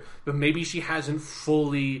Doctor, but maybe she hasn't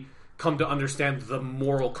fully come to understand the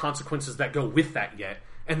moral consequences that go with that yet.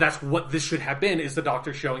 And that's what this should have been, is the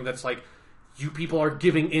Doctor showing that's like, you people are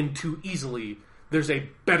giving in too easily. There's a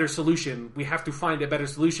better solution. We have to find a better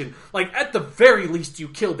solution. Like, at the very least, you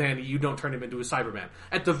kill Danny. You don't turn him into a Cyberman.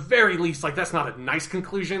 At the very least, like, that's not a nice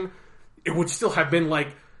conclusion. It would still have been,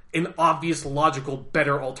 like, an obvious, logical,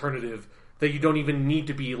 better alternative that you don't even need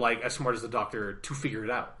to be, like, as smart as the Doctor to figure it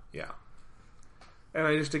out. Yeah. And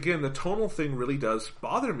I just, again, the tonal thing really does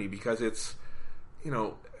bother me because it's, you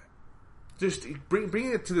know, just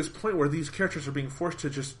bringing it to this point where these characters are being forced to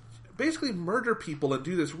just basically murder people and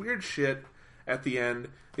do this weird shit at the end.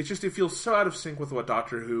 It's just, it feels so out of sync with what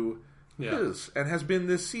Doctor Who is and has been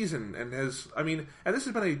this season, and has, I mean, and this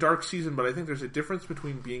has been a dark season, but I think there's a difference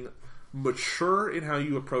between being mature in how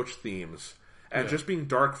you approach themes and just being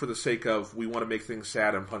dark for the sake of, we want to make things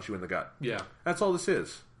sad and punch you in the gut. Yeah. That's all this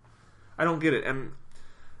is. I don't get it.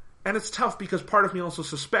 And it's tough because part of me also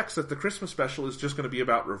suspects that the Christmas special is just going to be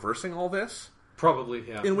about reversing all this. Probably,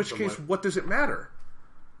 yeah. In which case, what does it matter?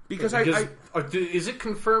 Because is it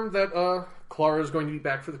confirmed that Clara is going to be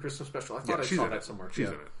back for the Christmas special? I thought I saw that somewhere. She's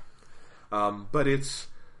in it. But it's...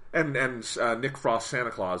 And Nick Frost's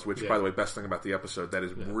Santa Claus, which, by the way, best thing about the episode, that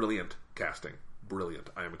is brilliant casting. Brilliant.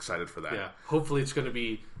 I am excited for that. Yeah. Hopefully it's going to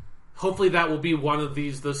be... Hopefully that will be one of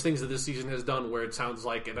those things that this season has done where it sounds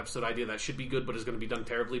like an episode idea that should be good but is going to be done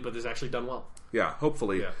terribly but is actually done well. Yeah,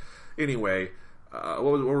 hopefully. Yeah. Anyway, what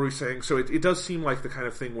were we saying? So it does seem like the kind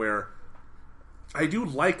of thing where I do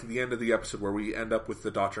like the end of the episode where we end up with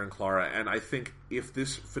the Doctor and Clara, and I think if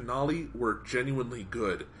this finale were genuinely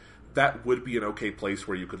good, that would be an okay place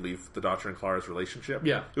where you could leave the Doctor and Clara's relationship.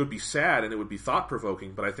 Yeah. It would be sad and it would be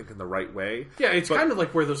thought-provoking, but I think in the right way. Yeah, it's kind of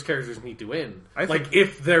like where those characters need to end.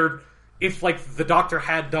 If the Doctor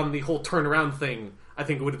had done the whole turnaround thing, I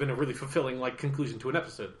think it would have been a really fulfilling, like, conclusion to an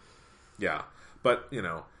episode. Yeah. But, you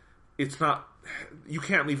know, it's not... You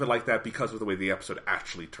can't leave it like that because of the way the episode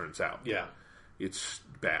actually turns out. Yeah. It's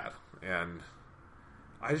bad. And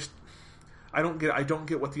I don't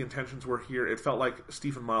get what the intentions were here. It felt like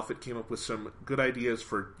Stephen Moffat came up with some good ideas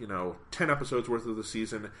for, 10 episodes worth of the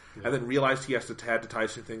season, and then realized he had to tie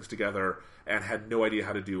some things together, and had no idea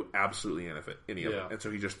how to do absolutely any of it. And so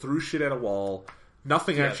he just threw shit at a wall.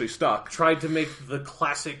 Nothing actually stuck. Tried to make the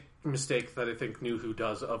classic mistake that I think New Who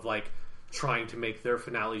does of, like, trying to make their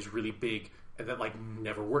finales really big, and that, like,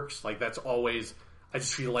 never works. Like, that's always... I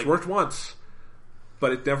just feel like... It's worked once.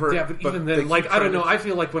 But it never... Yeah, but even then, like, I don't know. I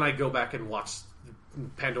feel like when I go back and watch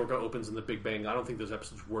Pandora Opens and The Big Bang, I don't think those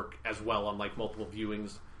episodes work as well on, like, multiple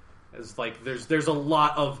viewings. As, like, there's a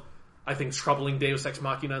lot of, I think, troubling Deus Ex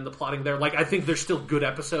Machina in the plotting there. Like, I think they're still good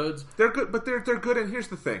episodes. They're good, but they're good, and here's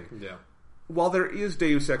the thing. Yeah. While there is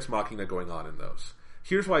Deus Ex Machina going on in those,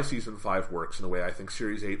 here's why Season 5 works in a way I think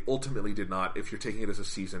Series 8 ultimately did not, if you're taking it as a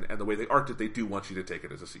season, and the way they arced it, they do want you to take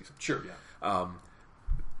it as a season. Sure, yeah.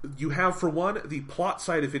 You have, for one, the plot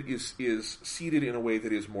side of it is seated in a way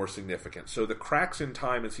that is more significant. So the cracks in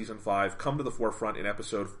time in Season 5 come to the forefront in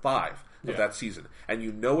Episode 5 of that season. And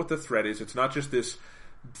you know what the threat is. It's not just this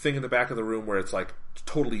thing in the back of the room where it's, like,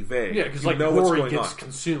 totally vague. Yeah, because, like, Rory gets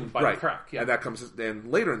consumed by the crack. Yeah. And that comes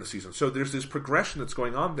in later in the season. So there's this progression that's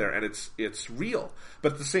going on there, and it's real.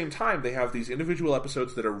 But at the same time, they have these individual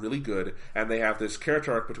episodes that are really good, and they have this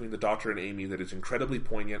character arc between the Doctor and Amy that is incredibly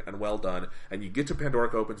poignant and well done, and you get to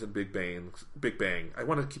Pandora Opens and Big Bang. I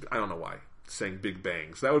want to keep... I don't know why saying Big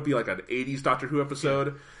Bang. So that would be like an 80s Doctor Who episode.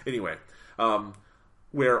 Yeah. Anyway,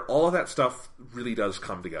 where all of that stuff really does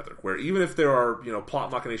come together. Where even if there are,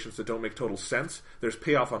 plot machinations that don't make total sense, there's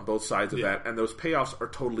payoff on both sides of that, and those payoffs are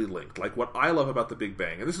totally linked. Like, what I love about The Big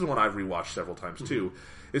Bang, and this is one I've rewatched several times too,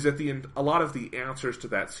 is that a lot of the answers to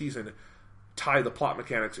that season tie the plot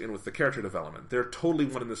mechanics in with the character development. They're totally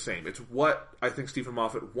one and the same. It's what I think Stephen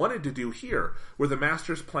Moffat wanted to do here, where the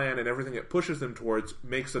Master's plan and everything it pushes them towards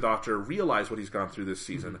makes the Doctor realize what he's gone through this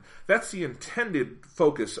season. That's the intended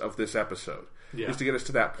focus of this episode. Is to get us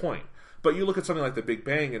to that point. But you look at something like the Big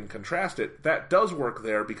Bang and contrast it, that does work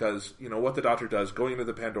there because, what the Doctor does, going into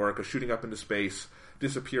the Pandorica, shooting up into space,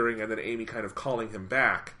 disappearing, and then Amy kind of calling him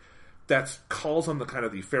back, that calls on the kind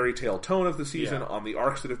of the fairy tale tone of the season, on the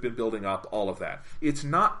arcs that have been building up, all of that. It's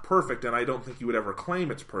not perfect, and I don't think you would ever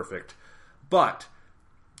claim it's perfect, but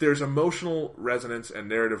there's emotional resonance and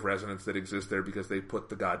narrative resonance that exists there because they put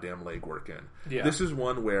the goddamn legwork in. Yeah. This is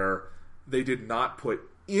one where they did not put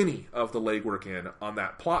any of the legwork in on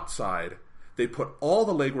that plot side. They put all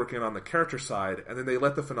the legwork in on the character side, and then they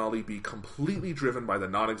let the finale be completely driven by the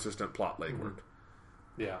non-existent plot legwork.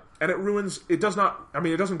 Yeah. And it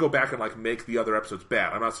doesn't go back and make the other episodes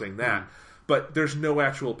bad. I'm not saying that. But there's no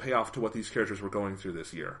actual payoff to what these characters were going through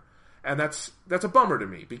this year. And that's a bummer to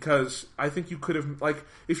me, because I think you could have,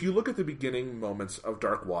 if you look at the beginning moments of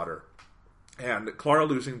Dark Water, and Clara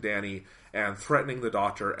losing Danny, and threatening the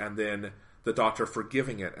Doctor, and then the Doctor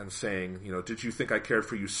forgiving it and saying, did you think I cared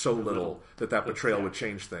for you so little that betrayal would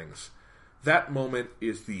change things? That moment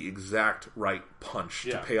is the exact right punch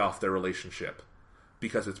to pay off their relationship,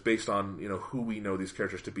 because it's based on, who we know these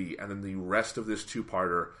characters to be. And then the rest of this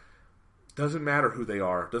two-parter doesn't matter who they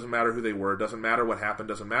are, doesn't matter who they were, doesn't matter what happened,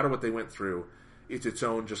 doesn't matter what they went through. It's its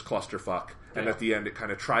own just clusterfuck. And at the end, it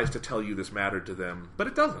kind of tries to tell you this mattered to them, but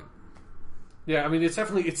it doesn't. Yeah,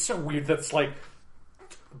 it's so weird that's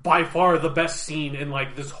by far the best scene in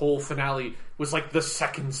this whole finale was the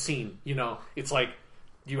second scene. It's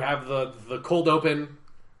you have the cold open,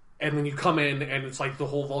 and then you come in, and it's the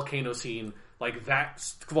whole volcano scene. That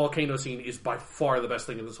volcano scene is by far the best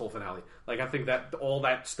thing in this whole finale. I think that all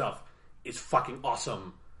that stuff is fucking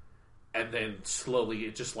awesome, and then slowly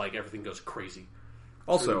it just everything goes crazy.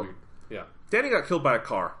 Also, really Danny got killed by a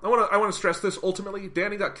car. I want to stress this. Ultimately,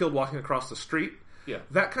 Danny got killed walking across the street. Yeah,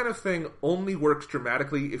 that kind of thing only works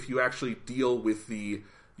dramatically if you actually deal with the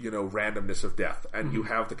randomness of death, and you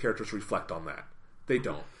have the characters reflect on that. They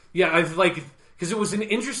don't. Yeah, because it was an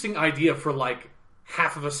interesting idea for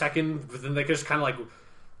half of a second, but then they just kind of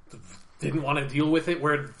didn't want to deal with it.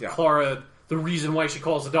 Where Clara, the reason why she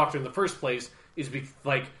calls the Doctor in the first place is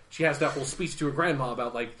because she has that whole speech to her grandma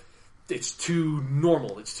about it's too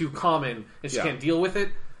normal, it's too common, and she can't deal with it.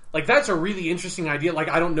 That's a really interesting idea.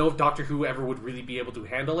 I don't know if Doctor Who ever would really be able to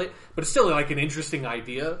handle it, but it's still an interesting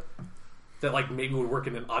idea that maybe would work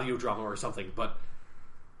in an audio drama or something. But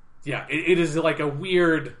yeah, it is a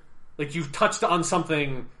weird, you've touched on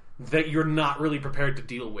something that you're not really prepared to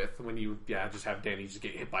deal with when you just have Danny just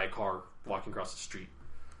get hit by a car walking across the street.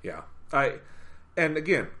 Yeah. And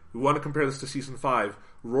again, we want to compare this to season 5.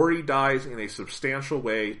 Rory dies in a substantial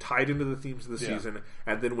way, tied into the themes of the season,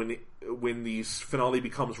 and then when the finale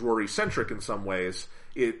becomes Rory-centric in some ways,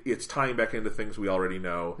 it's tying back into things we already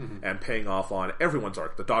know and paying off on everyone's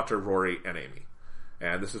arc, the Doctor, Rory, and Amy.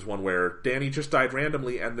 And this is one where Danny just died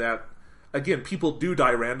randomly, and that, again, people do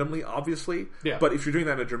die randomly, obviously, but if you're doing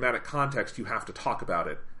that in a dramatic context, you have to talk about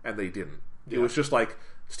it, and they didn't. It was just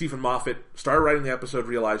Stephen Moffat started writing the episode,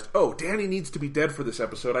 realized, oh, Danny needs to be dead for this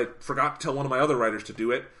episode. I forgot to tell one of my other writers to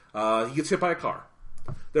do it. He gets hit by a car.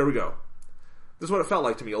 There we go. This is what it felt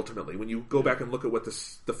like to me, ultimately. When you go back and look at what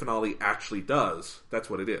the finale actually does, that's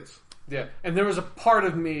what it is. Yeah, and there was a part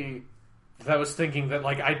of me that was thinking that,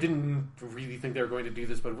 I didn't really think they were going to do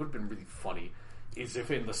this, but it would have been really funny, is if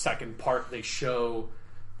in the second part they show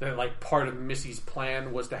that part of Missy's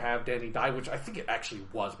plan was to have Danny die, which I think it actually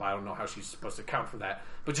was, but I don't know how she's supposed to account for that.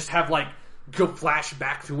 But just have go flash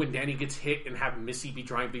back to when Danny gets hit and have Missy be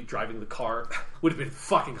driving the car would have been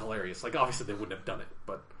fucking hilarious. Obviously they wouldn't have done it,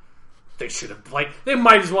 but they should have. They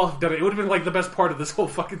might as well have done it. It would have been the best part of this whole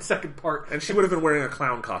fucking second part. And she would have been wearing a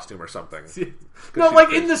clown costume or something. No,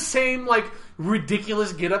 in the same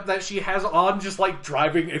ridiculous getup that she has on, just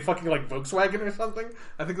driving a fucking Volkswagen or something.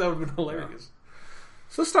 I think that would have been hilarious. Yeah.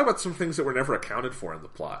 So let's talk about some things that were never accounted for in the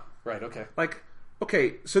plot. Right, okay.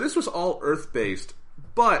 Okay, so this was all Earth-based,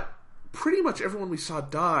 but pretty much everyone we saw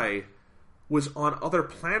die was on other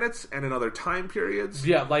planets and in other time periods.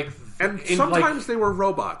 Yeah, and sometimes they were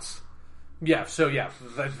robots. Yeah, so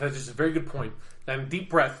that is a very good point. Then Deep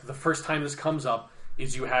Breath, the first time this comes up,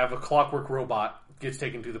 is you have a clockwork robot gets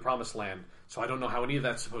taken to the Promised Land. So I don't know how any of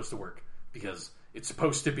that's supposed to work, because it's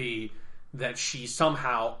supposed to be that she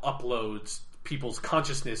somehow uploads people's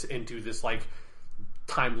consciousness into this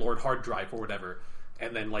Time Lord hard drive or whatever,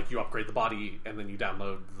 and then you upgrade the body and then you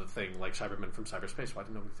download the thing Cybermen from cyberspace. Well, I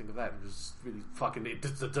didn't know anything of that. It was really fucking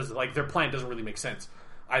their plan doesn't really make sense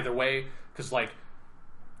either way, because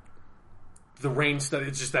the range that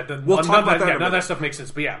it's just that we'll talk about that. Yeah, none of that stuff makes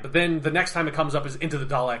sense. But then the next time it comes up is Into the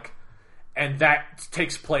Dalek, and that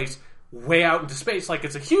takes place way out into space.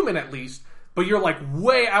 It's a human at least, but you're like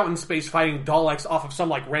way out in space fighting Daleks off of some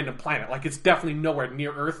like random planet. Like it's definitely nowhere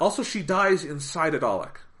near Earth. Also, she dies inside a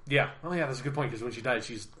Dalek. Yeah. Oh yeah, that's a good point because when she dies,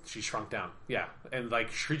 she's shrunk down. Yeah, and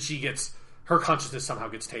like she gets her consciousness somehow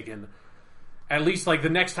gets taken. At least like the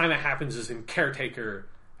next time it happens is in Caretaker.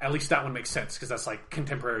 At least that one makes sense because that's like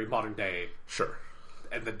contemporary modern day. Sure.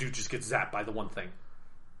 And the dude just gets zapped by the one thing.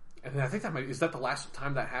 And then I think is that the last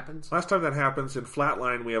time that happens? Last time that happens, in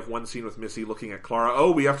Flatline, we have one scene with Missy looking at Clara.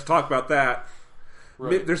 Oh, we have to talk about that.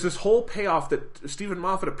 Right. There's this whole payoff that Stephen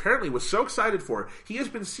Moffat apparently was so excited for. He has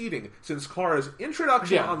been seeding since Clara's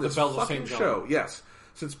introduction on this fucking show. Yes.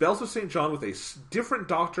 Since Bells of St. John with a different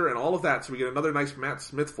doctor and all of that, so we get another nice Matt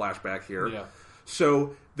Smith flashback here. Yeah.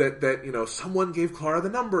 So that someone gave Clara the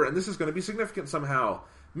number, and this is going to be significant somehow.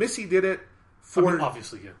 Missy did it for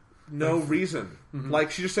obviously, yeah. No reason. Mm-hmm.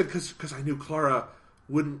 Like, she just said, because I knew Clara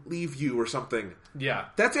wouldn't leave you or something. Yeah.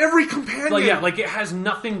 That's every companion. Like, yeah, like it has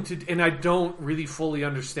nothing to... And I don't really fully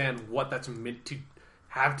understand what that's meant to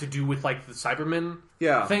have to do with, like, the Cybermen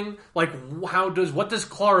thing. Like, what does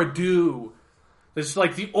Clara do? It's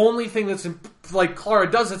like the only thing that's, like, Clara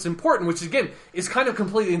does that's important, which, again, is kind of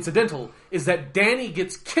completely incidental, is that Danny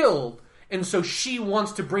gets killed, and so she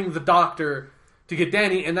wants to bring the doctor to get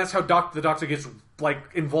Danny, and that's how the doctor gets, like,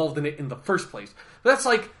 involved in it in the first place. That's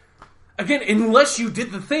like... Again, unless you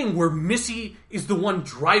did the thing where Missy is the one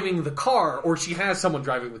driving the car, or she has someone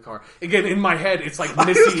driving the car. Again, in my head, it's like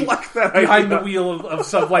Missy behind the wheel of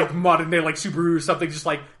some like modern day like Subaru or something, just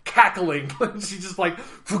like cackling. She's just like,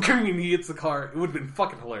 and he hits the car. It would have been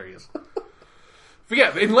fucking hilarious. But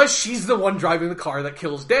yeah, unless she's the one driving the car that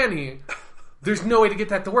kills Danny, there's no way to get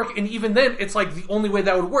that to work. And even then, it's like the only way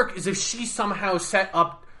that would work is if she somehow set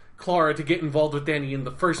up Clara to get involved with Danny in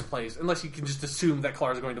the first place, unless you can just assume that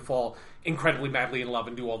Clara's going to fall incredibly madly in love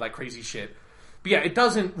and do all that crazy shit. But yeah, it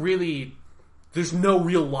doesn't really... There's no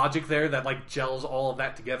real logic there that, like, gels all of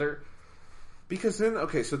that together. Because then,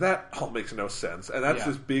 okay, so that all makes no sense, and that's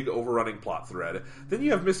this big overrunning plot thread. Then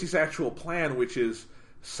you have Misty's actual plan, which is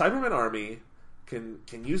Cyberman army can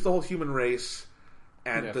use the whole human race,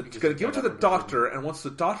 and it's going to give it to the Doctor, and wants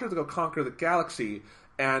the Doctor to go conquer the galaxy.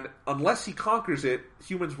 And unless he conquers it,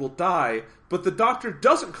 humans will die. But the Doctor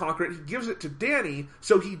doesn't conquer it. He gives it to Danny.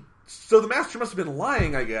 So the Master must have been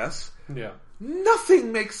lying, I guess. Yeah.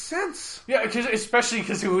 Nothing makes sense. Yeah, especially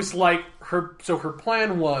because it was like her. So her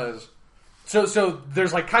plan was. So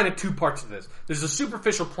there's like kind of two parts of this. There's a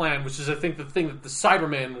superficial plan, which is I think the thing that the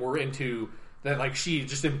Cybermen were into. That like she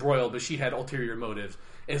just embroiled, but she had ulterior motives.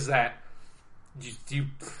 Is that you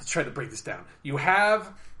let's try to break this down.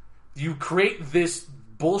 You create this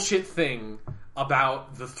bullshit thing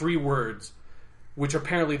about the 3 words, which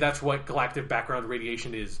apparently that's what galactic background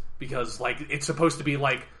radiation is, because like it's supposed to be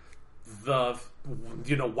like the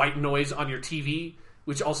white noise on your TV,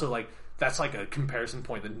 which also like that's like a comparison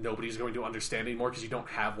point that nobody's going to understand anymore because you don't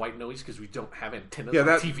have white noise because we don't have antennas on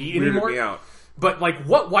TV anymore. Me out. But like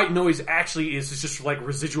what white noise actually is just like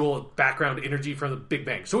residual background energy from the Big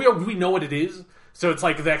Bang. So we know what it is. So it's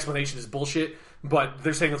like the explanation is bullshit. But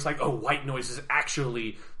they're saying it's like, white noise is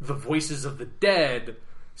actually the voices of the dead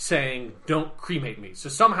saying, don't cremate me. So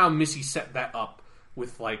somehow Missy set that up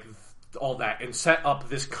with like all that and set up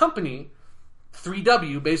this company,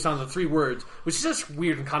 3W, based on the 3 words, which is just a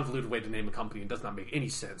weird and convoluted way to name a company and does not make any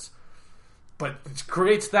sense. But it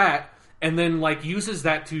creates that and then like uses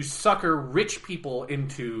that to sucker rich people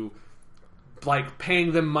into like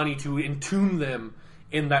paying them money to entomb them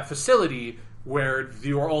in that facility where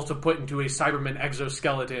you are also put into a Cyberman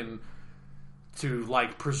exoskeleton to,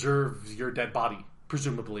 like, preserve your dead body,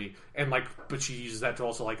 presumably. And, like, but she uses that to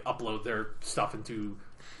also, like, upload their stuff into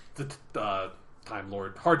the Time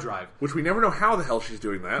Lord hard drive. Which we never know how the hell she's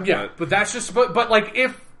doing that. Yeah, but that's just... But like,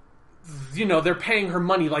 if, they're paying her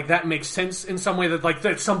money, like, that makes sense in some way that, like,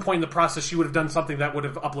 at some point in the process she would have done something that would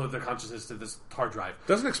have uploaded their consciousness to this hard drive.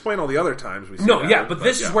 Doesn't explain all the other times we see that. But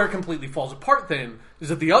this is where it completely falls apart then, is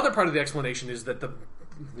that the other part of the explanation is that the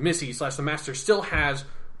Missy / the Master still has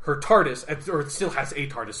her TARDIS, or still has a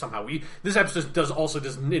TARDIS somehow. This episode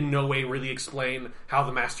does in no way really explain how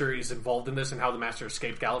the Master is involved in this and how the Master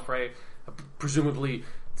escaped Gallifrey. Presumably,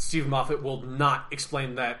 Stephen Moffat will not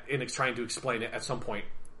explain that in trying to explain it at some point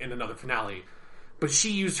in another finale. But she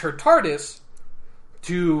used her TARDIS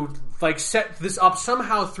to, like, set this up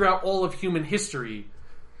somehow throughout all of human history,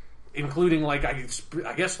 including, like, I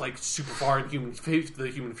guess, like, super far in the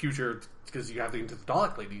human future, because you have to get into the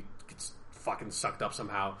Dalek lady gets fucking sucked up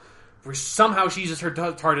somehow. Where somehow she uses her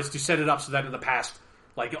TARDIS to set it up so that in the past,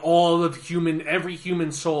 like, every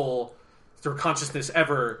human soul, their consciousness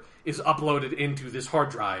ever, is uploaded into this hard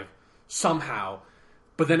drive, somehow.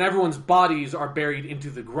 But then everyone's bodies are buried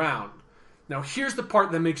into the ground. Now, here's the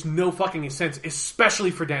part that makes no fucking sense,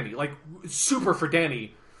 especially for Danny, like, super for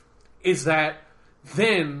Danny, is that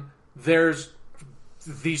then there's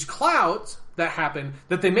these clouds that happen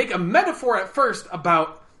that they make a metaphor at first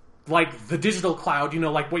about, like, the digital cloud, you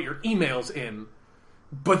know, like what your email's in,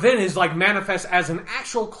 but then is, like, manifest as an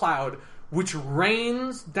actual cloud which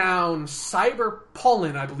rains down cyber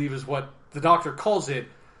pollen, I believe is what the Doctor calls it,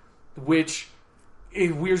 which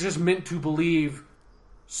we're just meant to believe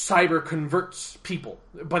cyber converts people,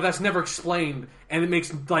 but that's never explained, and it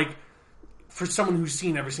makes, like, for someone who's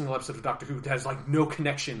seen every single episode of Doctor Who, it has, like, no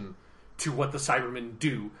connection to what the Cybermen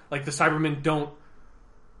do. Like, the Cybermen don't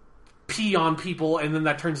pee on people and then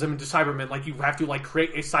that turns them into Cybermen. Like, you have to, like,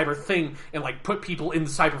 create a cyber thing and, like, put people in the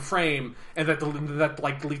cyber frame, and that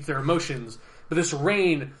like, deletes their emotions. But this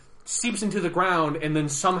rain seeps into the ground and then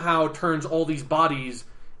somehow turns all these bodies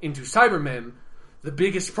into Cybermen. The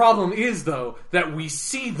biggest problem is, though, that we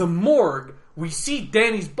see the morgue, we see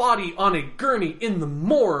Danny's body on a gurney in the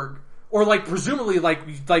morgue, or, like, presumably, like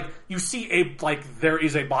you see there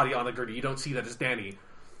is a body on a gurney, you don't see that as Danny.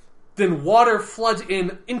 Then water floods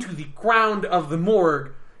into the ground of the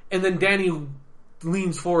morgue, and then Danny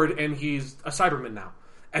leans forward and he's a Cyberman now.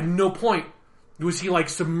 At no point was he, like,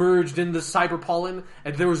 submerged in the cyber pollen,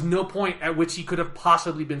 and there was no point at which he could have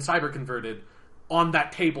possibly been cyber converted on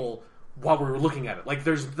that table while we were looking at it. Like,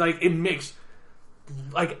 there's, like, it makes,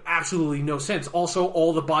 like, absolutely no sense. Also,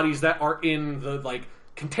 all the bodies that are in the, like,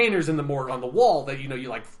 containers in the morgue on the wall that, you know, you,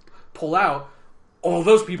 like, pull out, all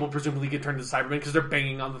those people presumably get turned into Cybermen because they're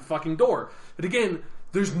banging on the fucking door. But again,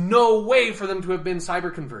 there's no way for them to have been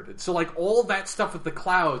cyber converted. So, like, all that stuff with the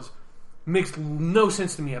clouds makes no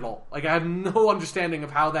sense to me at all. Like, I have no understanding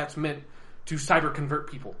of how that's meant to cyber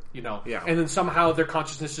convert people, you know? Yeah. And then somehow their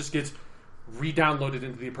consciousness just gets re-downloaded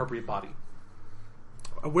into the appropriate body.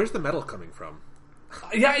 Where's the metal coming from?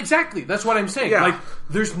 Yeah, exactly. That's what I'm saying. Yeah. Like,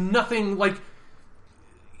 there's nothing, like,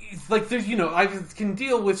 there's, you know, I can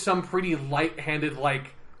deal with some pretty light-handed,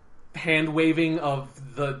 like, hand-waving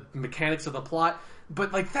of the mechanics of the plot,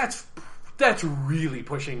 but, like, that's really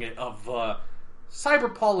pushing it of,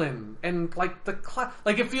 cyber pollen, and, like, the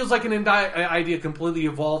like, it feels like an idea completely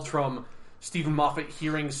evolved from Stephen Moffat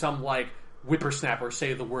hearing some, like, whippersnapper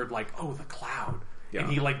say the word, like, oh, the cloud. Yeah.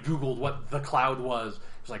 And he, like, Googled what the cloud was.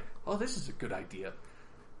 He was like, oh, this is a good idea.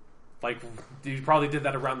 Like, he probably did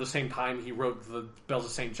that around the same time he wrote the Bells of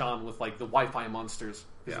St. John with, like, the Wi-Fi monsters.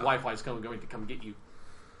 Because Wi-Fi is going to come get you.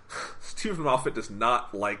 Stephen Moffat does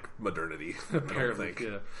not like modernity. Apparently, I don't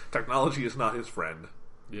think. Technology is not his friend.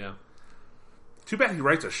 Yeah. Too bad he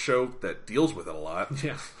writes a show that deals with it a lot.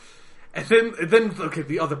 Yeah. And then, okay,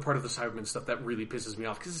 the other part of the Cyberman stuff that really pisses me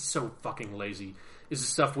off, because it's so fucking lazy, is the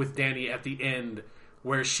stuff with Danny at the end,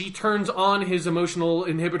 where she turns on his emotional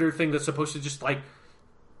inhibitor thing that's supposed to just, like,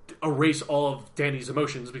 erase all of Danny's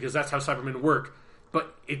emotions, because that's how Cybermen work,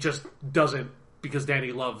 but it just doesn't, because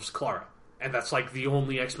Danny loves Clara. And that's, like, the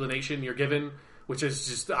only explanation you're given, which is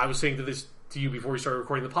just, I was saying to you before we started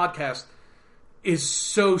recording the podcast, is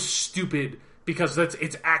so stupid, because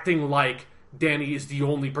it's acting like Danny is the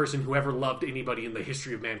only person who ever loved anybody in the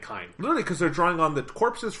history of mankind. Literally, because they're drawing on the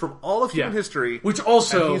corpses from all of human history. Which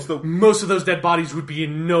also, most of those dead bodies would be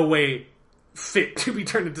in no way fit to be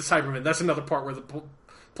turned into Cybermen. That's another part where the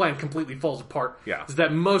plan completely falls apart. Yeah. Is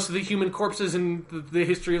that most of the human corpses in the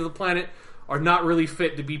history of the planet are not really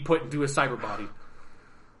fit to be put into a cyber body.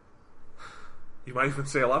 You might even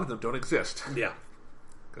say a lot of them don't exist. Yeah.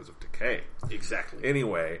 Because of decay. Exactly.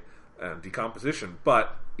 Anyway, decomposition.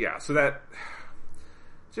 But, yeah, so that...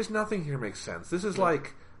 Just nothing here makes sense. This is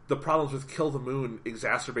like the problems with Kill the Moon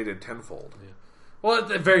exacerbated tenfold. Yeah. Well, at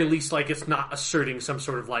the very least, like, it's not asserting some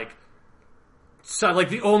sort of, like... So, like,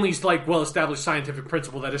 the only, like, well-established scientific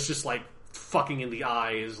principle that it's just, like, fucking in the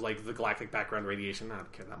eye is, like, the galactic background radiation. I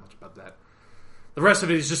don't care that much about that. The rest of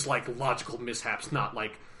it is just, like, logical mishaps, not,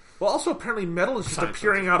 like... Well, also, apparently metal is just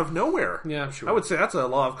appearing out of nowhere. Yeah, I'm sure. I would say that's a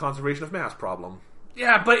law of conservation of mass problem.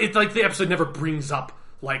 Yeah, but it's like the episode never brings up,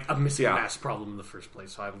 like, a missing mass problem in the first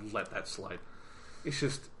place, so I let that slide. It's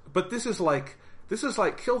just... But this is like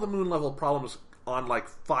Kill the Moon level problems on, like,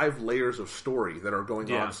 5 layers of story that are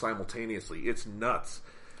going on simultaneously. It's nuts.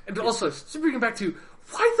 And also, just bring it back to...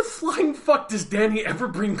 Why the flying fuck does Danny ever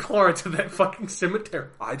bring Clara to that fucking cemetery?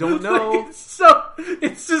 I don't know. Like,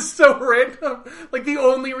 it's just so random. Like, the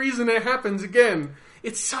only reason it happens, again,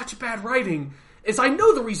 it's such bad writing, is I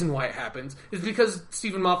know the reason why it happens, is because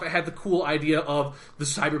Stephen Moffat had the cool idea of the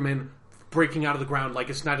Cybermen breaking out of the ground like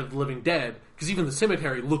it's Night of the Living Dead, because even the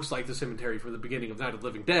cemetery looks like the cemetery from the beginning of Night of the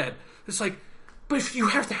Living Dead. It's like, but if you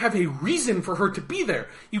have to have a reason for her to be there,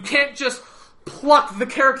 you can't just pluck the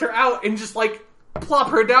character out and just, like, plop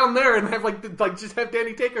her down there and have like just have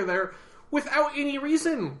Danny take her there without any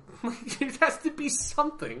reason. It has to be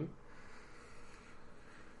something.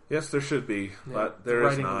 Yes, there should be, but there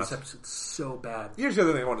is not. The writing of this episode's so bad. Here's the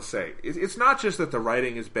other thing I want to say. It's not just that the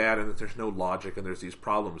writing is bad and that there's no logic and there's these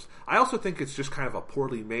problems. I also think it's just kind of a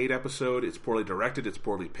poorly made episode. It's poorly directed. It's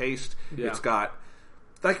poorly paced. Yeah. It's got...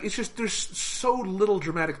 it's just, there's so little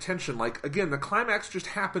dramatic tension. Again, the climax just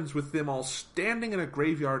happens with them all standing in a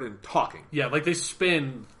graveyard and talking. Yeah, they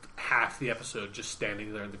spend half the episode just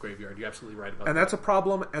standing there in the graveyard. You're absolutely right about that. And that's a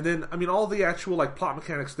problem. And then, all the actual, plot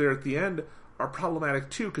mechanics there at the end are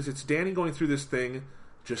problematic too, because it's Danny going through this thing,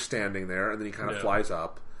 just standing there, and then he kind of flies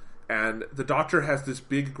up, and the Doctor has this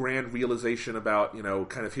big grand realization about,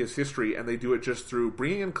 kind of his history, and they do it just through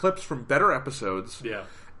bringing in clips from better episodes,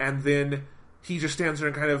 and then he just stands there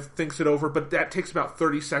and kind of thinks it over, but that takes about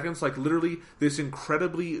 30 seconds, literally this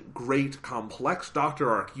incredibly great, complex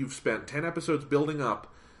Doctor arc you've spent 10 episodes building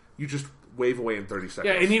up, you just wave away in 30 seconds.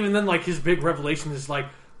 Yeah, and even then, his big revelation is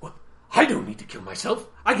I don't need to kill myself.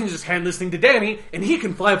 I can just hand this thing to Danny, and he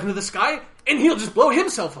can fly up into the sky, and he'll just blow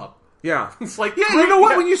himself up. Yeah. It's you know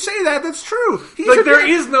what? When you say that, that's true.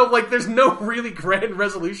 There's no really grand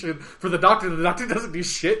resolution for the Doctor. The Doctor doesn't do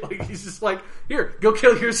shit. He's just here, go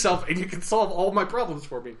kill yourself, and you can solve all my problems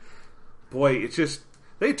for me. Boy, it's just...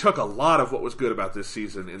 They took a lot of what was good about this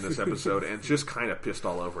season in this episode and just kind of pissed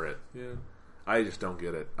all over it. Yeah. I just don't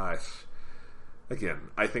get it. I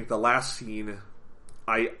think the last scene...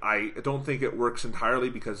 I don't think it works entirely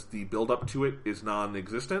because the build-up to it is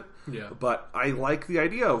non-existent. Yeah. But I like the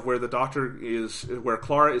idea of where the Doctor is... Where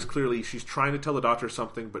Clara is clearly... She's trying to tell the Doctor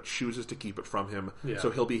something, but chooses to keep it from him,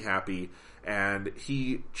 so he'll be happy. And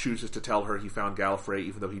he chooses to tell her he found Gallifrey,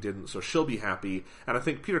 even though he didn't, so she'll be happy. And I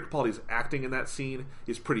think Peter Capaldi's acting in that scene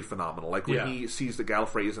is pretty phenomenal. When he sees that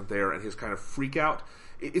Gallifrey isn't there and his kind of freak out...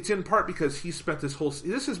 It's in part because he spent this whole...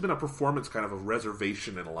 This has been a performance kind of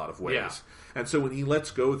reservation in a lot of ways. Yeah. And so when he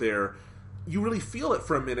lets go there, you really feel it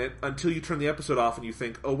for a minute until you turn the episode off and you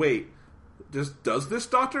think, oh, wait, does this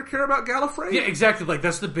Doctor care about Gallifrey? Yeah, exactly.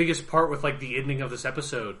 That's the biggest part with, the ending of this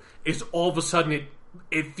episode, is all of a sudden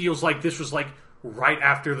it feels like this was, right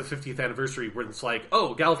after the 50th anniversary, where it's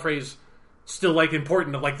oh, Gallifrey's still,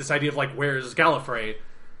 important of, this idea of, where is Gallifrey?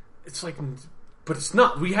 It's but it's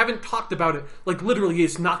not. We haven't talked about it. Literally,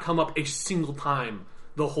 it's not come up a single time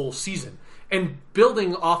the whole season. And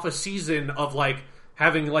building off a season of,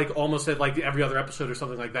 having, almost at, every other episode or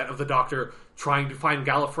something like that, of the Doctor trying to find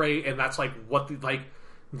Gallifrey, and that's, what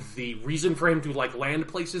the reason for him to, land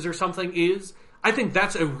places or something is. I think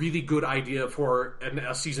that's a really good idea for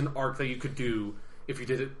a season arc that you could do if you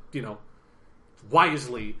did it,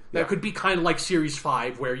 wisely. That could be kind of like Series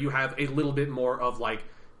 5, where you have a little bit more of,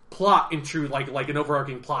 plot intrude, like an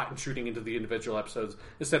overarching plot intruding into the individual episodes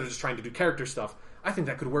instead of just trying to do character stuff. I think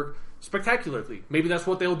that could work spectacularly. Maybe that's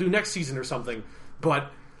what they'll do next season or something.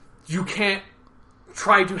 But you can't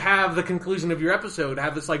try to have the conclusion of your episode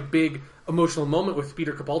have this big emotional moment with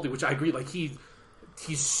Peter Capaldi, which I agree,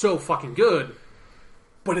 he's so fucking good.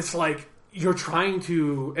 But it's you're trying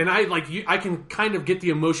to, and I can kind of get the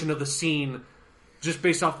emotion of the scene just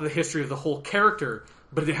based off of the history of the whole character.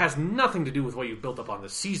 But it has nothing to do with what you've built up on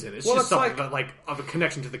this season. It's just something that, of a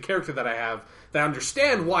connection to the character that I have, that I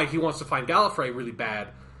understand why he wants to find Gallifrey really bad,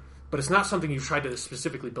 but it's not something you've tried to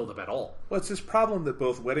specifically build up at all. Well, it's this problem that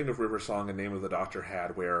both Wedding of River Song and Name of the Doctor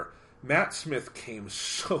had, where Matt Smith came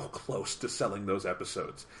so close to selling those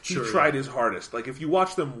episodes. He tried his hardest. If you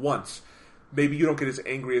watch them once, maybe you don't get as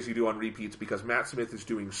angry as you do on repeats because Matt Smith is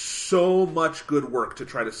doing so much good work to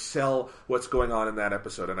try to sell what's going on in that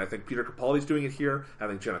episode. And I think Peter Capaldi's doing it here. I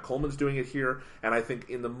think Jenna Coleman's doing it here. And I think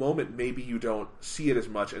in the moment, maybe you don't see it as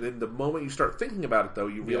much. And then the moment you start thinking about it, though,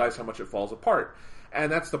 you realize how much it falls apart.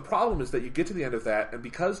 And that's the problem, is that you get to the end of that, and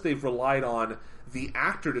because they've relied on the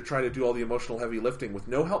actor to try to do all the emotional heavy lifting with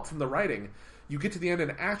no help from the writing, you get to the end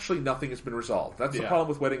and actually nothing has been resolved. That's the problem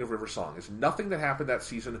with Wedding of River Song, is nothing that happened that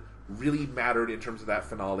season really mattered in terms of that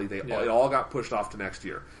finale. It all got pushed off to next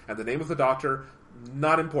year. And The Name of the Doctor,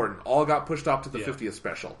 not important. All got pushed off to the 50th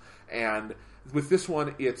special. And with this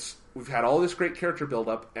one, we've had all this great character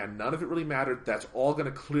build-up, and none of it really mattered. That's all going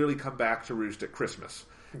to clearly come back to roost at Christmas.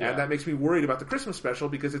 Yeah. And that makes me worried about the Christmas special,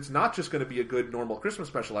 because it's not just going to be a good, normal Christmas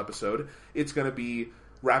special episode. It's going to be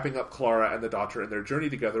wrapping up Clara and the Doctor and their journey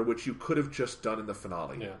together, which you could have just done in the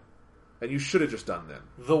finale. Yeah. And you should have just done then.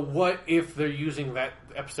 The what if they're using that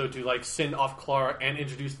episode to send off Clara and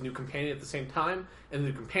introduce the new companion at the same time, and the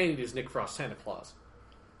new companion is Nick Frost Santa Claus.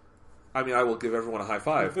 I mean, I will give everyone a high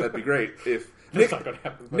five. That'd be great. If That's not going to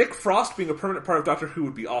happen. Nick Frost being a permanent part of Doctor Who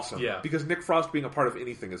would be awesome. Yeah. Because Nick Frost being a part of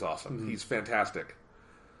anything is awesome. Mm-hmm. He's fantastic.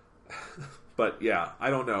 But yeah, I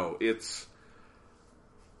don't know. It's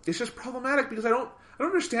just problematic because I don't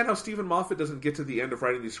understand how Stephen Moffat doesn't get to the end of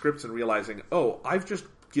writing these scripts and realizing, oh, I've just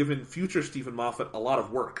given future Stephen Moffat a lot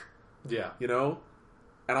of work. Yeah. You know?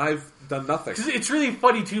 And I've done nothing. It's really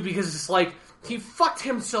funny, too, because it's like, he fucked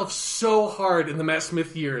himself so hard in the Matt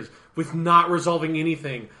Smith years with not resolving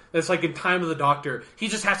anything. That's like in Time of the Doctor, he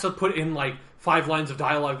just has to put in like 5 lines of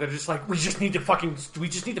dialogue that are just like, we just need to fix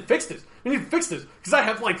this. We need to fix this. Because I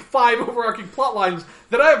have like 5 overarching plot lines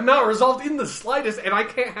that I have not resolved in the slightest, and I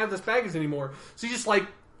can't have this baggage anymore. So he just like,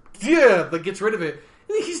 gets rid of it.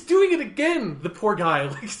 And then he's doing it again, the poor guy.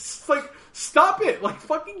 Like, it's like, stop it. Like,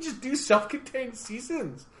 fucking just do self-contained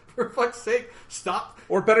seasons. For fuck's sake, stop.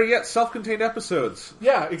 Or better yet, self-contained episodes.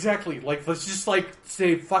 Yeah, exactly. Like, let's just, like,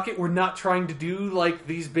 say, fuck it, we're not trying to do, like,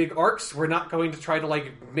 these big arcs. We're not going to try to,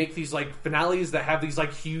 like, make these, like, finales that have these,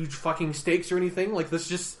 like, huge fucking stakes or anything. Like, let's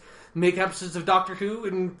just make episodes of Doctor Who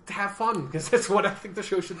and have fun. Because that's what I think the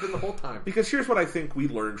show should have been the whole time. Because here's what I think we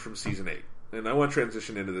learned from Season 8. And I want to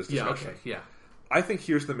transition into this discussion. Yeah, okay, yeah. I think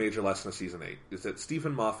here's the major lesson of Season 8, is that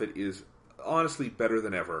Stephen Moffat is honestly better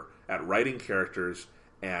than ever at writing characters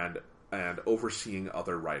and overseeing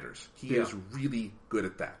other writers. He is really good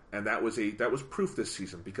at that. And that was proof this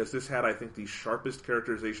season, because this had, I think, the sharpest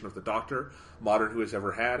characterization of the Doctor Modern Who has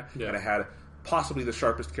ever had, and it had possibly the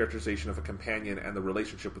sharpest characterization of a companion and the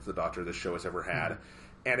relationship with the Doctor this show has ever had.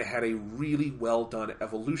 And it had a really well done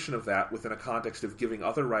evolution of that within a context of giving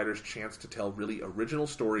other writers chance to tell really original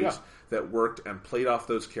stories that worked and played off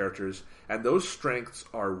those characters. And those strengths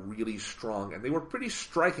are really strong. And they were pretty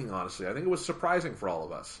striking, honestly. I think it was surprising for all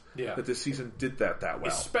of us that this season did that well.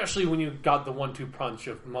 Especially when you got the 1-2 punch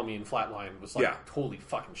of Mummy and Flatline. It was like, holy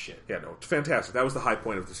fucking shit. Yeah, no, fantastic. That was the high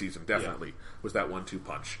point of the season, definitely, was that 1-2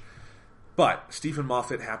 punch. But Stephen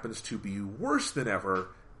Moffat happens to be worse than ever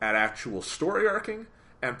at actual story arcing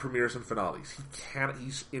and premieres and finales.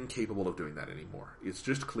 He's incapable of doing that anymore. It's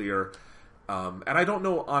just clear. And I don't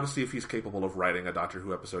know, honestly, if he's capable of writing a Doctor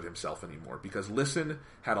Who episode himself anymore, because Listen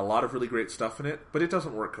had a lot of really great stuff in it, but it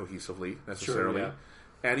doesn't work cohesively, necessarily. Sure,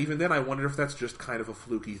 and even then, I wonder if that's just kind of a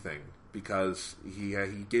fluky thing, because he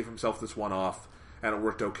gave himself this one-off, and it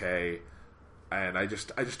worked okay, and I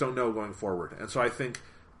just don't know going forward. And so I think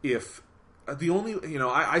if...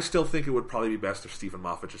 I still think it would probably be best if Stephen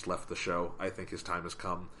Moffat just left the show. I think his time has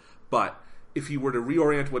come. But if he were to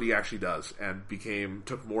reorient what he actually does and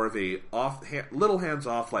took more of a little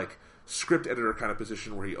hands-off, like, script editor kind of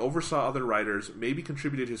position where he oversaw other writers, maybe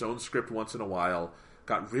contributed his own script once in a while,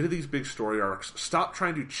 got rid of these big story arcs, stopped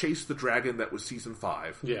trying to chase the dragon that was Season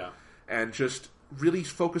 5, and just really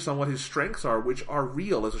focus on what his strengths are, which are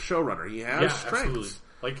real as a showrunner. He has strengths. Absolutely.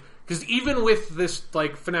 Like, because even with this,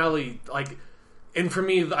 like, finale, like, and for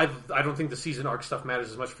me, I don't think the season arc stuff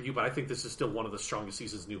matters as much for you, but I think this is still one of the strongest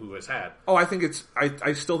seasons New Who has had. Oh, I think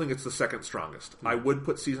I still think it's the second strongest. I would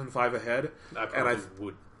put Season 5 ahead.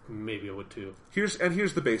 Would. Maybe I would too. Here's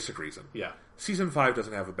the basic reason. Yeah. Season 5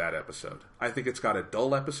 doesn't have a bad episode. I think it's got a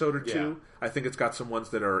dull episode or two. I think it's got some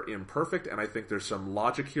ones that are imperfect, and I think there's some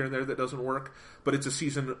logic here and there that doesn't work. But it's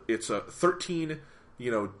a 13...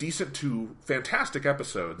 decent to fantastic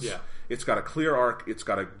episodes. Yeah. It's got a clear arc. It's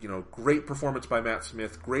got a, great performance by Matt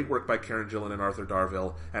Smith, great work by Karen Gillan and Arthur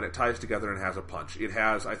Darvill, and it ties together and has a punch. It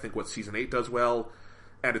has, I think, what Season 8 does well,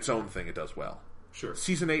 and its own thing it does well. Sure.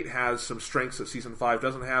 Season 8 has some strengths that Season 5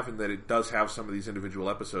 doesn't have, in that it does have some of these individual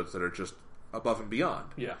episodes that are just above and beyond.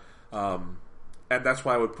 Yeah. And that's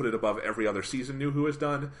why I would put it above every other season New Who has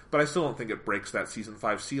done, but I still don't think it breaks that Season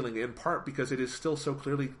 5 ceiling, in part because it is still so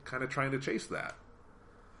clearly kind of trying to chase that.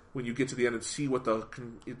 When you get to the end and see what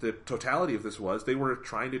the totality of this was, they were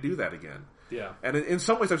trying to do that again. Yeah. And in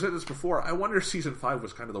some ways, I've said this before, I wonder if Season 5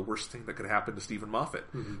 was kind of the worst thing that could happen to Stephen Moffat.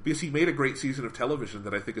 Mm-hmm. Because he made a great season of television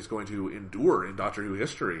that I think is going to endure in Doctor Who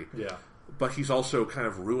history. Yeah. But he's also kind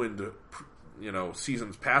of ruined,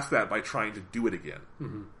 seasons past that by trying to do it again.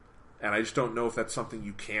 Mm-hmm. And I just don't know if that's something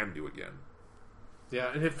you can do again.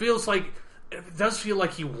 Yeah, and it does feel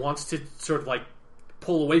like he wants to sort of like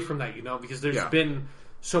pull away from that, because there's been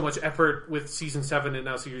so much effort with Season 7 and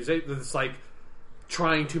now Series 8 that it's like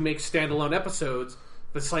trying to make standalone episodes,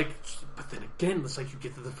 but then again, it's like you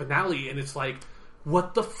get to the finale and it's like,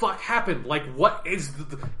 what the fuck happened? Like, what is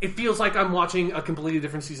it feels like I'm watching a completely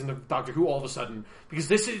different season of Doctor Who all of a sudden, because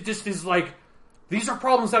this is like, these are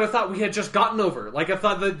problems that I thought we had just gotten over. Like, I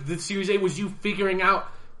thought that the Series 8 was you figuring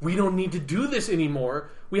out, we don't need to do this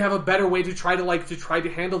anymore. We have a better way to try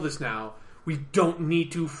to handle this now. We don't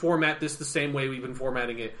need to format this the same way we've been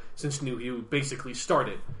formatting it since New Who basically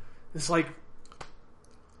started. It's like,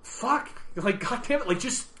 fuck. Like, goddamn it. Like,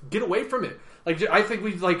 just get away from it. Like, I think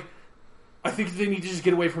I think they need to just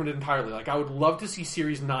get away from it entirely. Like, I would love to see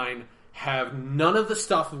Series 9 have none of the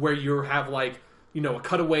stuff where you have, like, you know, a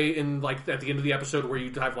cutaway in, like, at the end of the episode where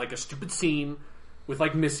you have, like, a stupid scene with,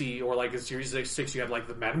 like, Missy, or, like, in Series 6 you had, like,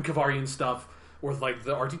 the Madame Kavarian stuff, or, like,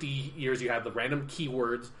 the RTD years you had the random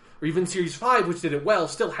keywords, or even Series 5, which did it well,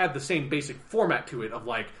 still had the same basic format to it of,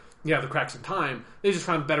 like, the cracks in time. They just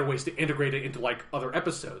found better ways to integrate it into, like, other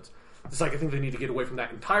episodes. It's like, I think they need to get away from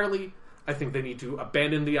that entirely. I think they need to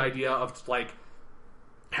abandon the idea of, like,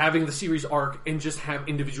 having the series arc and just have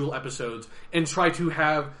individual episodes and try to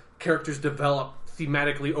have characters develop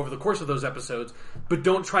thematically over the course of those episodes, but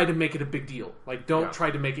don't try to make it a big deal. Like, don't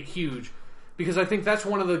try to make it huge. Because I think that's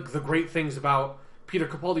one of the great things about Peter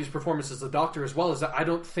Capaldi's performance as the Doctor as well, is that I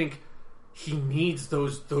don't think he needs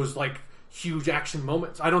those like, huge action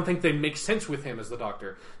moments. I don't think they make sense with him as the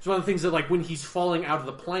Doctor. It's one of the things that, like, when he's falling out of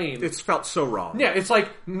the plane, it's felt so wrong. Yeah, it's like,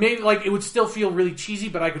 maybe, like, it would still feel really cheesy,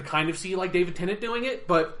 but I could kind of see, like, David Tennant doing it,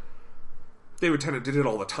 but David Tennant did it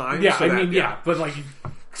all the time. Yeah, so but, like,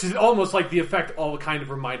 it's almost like the effect all kind of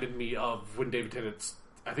reminded me of when David Tennant's,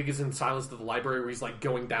 I think it's in Silence of the Library, where he's, like,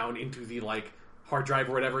 going down into the, like, hard drive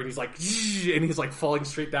or whatever, and he's like, and he's like falling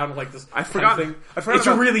straight down like this. I forgot thing. It's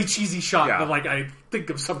a really cheesy shot that, like, I think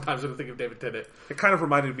of sometimes when I think of David Tennant. It kind of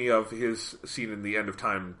reminded me of his scene in The End of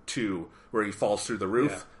Time 2, where he falls through the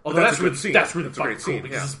roof. Yeah. Although that's a good scene. That's really fucking cool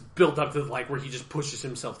because it's built up to, like, where he just pushes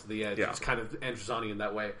himself to the edge. It's kind of Androzani in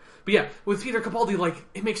that way. But yeah, with Peter Capaldi, like,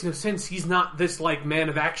 it makes no sense. He's not this, like, man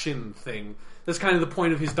of action thing. That's kind of the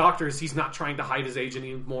point of his Doctor, is he's not trying to hide his age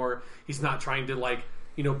anymore. He's not trying to, like,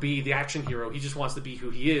 you know, be the action hero. He just wants to be who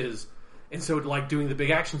he is. And so, like, doing the big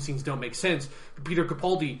action scenes don't make sense. But Peter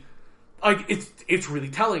Capaldi, like, it's really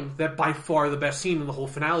telling that by far the best scene in the whole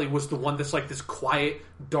finale was the one that's, like, this quiet,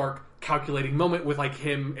 dark, calculating moment with, like,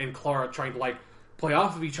 him and Clara trying to, like, play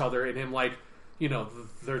off of each other, and him, like, you know,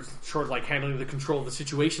 they're sort of, like, handling the control of the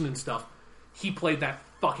situation and stuff. He played that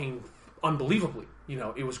fucking unbelievably. You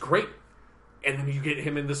know, it was great. And then you get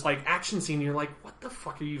him in this, like, action scene, and you're like, what the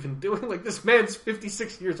fuck are you even doing? Like, this man's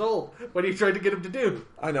 56 years old. What are you trying to get him to do?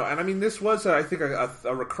 I know, and I mean, this was, I think, a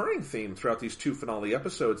recurring theme throughout these two finale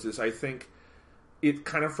episodes, is I think it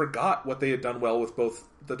kind of forgot what they had done well with both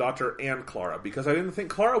the Doctor and Clara, because I didn't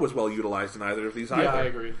think Clara was well utilized in either of these either. Yeah, I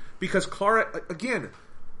agree. Because Clara, again,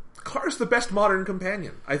 Clara's the best modern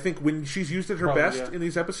companion. I think when she's used at her best in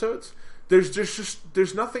these episodes,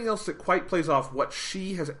 there's nothing else that quite plays off what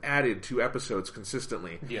she has added to episodes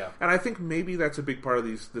consistently. Yeah. And I think maybe that's a big part of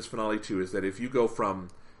this finale too, is that if you go from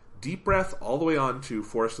Deep Breath all the way on to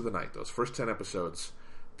Forest of the Night, those first 10 episodes,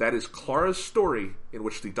 that is Clara's story in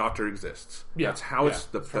which the Doctor exists. Yeah. That's how that's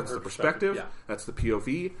the perspective. Yeah. That's the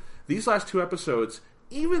POV. These last two episodes,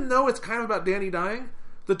 even though it's kind of about Danny dying,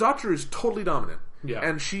 the Doctor is totally dominant. Yeah.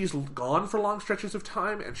 And she's gone for long stretches of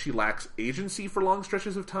time, and she lacks agency for long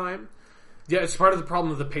stretches of time. Yeah, it's part of the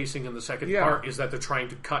problem of the pacing in the second part, is that they're trying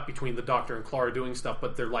to cut between the Doctor and Clara doing stuff,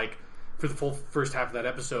 but they're, like, for the full first half of that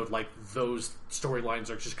episode, like, those storylines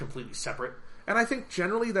are just completely separate. And I think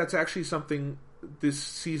generally that's actually something this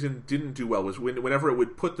season didn't do well, was whenever it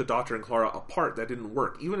would put the Doctor and Clara apart, that didn't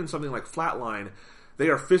work. Even in something like Flatline, they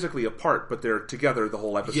are physically apart, but they're together the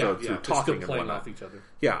whole episode through talking still playing and whatnot. off each other.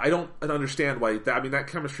 Yeah, I don't understand why. That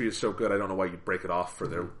chemistry is so good. I don't know why you'd break it off for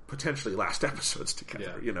their potentially last episodes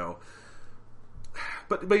together. You know,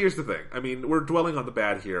 but here's the thing. I mean, we're dwelling on the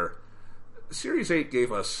bad here. Series 8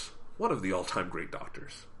 gave us one of the all-time great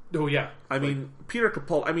Doctors. Oh yeah, I mean, Peter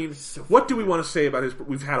Capaldi. I mean, what do we want to say about his?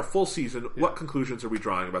 We've had a full season. Yeah. What conclusions are we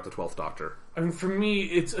drawing about the 12th Doctor? I mean, for me,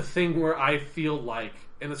 it's a thing where I feel like,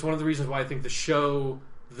 and it's one of the reasons why I think the show,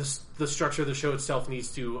 the structure of the show itself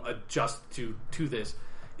needs to adjust to this,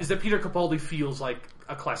 is that Peter Capaldi feels like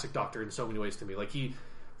a classic Doctor in so many ways to me. Like, he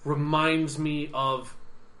reminds me of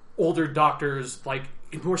older Doctors, like,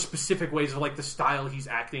 in more specific ways of, like, the style he's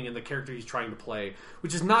acting and the character he's trying to play.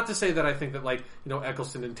 Which is not to say that I think that, like, you know,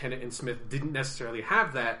 Eccleston and Tennant and Smith didn't necessarily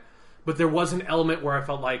have that, but there was an element where I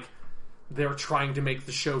felt like they were trying to make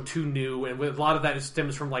the show too new, and a lot of that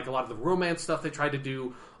stems from, like, a lot of the romance stuff they tried to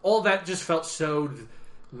do. All that just felt so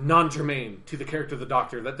non-germane to the character of the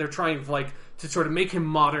Doctor, that they're trying, like, to sort of make him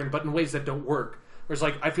modern, but in ways that don't work. Whereas,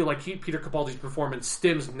 like, I feel like Peter Capaldi's performance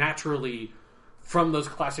stems naturally from those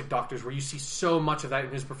classic Doctors, where you see so much of that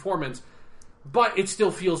in his performance, but it still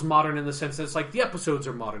feels modern in the sense that it's like the episodes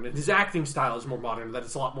are modern, and his acting style is more modern, that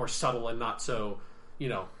it's a lot more subtle and not so, you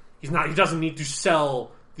know, he doesn't need to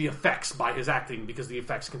sell the effects by his acting, because the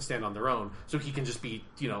effects can stand on their own, so he can just be,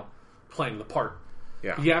 you know, playing the part.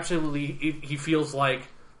 Yeah. He feels like,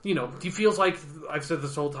 you know, I've said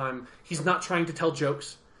this whole time, he's not trying to tell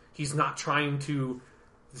jokes. He's not trying to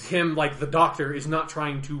him, like the Doctor, is not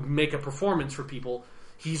trying to make a performance for people.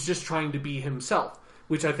 He's just trying to be himself,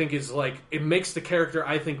 which I think is like, it makes the character,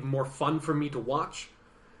 I think, more fun for me to watch,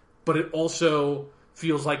 but it also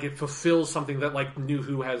feels like it fulfills something that like New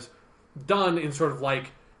Who has done in sort of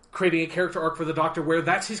like creating a character arc for the Doctor, where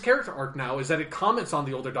that's his character arc now, is that it comments on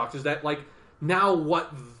the older Doctors, that like now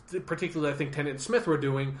what particularly I think Tennant and Smith were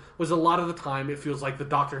doing was a lot of the time it feels like the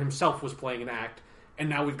Doctor himself was playing an act, and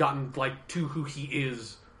now we've gotten like to who he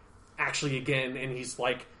is actually again, and he's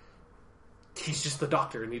just the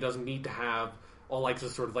Doctor, and he doesn't need to have all like the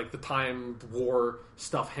sort of like the time war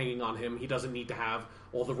stuff hanging on him. He doesn't need to have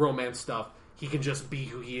all the romance stuff. He can just be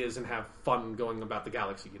who he is and have fun going about the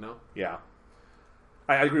galaxy, you know? Yeah.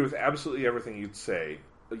 I agree with absolutely everything you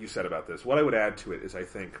said about this. What I would add to it is I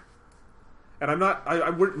think, and I'm not,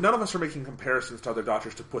 none of us are making comparisons to other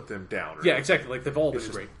Doctors to put them down. Yeah, exactly. Like, they've all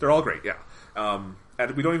been great. They're all great, yeah.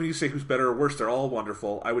 And we don't even need to say who's better or worse. They're all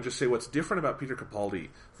wonderful. I would just say what's different about Peter Capaldi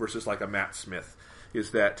versus like a Matt Smith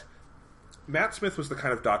is that Matt Smith was the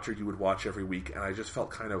kind of Doctor you would watch every week, and I just felt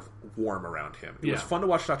kind of warm around him. It was fun to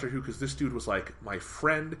watch Doctor Who because this dude was like my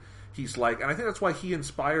friend. He's like, and I think that's why he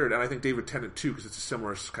inspired, and I think David Tennant too, because it's a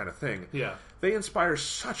similar kind of thing. Yeah. They inspire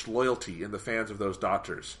such loyalty in the fans of those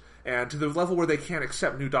Doctors, and to the level where they can't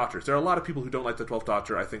accept new Doctors. There are a lot of people who don't like the 12th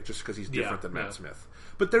Doctor, I think, just because he's different than Matt Smith.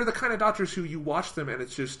 But they're the kind of Doctors who you watch them, and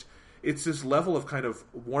it's this level of kind of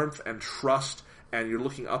warmth and trust, and you're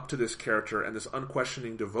looking up to this character and this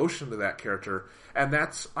unquestioning devotion to that character, and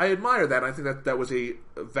I admire that, and I think that was a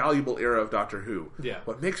valuable era of Doctor Who. Yeah.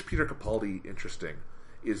 What makes Peter Capaldi interesting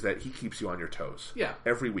is that he keeps you on your toes. Yeah.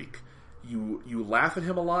 Every week. You laugh at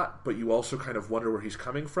him a lot, but you also kind of wonder where he's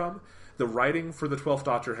coming from. The writing for the 12th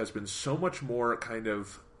Doctor has been so much more kind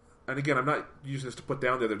of, and again, I'm not using this to put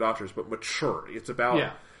down the other Doctors, but mature. It's about...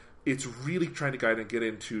 Yeah. It's really trying to guide and get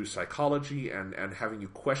into psychology and having you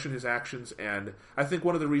question his actions. And I think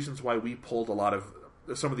one of the reasons why we pulled a lot of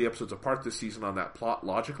some of the episodes apart this season on that plot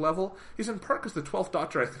logic level is in part because the 12th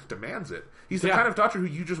Doctor, I think, demands it. He's the kind of Doctor who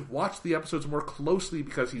you just watch the episodes more closely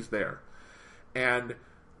because he's there. And,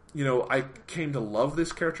 you know, I came to love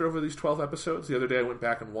this character over these 12 episodes. The other day I went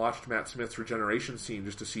back and watched Matt Smith's regeneration scene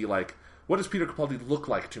just to see, like, what does Peter Capaldi look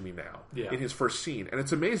like to me now in his first scene? And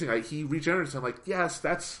it's amazing. He regenerates. I'm like, yes,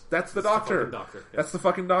 that's the Doctor. That's the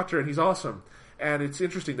fucking Doctor, and he's awesome. And it's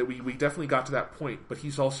interesting that we definitely got to that point, but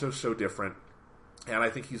he's also so different. And I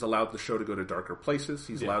think he's allowed the show to go to darker places.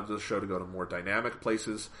 He's allowed the show to go to more dynamic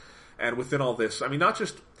places. And within all this, I mean, not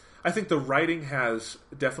just... I think the writing has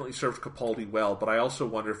definitely served Capaldi well, but I also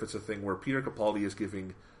wonder if it's a thing where Peter Capaldi is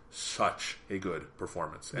giving such a good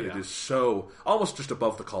performance, and it is so almost just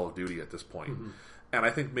above the Call of Duty at this point. And I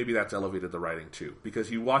think maybe that's elevated the writing too,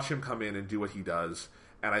 because you watch him come in and do what he does,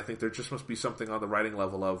 and I think there just must be something on the writing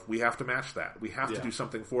level of, we have to match that, we have to do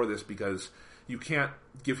something for this, because you can't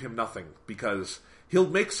give him nothing, because he'll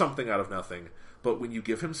make something out of nothing, but when you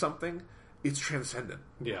give him something, it's transcendent.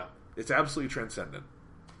 It's absolutely transcendent.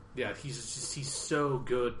 He's so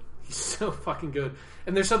good. He's so fucking good.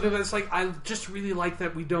 And there's something that's like, I just really like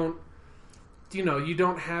that we don't, you know, you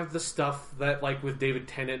don't have the stuff that, like, with David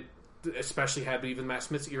Tennant especially had, but even Matt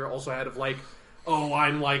Smith's era also had, of like, oh,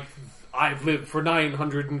 I've lived for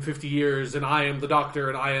 950 years and I am the Doctor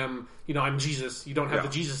and I am, you know, I'm Jesus. You don't have the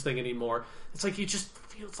Jesus thing anymore. It's like, he just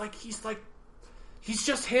feels like he's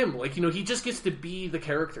just him. Like, you know, he just gets to be the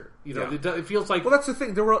character. You know, it feels like... Well, that's the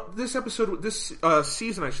thing. This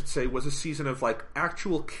season, I should say, was a season of, like,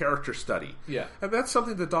 actual character study. Yeah. And that's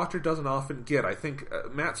something the Doctor doesn't often get. I think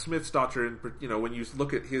Matt Smith's Doctor, you know, when you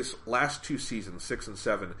look at his last two seasons, 6 and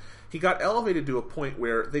 7, he got elevated to a point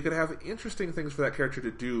where they could have interesting things for that character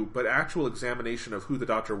to do, but actual examination of who the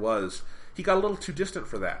Doctor was, he got a little too distant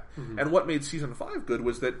for that. And what made season 5 good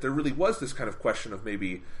was that there really was this kind of question of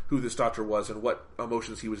maybe who this Doctor was and what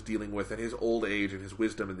emotions he was dealing with and his old age and his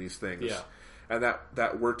wisdom in these things. And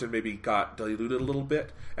that worked and maybe got diluted a little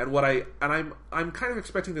bit. And I'm kind of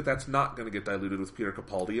expecting that that's not going to get diluted with Peter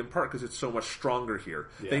Capaldi, in part because it's so much stronger here.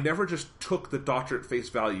 They never just took the Doctor at face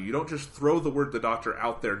value. You don't just throw the word the Doctor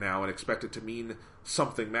out there now and expect it to mean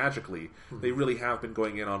something magically. They really have been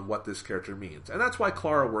going in on what this character means. And that's why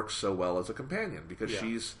Clara works so well as a companion, because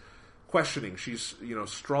she's questioning. She's, you know,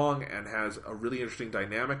 strong and has a really interesting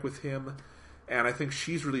dynamic with him. And I think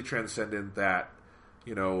she's really transcended that,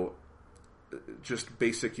 you know, just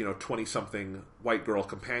basic, you know, 20-something white girl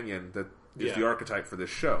companion that is the archetype for this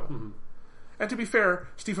show. And to be fair,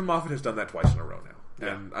 Stephen Moffat has done that twice in a row now.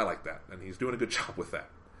 And I like that. And he's doing a good job with that.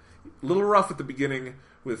 A little rough at the beginning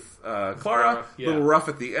with Clara, a little rough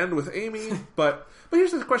at the end with Amy. But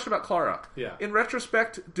here's the question about Clara. In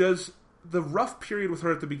retrospect, does the rough period with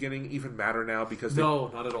her at the beginning even matter now? Because no,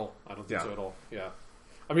 not at all. I don't think so at all. Yeah.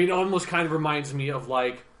 I mean, it almost kind of reminds me of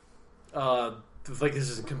like this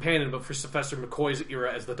is a companion, but for Professor McCoy's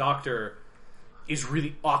era as the Doctor is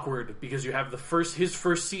really awkward because you have his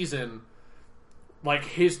first season, like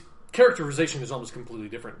his characterization is almost completely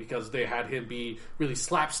different because they had him be really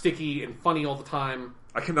slapsticky and funny all the time.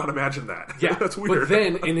 I cannot imagine that. Yeah, that's weird. But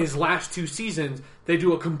then in his last 2 seasons, they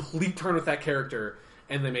do a complete turn with that character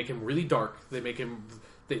and they make him really dark. They make him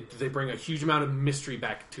they bring a huge amount of mystery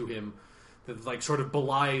back to him that like sort of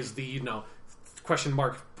belies the question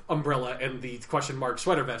mark umbrella and the question mark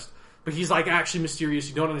sweater vest. But he's like actually mysterious.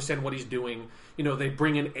 You don't understand what he's doing. They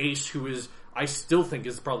bring in Ace, who is I still think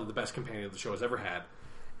is probably the best companion the show has ever had.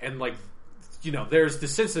 And like, there's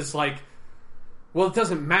this sense that's like, well, it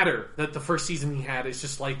doesn't matter that the first season he had is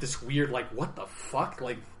just like this weird, like, what the fuck?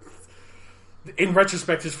 Like, in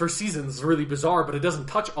retrospect, his first season is really bizarre, but it doesn't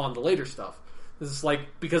touch on the later stuff. This is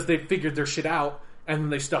like, because they figured their shit out, and then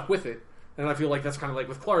they stuck with it. And I feel like that's kind of like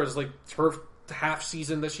with Clara's, like, her half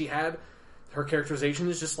season that she had, her characterization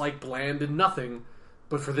is just like bland and nothing.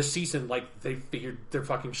 But for this season, like, they figured their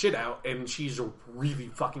fucking shit out, and she's a really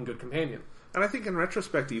fucking good companion. And I think in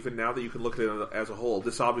retrospect, even now that you can look at it as a whole,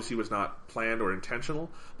 this obviously was not planned or intentional,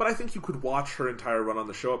 but I think you could watch her entire run on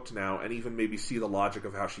the show up to now and even maybe see the logic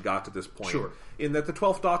of how she got to this point. Sure. In that the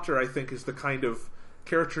 12th Doctor, I think, is the kind of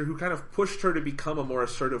character who kind of pushed her to become a more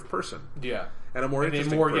assertive person. Yeah. And a more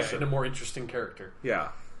interesting person. Yeah, and a more interesting character. Yeah.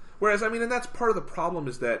 Whereas, I mean, and that's part of the problem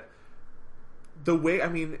is that the way, I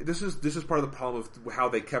mean, this is part of the problem of how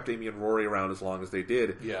they kept Amy and Rory around as long as they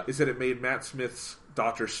did, is that it made Matt Smith's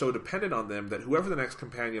Doctor so dependent on them that whoever the next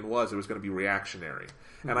companion was, it was going to be reactionary.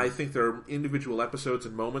 Mm-hmm. And I think there are individual episodes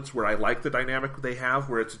and moments where I like the dynamic they have,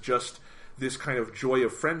 where it's just this kind of joy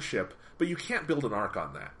of friendship, but you can't build an arc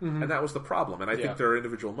on that. Mm-hmm. And that was the problem. And I think there are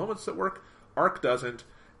individual moments that work, arc doesn't,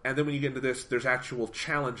 and then when you get into this, there's actual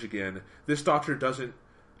challenge again. This Doctor doesn't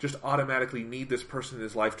just automatically need this person in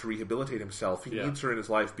his life to rehabilitate himself. He needs her in his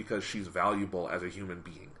life because she's valuable as a human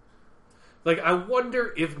being. Like, I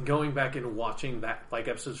wonder if going back and watching that, like,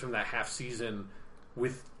 episodes from that half season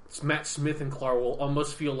with Matt Smith and Clara will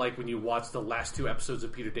almost feel like when you watch the last 2 episodes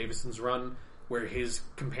of Peter Davison's run, where his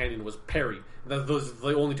companion was Perry. Those are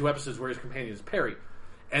the only 2 episodes where his companion is Perry.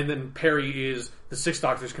 And then Perry is the 6th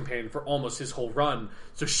Doctor's companion for almost his whole run.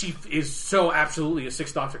 So she is so absolutely a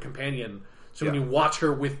 6th Doctor companion. So when you watch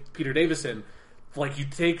her with Peter Davison, like, you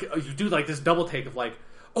do like this double take of like,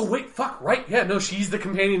 oh wait, fuck, right, yeah, no, she's the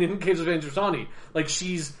companion in Caves of Androsani. Like,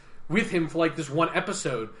 she's with him for like this one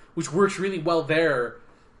episode, which works really well there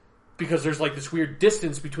because there's like this weird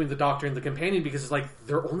distance between the Doctor and the companion because it's like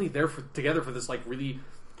they're only there together for this like really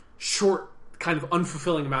short, kind of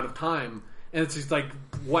unfulfilling amount of time, and it's just like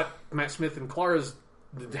what Matt Smith and Clara's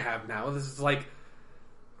have now. This is like,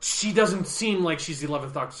 she doesn't seem like she's the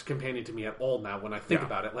 11th Doctor's companion to me at all now when I think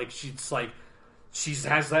about it. Like, she's like, she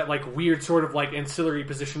has that like weird sort of like ancillary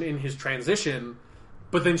position in his transition,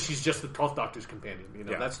 but then she's just the 12th Doctor's companion.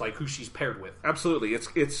 That's like who she's paired with. Absolutely.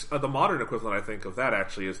 It's the modern equivalent, I think, of that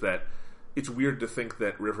actually is that it's weird to think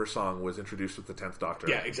that River Song was introduced with the 10th Doctor.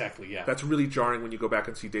 Yeah, exactly, yeah. That's really jarring when you go back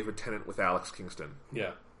and see David Tennant with Alex Kingston.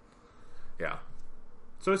 Yeah. Yeah.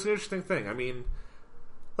 So it's an interesting thing. I mean,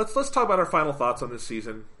 let's talk about our final thoughts on this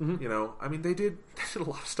season. Mm-hmm. I mean, they did a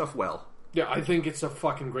lot of stuff well. Yeah, I think it's a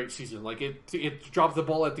fucking great season. Like, it dropped the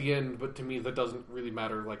ball at the end, but to me that doesn't really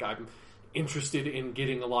matter. Like, I'm interested in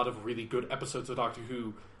getting a lot of really good episodes of Doctor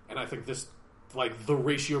Who, and I think this, like, the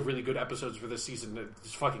ratio of really good episodes for this season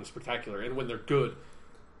is fucking spectacular. And when they're good,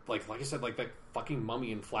 like I said, like that fucking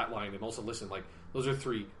Mummy and Flatline, and also Listen, like, those are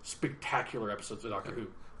 3 spectacular episodes of Doctor Who.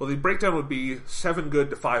 Well, the breakdown would be 7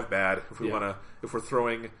 good to 5 bad if we're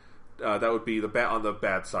throwing. That would be on the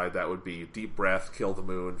bad side. That would be Deep Breath, Kill the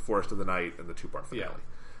Moon, Forest of the Night, and the 2-part finale.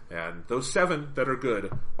 Yeah. And those 7 that are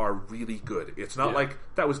good are really good. It's not like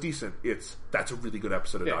that was decent. That's a really good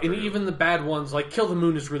episode of Doctor Who. And even the bad ones, like Kill the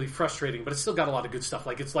Moon, is really frustrating, but it's still got a lot of good stuff.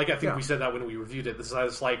 Like, it's like, I think we said that when we reviewed it.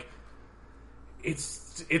 It's like,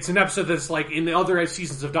 it's an episode that's like in the other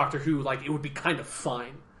seasons of Doctor Who, like, it would be kind of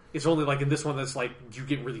fine. It's only like in this one that's like you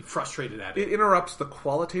get really frustrated at it. It interrupts the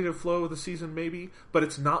qualitative flow of the season, maybe, but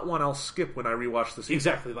it's not one I'll skip when I rewatch the season.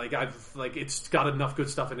 Exactly, like it's got enough good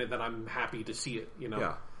stuff in it that I'm happy to see it.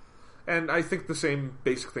 Yeah, and I think the same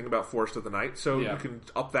basic thing about Forest of the Night. So you can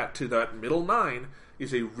up that to that middle 9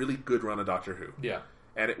 is a really good run of Doctor Who. Yeah,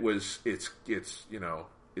 and it's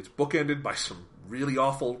bookended by some really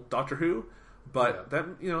awful Doctor Who. But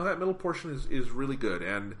that middle portion is really good,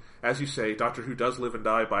 and as you say, Doctor Who does live and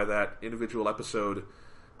die by that individual episode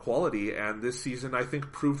quality, and this season I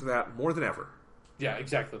think proved that more than ever. Yeah,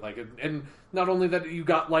 exactly. Like, and not only that, you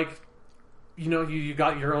got like, you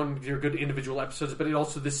got your good individual episodes, but it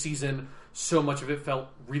also this season, so much of it felt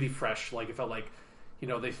really fresh. Like it felt like,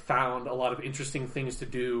 they found a lot of interesting things to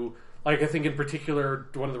do. Like I think in particular,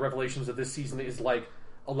 one of the revelations of this season is like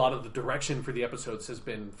a lot of the direction for the episodes has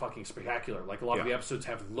been fucking spectacular. Like a lot of the episodes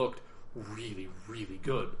have looked really, really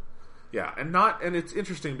good. Yeah, and it's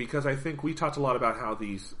interesting because I think we talked a lot about how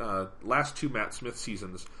these last 2 Matt Smith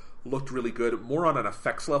seasons looked really good, more on an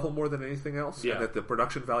effects level more than anything else, and that the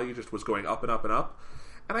production value just was going up and up and up.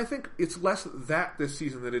 And I think it's less that this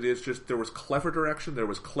season than it is just there was clever direction, there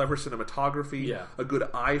was clever cinematography, a good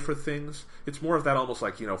eye for things. It's more of that almost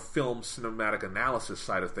like, film cinematic analysis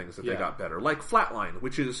side of things that they got better. Like Flatline,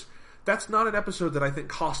 which is, that's not an episode that I think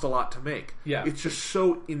cost a lot to make. Yeah. It's just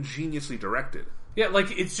so ingeniously directed. Yeah,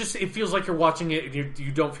 like, it feels like you're watching it, and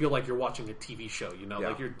you don't feel like you're watching a TV show,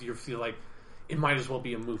 Like, you feel like it might as well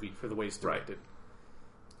be a movie for the way it's directed.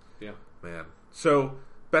 Yeah. Man. So,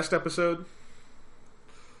 best episode?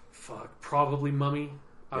 Fuck, probably Mummy.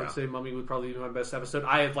 I would say Mummy would probably be my best episode.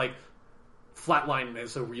 I have, like, Flatline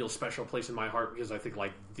as a real special place in my heart because I think,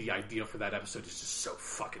 like, the idea for that episode is just so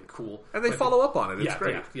fucking cool. And they follow up on it. It's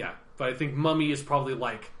great. Yeah. But I think Mummy is probably,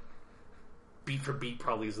 like, beat for beat,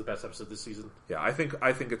 probably is the best episode this season. Yeah, I think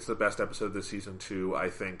it's the best episode this season, too.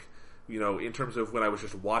 I think, in terms of when I was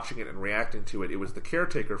just watching it and reacting to it, it was The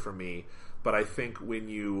Caretaker for me. But I think when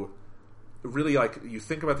you really, like, you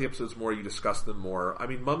think about the episodes more, you discuss them more. I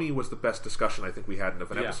mean, Mummy was the best discussion I think we had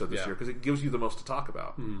of an episode this year because it gives you the most to talk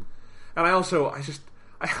about. And I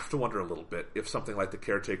have to wonder a little bit if something like The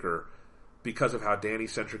Caretaker, because of how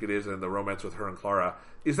Danny-centric it is and the romance with her and Clara,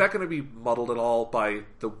 is that going to be muddled at all by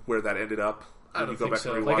where that ended up? I don't think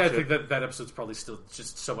so. Like, I think that episode's probably still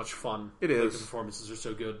just so much fun. It is. Like, the performances are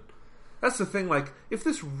so good. That's the thing, like, if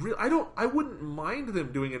this I wouldn't mind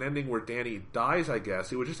them doing an ending where Danny dies, I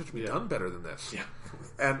guess. It would just have to be done better than this. Yeah.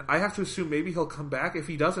 And I have to assume maybe he'll come back. If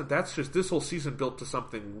he doesn't, that's just this whole season built to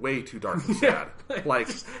something way too dark and sad. Like,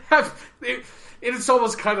 it's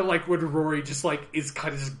almost kind of like when Rory just, like, is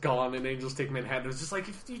kind of just gone in Angels Take Manhattan. It's just like,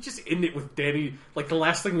 if you just end it with Danny, like, the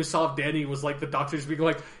last thing we saw of Danny was, like, the doctors being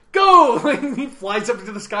like, go! Like, he flies up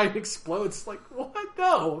into the sky and explodes. Like, what?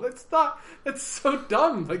 No, that's so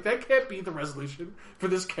dumb. Like, that can't be the resolution for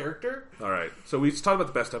this character. Alright, so we talked about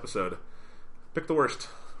the best episode. Pick the worst.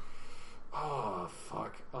 Oh,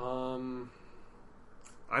 fuck. I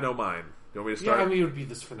know mine. You want me to start? Yeah, I mean, it would be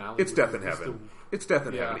this finale. It's Death in Heaven. It's Death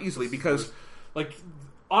in Heaven, easily, because... Like,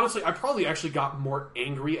 honestly, I probably actually got more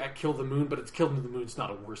angry at Kill the Moon, but it's Kill the Moon's not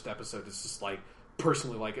a worst episode. It's just, like,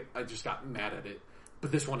 personally, like, I just got mad at it.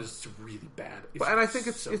 But this one is really bad. And I think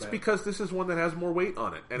it's because this is one that has more weight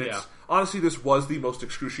on it. And it's honestly, this was the most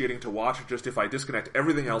excruciating to watch. Just if I disconnect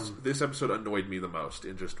everything else, this episode annoyed me the most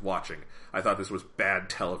in just watching. I thought this was bad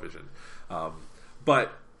television.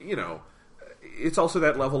 But, it's also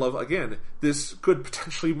that level of, again, this could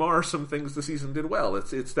potentially mar some things the season did well.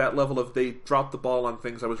 It's that level of they dropped the ball on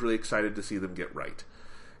things I was really excited to see them get right.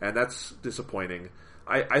 And that's disappointing.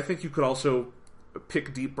 I think you could also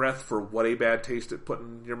pick Deep Breath for what a bad taste it put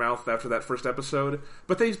in your mouth after that first episode.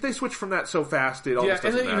 But they switched from that so fast it almost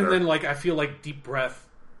doesn't matter. Even then, like, I feel like Deep Breath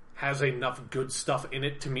has enough good stuff in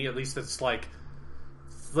it, to me at least, that's like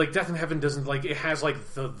Death in Heaven doesn't, like, it has,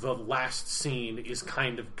 like, the last scene is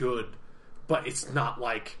kind of good, but it's not,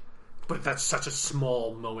 like, but that's such a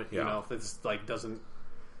small moment, it's, like, doesn't,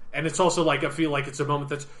 and it's also, like, I feel like it's a moment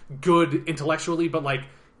that's good intellectually, but, like,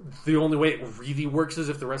 the only way it really works is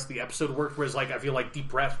if the rest of the episode worked, whereas, like, I feel like Deep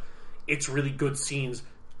Breath, it's really good scenes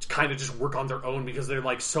kind of just work on their own because they're,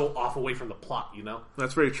 like, so off away from the plot,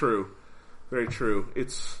 That's very true. Very true.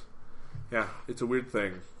 It's a weird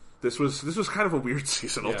thing. This was kind of a weird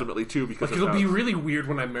season ultimately too, because like, it'll be really weird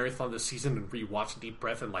when I marathon this season and rewatch Deep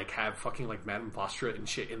Breath and, like, have fucking, like, Madame Vostra and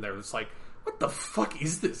shit in there. It's like, what the fuck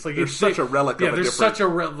is this? Like, there's such a relic of a different... such a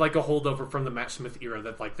like a holdover from the Matt Smith era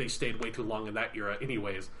that, like, they stayed way too long in that era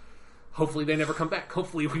anyways. Hopefully they never come back.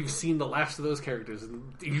 Hopefully we've seen the last of those characters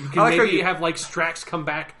and you can have, like, Strax come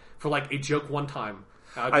back for, like, a joke one time.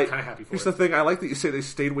 I'd be kind of happy for Here's the thing, I like that you say they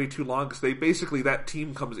stayed way too long, because they basically, that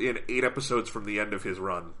team comes in 8 episodes from the end of his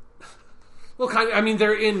run. Well, kind of, I mean,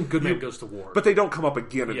 they're in Good Man Goes to War. But they don't come up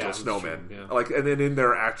again until Snowmen. Yeah. Like, and then in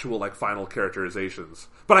their actual, like, final characterizations.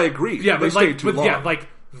 But I agree. Yeah, they stayed too long. Yeah, like,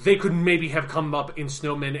 they could maybe have come up in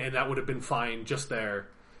Snowmen and that would have been fine just there.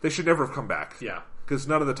 They should never have come back. Yeah. Because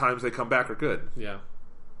none of the times they come back are good. Yeah. In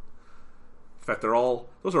fact,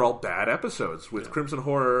 those are all bad episodes with Crimson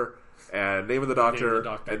Horror and Name of the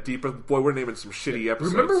Doctor, and Deep Breath. Boy, we're naming some shitty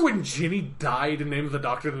episodes. Remember when Ginny died in Name of the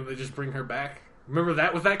Doctor and they just bring her back? Remember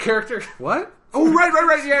that with that character? What? Oh, right,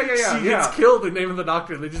 yeah. She gets killed in Name of the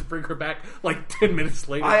Doctor, and they just bring her back like 10 minutes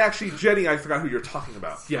later. Jenny, I forgot who you're talking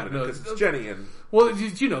about. Yeah, no, because it's Jenny and... Well,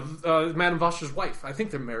 Madame Foster's wife. I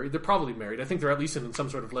think they're married. They're probably married. I think they're at least in some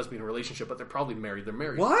sort of lesbian relationship, but they're probably married. They're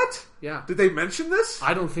married. What? Yeah. Did they mention this?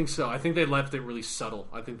 I don't think so. I think they left it really subtle.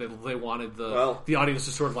 I think they wanted the audience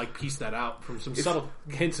to sort of like piece that out from some subtle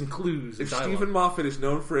hints and clues. If Stephen Moffat is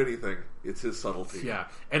known for anything, it's his subtlety. Yeah,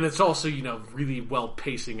 and it's also really well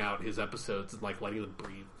pacing out his episodes and like letting them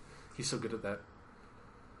breathe. He's so good at that.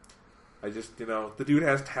 I just the dude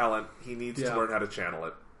has talent. He needs to learn how to channel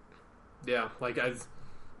it. Yeah, like it's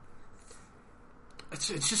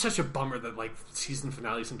just such a bummer that like season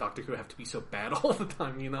finales in Doctor Who have to be so bad all the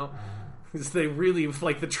time. Because they really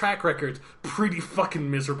the track record's pretty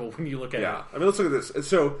fucking miserable when you look at it. Yeah, I mean, let's look at this.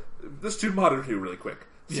 So let's do Modern Who really quick.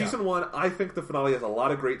 Season 1, I think the finale has a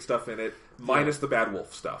lot of great stuff in it, minus the Bad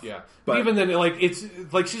Wolf stuff. Yeah, but even then, it's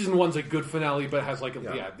like season 1's a good finale, but it has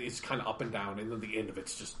it's kind of up and down, and then the end of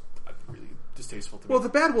it's just really distasteful to me. Well, the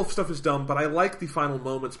Bad Wolf stuff is dumb, but I like the final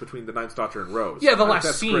moments between the Ninth Doctor and Rose. Yeah, the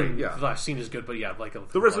last scene. Great. Yeah. The last scene is good, but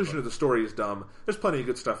the resolution of the story is dumb. There's plenty of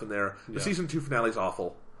good stuff in there. The season 2 finale is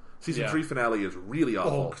awful. Season 3 finale is really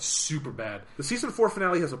awful. Oh, super bad. The season 4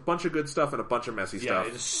 finale has a bunch of good stuff and a bunch of messy stuff.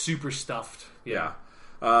 Yeah, it is super stuffed. Yeah.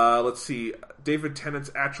 Let's see. David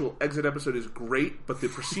Tennant's actual exit episode is great, but the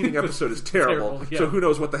preceding episode is terrible. So who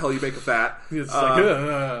knows what the hell you make of that? It's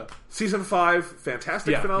Season 5,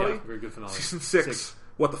 fantastic finale. Yeah, very good finale. Season 6,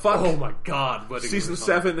 what the fuck? Oh my god. Season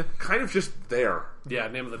 7, kind of just there. Yeah,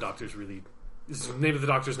 Name of the Doctor's really... Name of the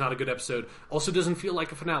Doctor's not a good episode. Also doesn't feel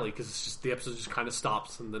like a finale, because it's just the episode just kind of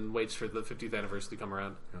stops and then waits for the 50th anniversary to come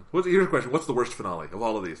around. Yeah. Here's a question. What's the worst finale of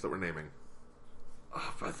all of these that we're naming?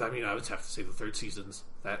 I mean, I would have to say the third season's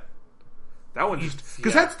that one just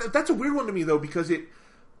because that's a weird one to me though, because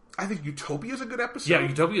I think Utopia is a good episode. Yeah,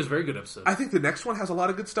 Utopia is a very good episode. I think the next one has a lot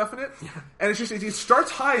of good stuff in it, and it's just it starts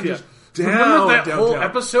high and just down. Remember that whole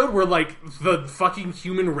episode where like the fucking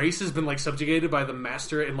human race has been like subjugated by the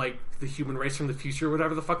Master and like the human race from the future, or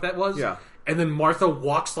whatever the fuck that was. Yeah. And then Martha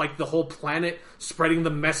walks like the whole planet spreading the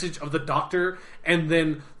message of the Doctor, and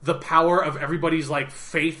then the power of everybody's like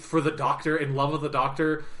faith for the Doctor and love of the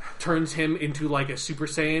Doctor turns him into like a Super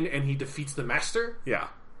Saiyan, and he defeats the Master. Yeah.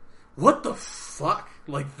 What the fuck?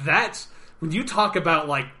 Like that's when you talk about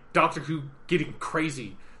like Doctor Who getting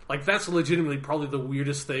crazy. Like that's legitimately probably the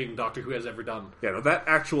weirdest thing Doctor Who has ever done. Yeah, no, that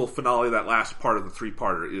actual finale, that last part of the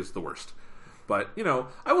 3-parter is the worst. But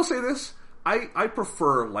I will say this. I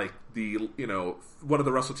prefer like the one of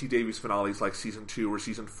the Russell T Davies finales like season 2 or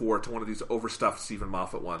season 4 to one of these overstuffed Stephen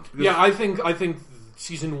Moffat ones. Yeah, I think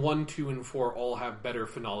season 1, 2, and 4 all have better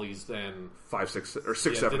finales than 5, 6, or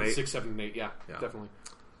 6, 7, 8. 6, 7, and 8. Yeah, definitely.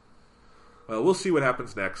 Well, we'll see what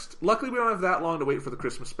happens next. Luckily, we don't have that long to wait for the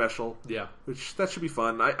Christmas special. Yeah, which that should be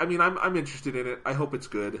fun. I mean, I'm interested in it. I hope it's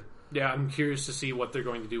good. Yeah, I'm curious to see what they're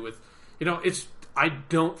going to do with. I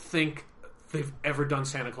don't think they've ever done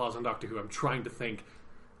Santa Claus on Doctor Who. I'm trying to think.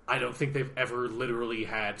 I don't think they've ever literally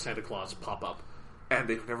had Santa Claus pop up. And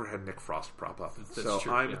they've never had Nick Frost pop up. That's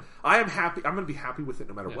true, I am happy. I'm going to be happy with it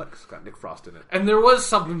no matter what, because it's got Nick Frost in it. And there was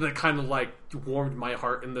something that kind of like warmed my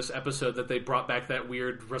heart in this episode, that they brought back that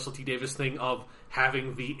weird Russell T Davies thing of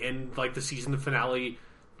having the end, like the season finale,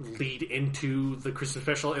 lead into the Christmas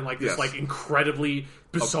special in like this like incredibly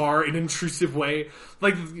bizarre and intrusive way.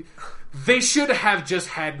 Like they should have just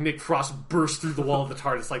had Nick Frost burst through the wall of the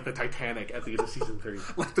TARDIS like the Titanic at the end of season 3,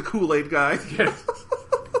 like the Kool-Aid guy. Yes.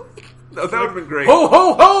 No, that would have been great. Ho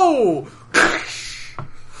ho ho!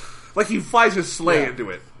 Like he flies his sleigh into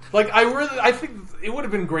it. Like I think it would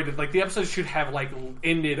have been great if like the episode should have like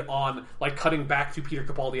ended on like cutting back to Peter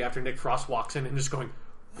Capaldi after Nick Frost walks in and just going,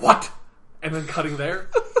 "What?" and then cutting there.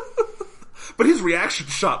 But his reaction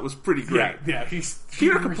shot was pretty great. Yeah.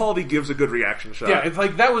 Peter Capaldi gives a good reaction shot. Yeah, it's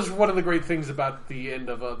like that was one of the great things about the end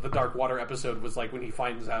of the Dark Water episode, was like when he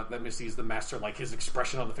finds out that Missy is the Master, like his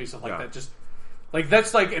expression on the face of like that just. Like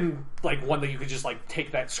that's like in like one that you could just like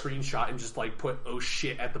take that screenshot and just like put "oh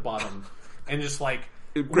shit" at the bottom and just like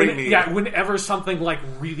whenever something like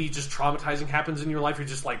really just traumatizing happens in your life, you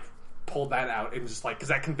just like pull that out and just like, because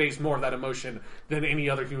that conveys more of that emotion than any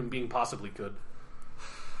other human being possibly could.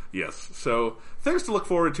 Yes, so things to look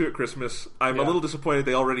forward to at Christmas. I'm a little disappointed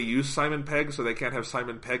they already used Simon Pegg, so they can't have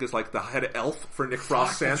Simon Pegg as like the head elf for Nick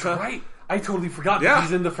Frost Santa. That's right. I totally forgot that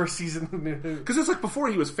he's in the first season. Because it's like before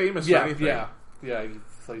he was famous for anything. Yeah, he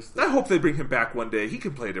plays I hope they bring him back one day. He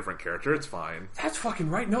can play a different character. It's fine. That's fucking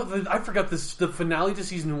right. No, I forgot this. The finale to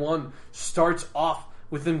season 1 starts off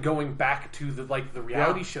with them going back to the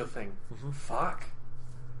reality show thing. Mm-hmm. Fuck.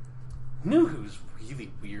 New Who's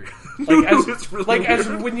really weird. It's really weird. As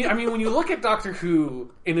when you look at Doctor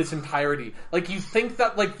Who in its entirety, like you think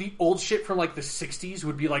that like the old shit from like the 60s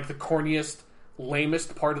would be like the corniest,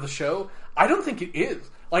 lamest part of the show. I don't think it is.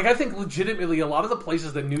 Like I think legitimately a lot of the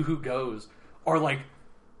places that New Who goes are like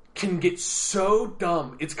can get so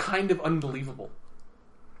dumb. It's kind of unbelievable.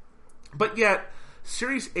 But yet,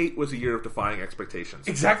 Series 8 was a year of defying expectations.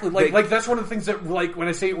 Exactly. Like that's one of the things that, like, when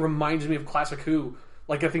I say it reminds me of Classic Who,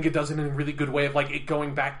 like, I think it does it in a really good way of, like, it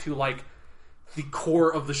going back to, like, the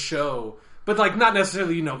core of the show. But, like, not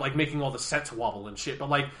necessarily, you know, like, making all the sets wobble and shit, but,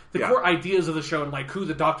 like, the core ideas of the show and, like, who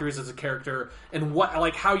the Doctor is as a character and what,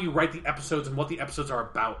 like, how you write the episodes and what the episodes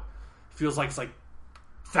are about. Feels like it's, like,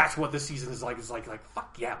 that's what this season is like. It's like,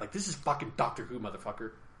 fuck yeah. Like, this is fucking Doctor Who,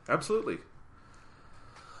 motherfucker. Absolutely.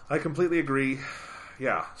 I completely agree.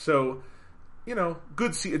 Yeah, so, you know,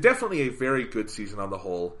 definitely a very good season on the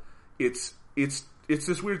whole. It's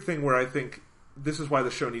this weird thing where I think this is why the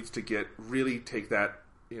show needs to really take that,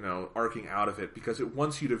 you know, arcing out of it, because it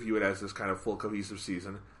wants you to view it as this kind of full cohesive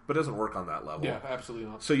season, but it doesn't work on that level. Yeah, absolutely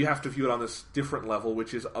not. So you have to view it on this different level,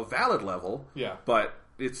 which is a valid level. Yeah. But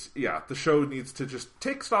the show needs to just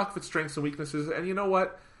take stock of its strengths and weaknesses, and you know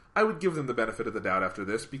what? I would give them the benefit of the doubt after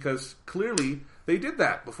this, because clearly they did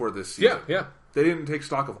that before this season. Yeah. They didn't take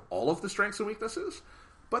stock of all of the strengths and weaknesses,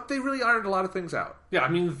 but they really ironed a lot of things out. Yeah, I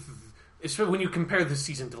mean, when you compare this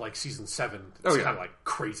season to, like, Season 7, it's kind of, like,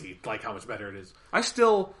 crazy, like, how much better it is.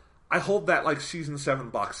 I hold that, like, Season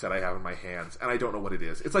 7 box set I have in my hands, and I don't know what it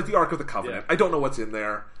is. It's like the Ark of the Covenant. Yeah. I don't know what's in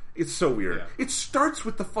there. It's so weird. Yeah. It starts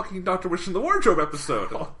with the fucking Dr. Wish in the Wardrobe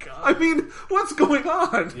episode. Oh, God. I mean, what's going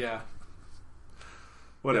on? Yeah.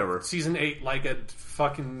 Whatever. Yeah, Season 8, like a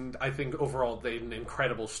fucking, I think overall, an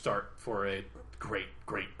incredible start for a great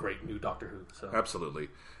new Doctor Who. So. Absolutely.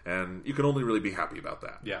 And you can only really be happy about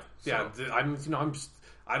that. Yeah. So. Yeah.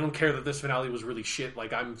 I don't care that this finale was really shit.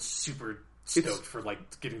 Like, I'm super stoked for,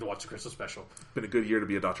 like, getting to watch the Christmas special. It's been a good year to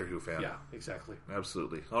be a Doctor Who fan. Yeah, exactly.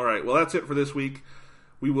 Absolutely. All right. Well, that's it for this week.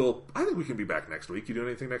 I think we can be back next week. You doing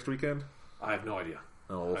anything next weekend? I have no idea.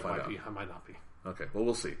 Oh, we'll find out. I might not be. Okay. Well,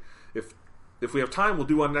 we'll see. If we have time, we'll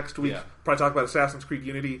do one next week. Yeah. Probably talk about Assassin's Creed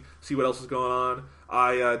Unity, see what else is going on.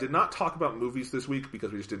 I did not talk about movies this week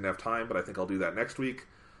because we just didn't have time, but I think I'll do that next week.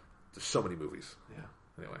 There's so many movies.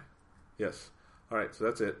 Yeah. Anyway. Yes. All right, so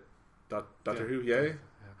that's it. Doctor Who, yay?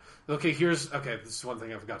 Yeah. Okay, this is one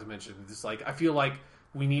thing I forgot to mention. It's like, I feel like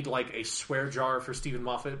we need, like, a swear jar for Stephen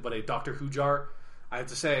Moffat, but a Doctor Who jar. I have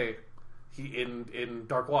to say, in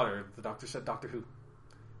Dark Water, the Doctor said Doctor Who.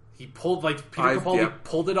 He pulled, like, Peter Capaldi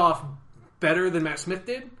pulled it off better than Matt Smith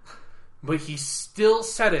did, but he still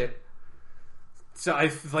said it. So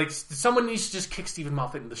someone needs to just kick Stephen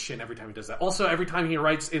Moffat in the shin every time he does that. Also, every time he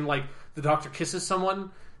writes in, like, the Doctor kisses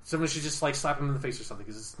someone should just, like, slap him in the face or something,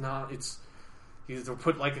 because he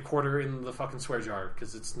put, like, a quarter in the fucking swear jar,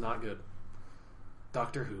 because it's not good.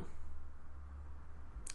 Doctor Who.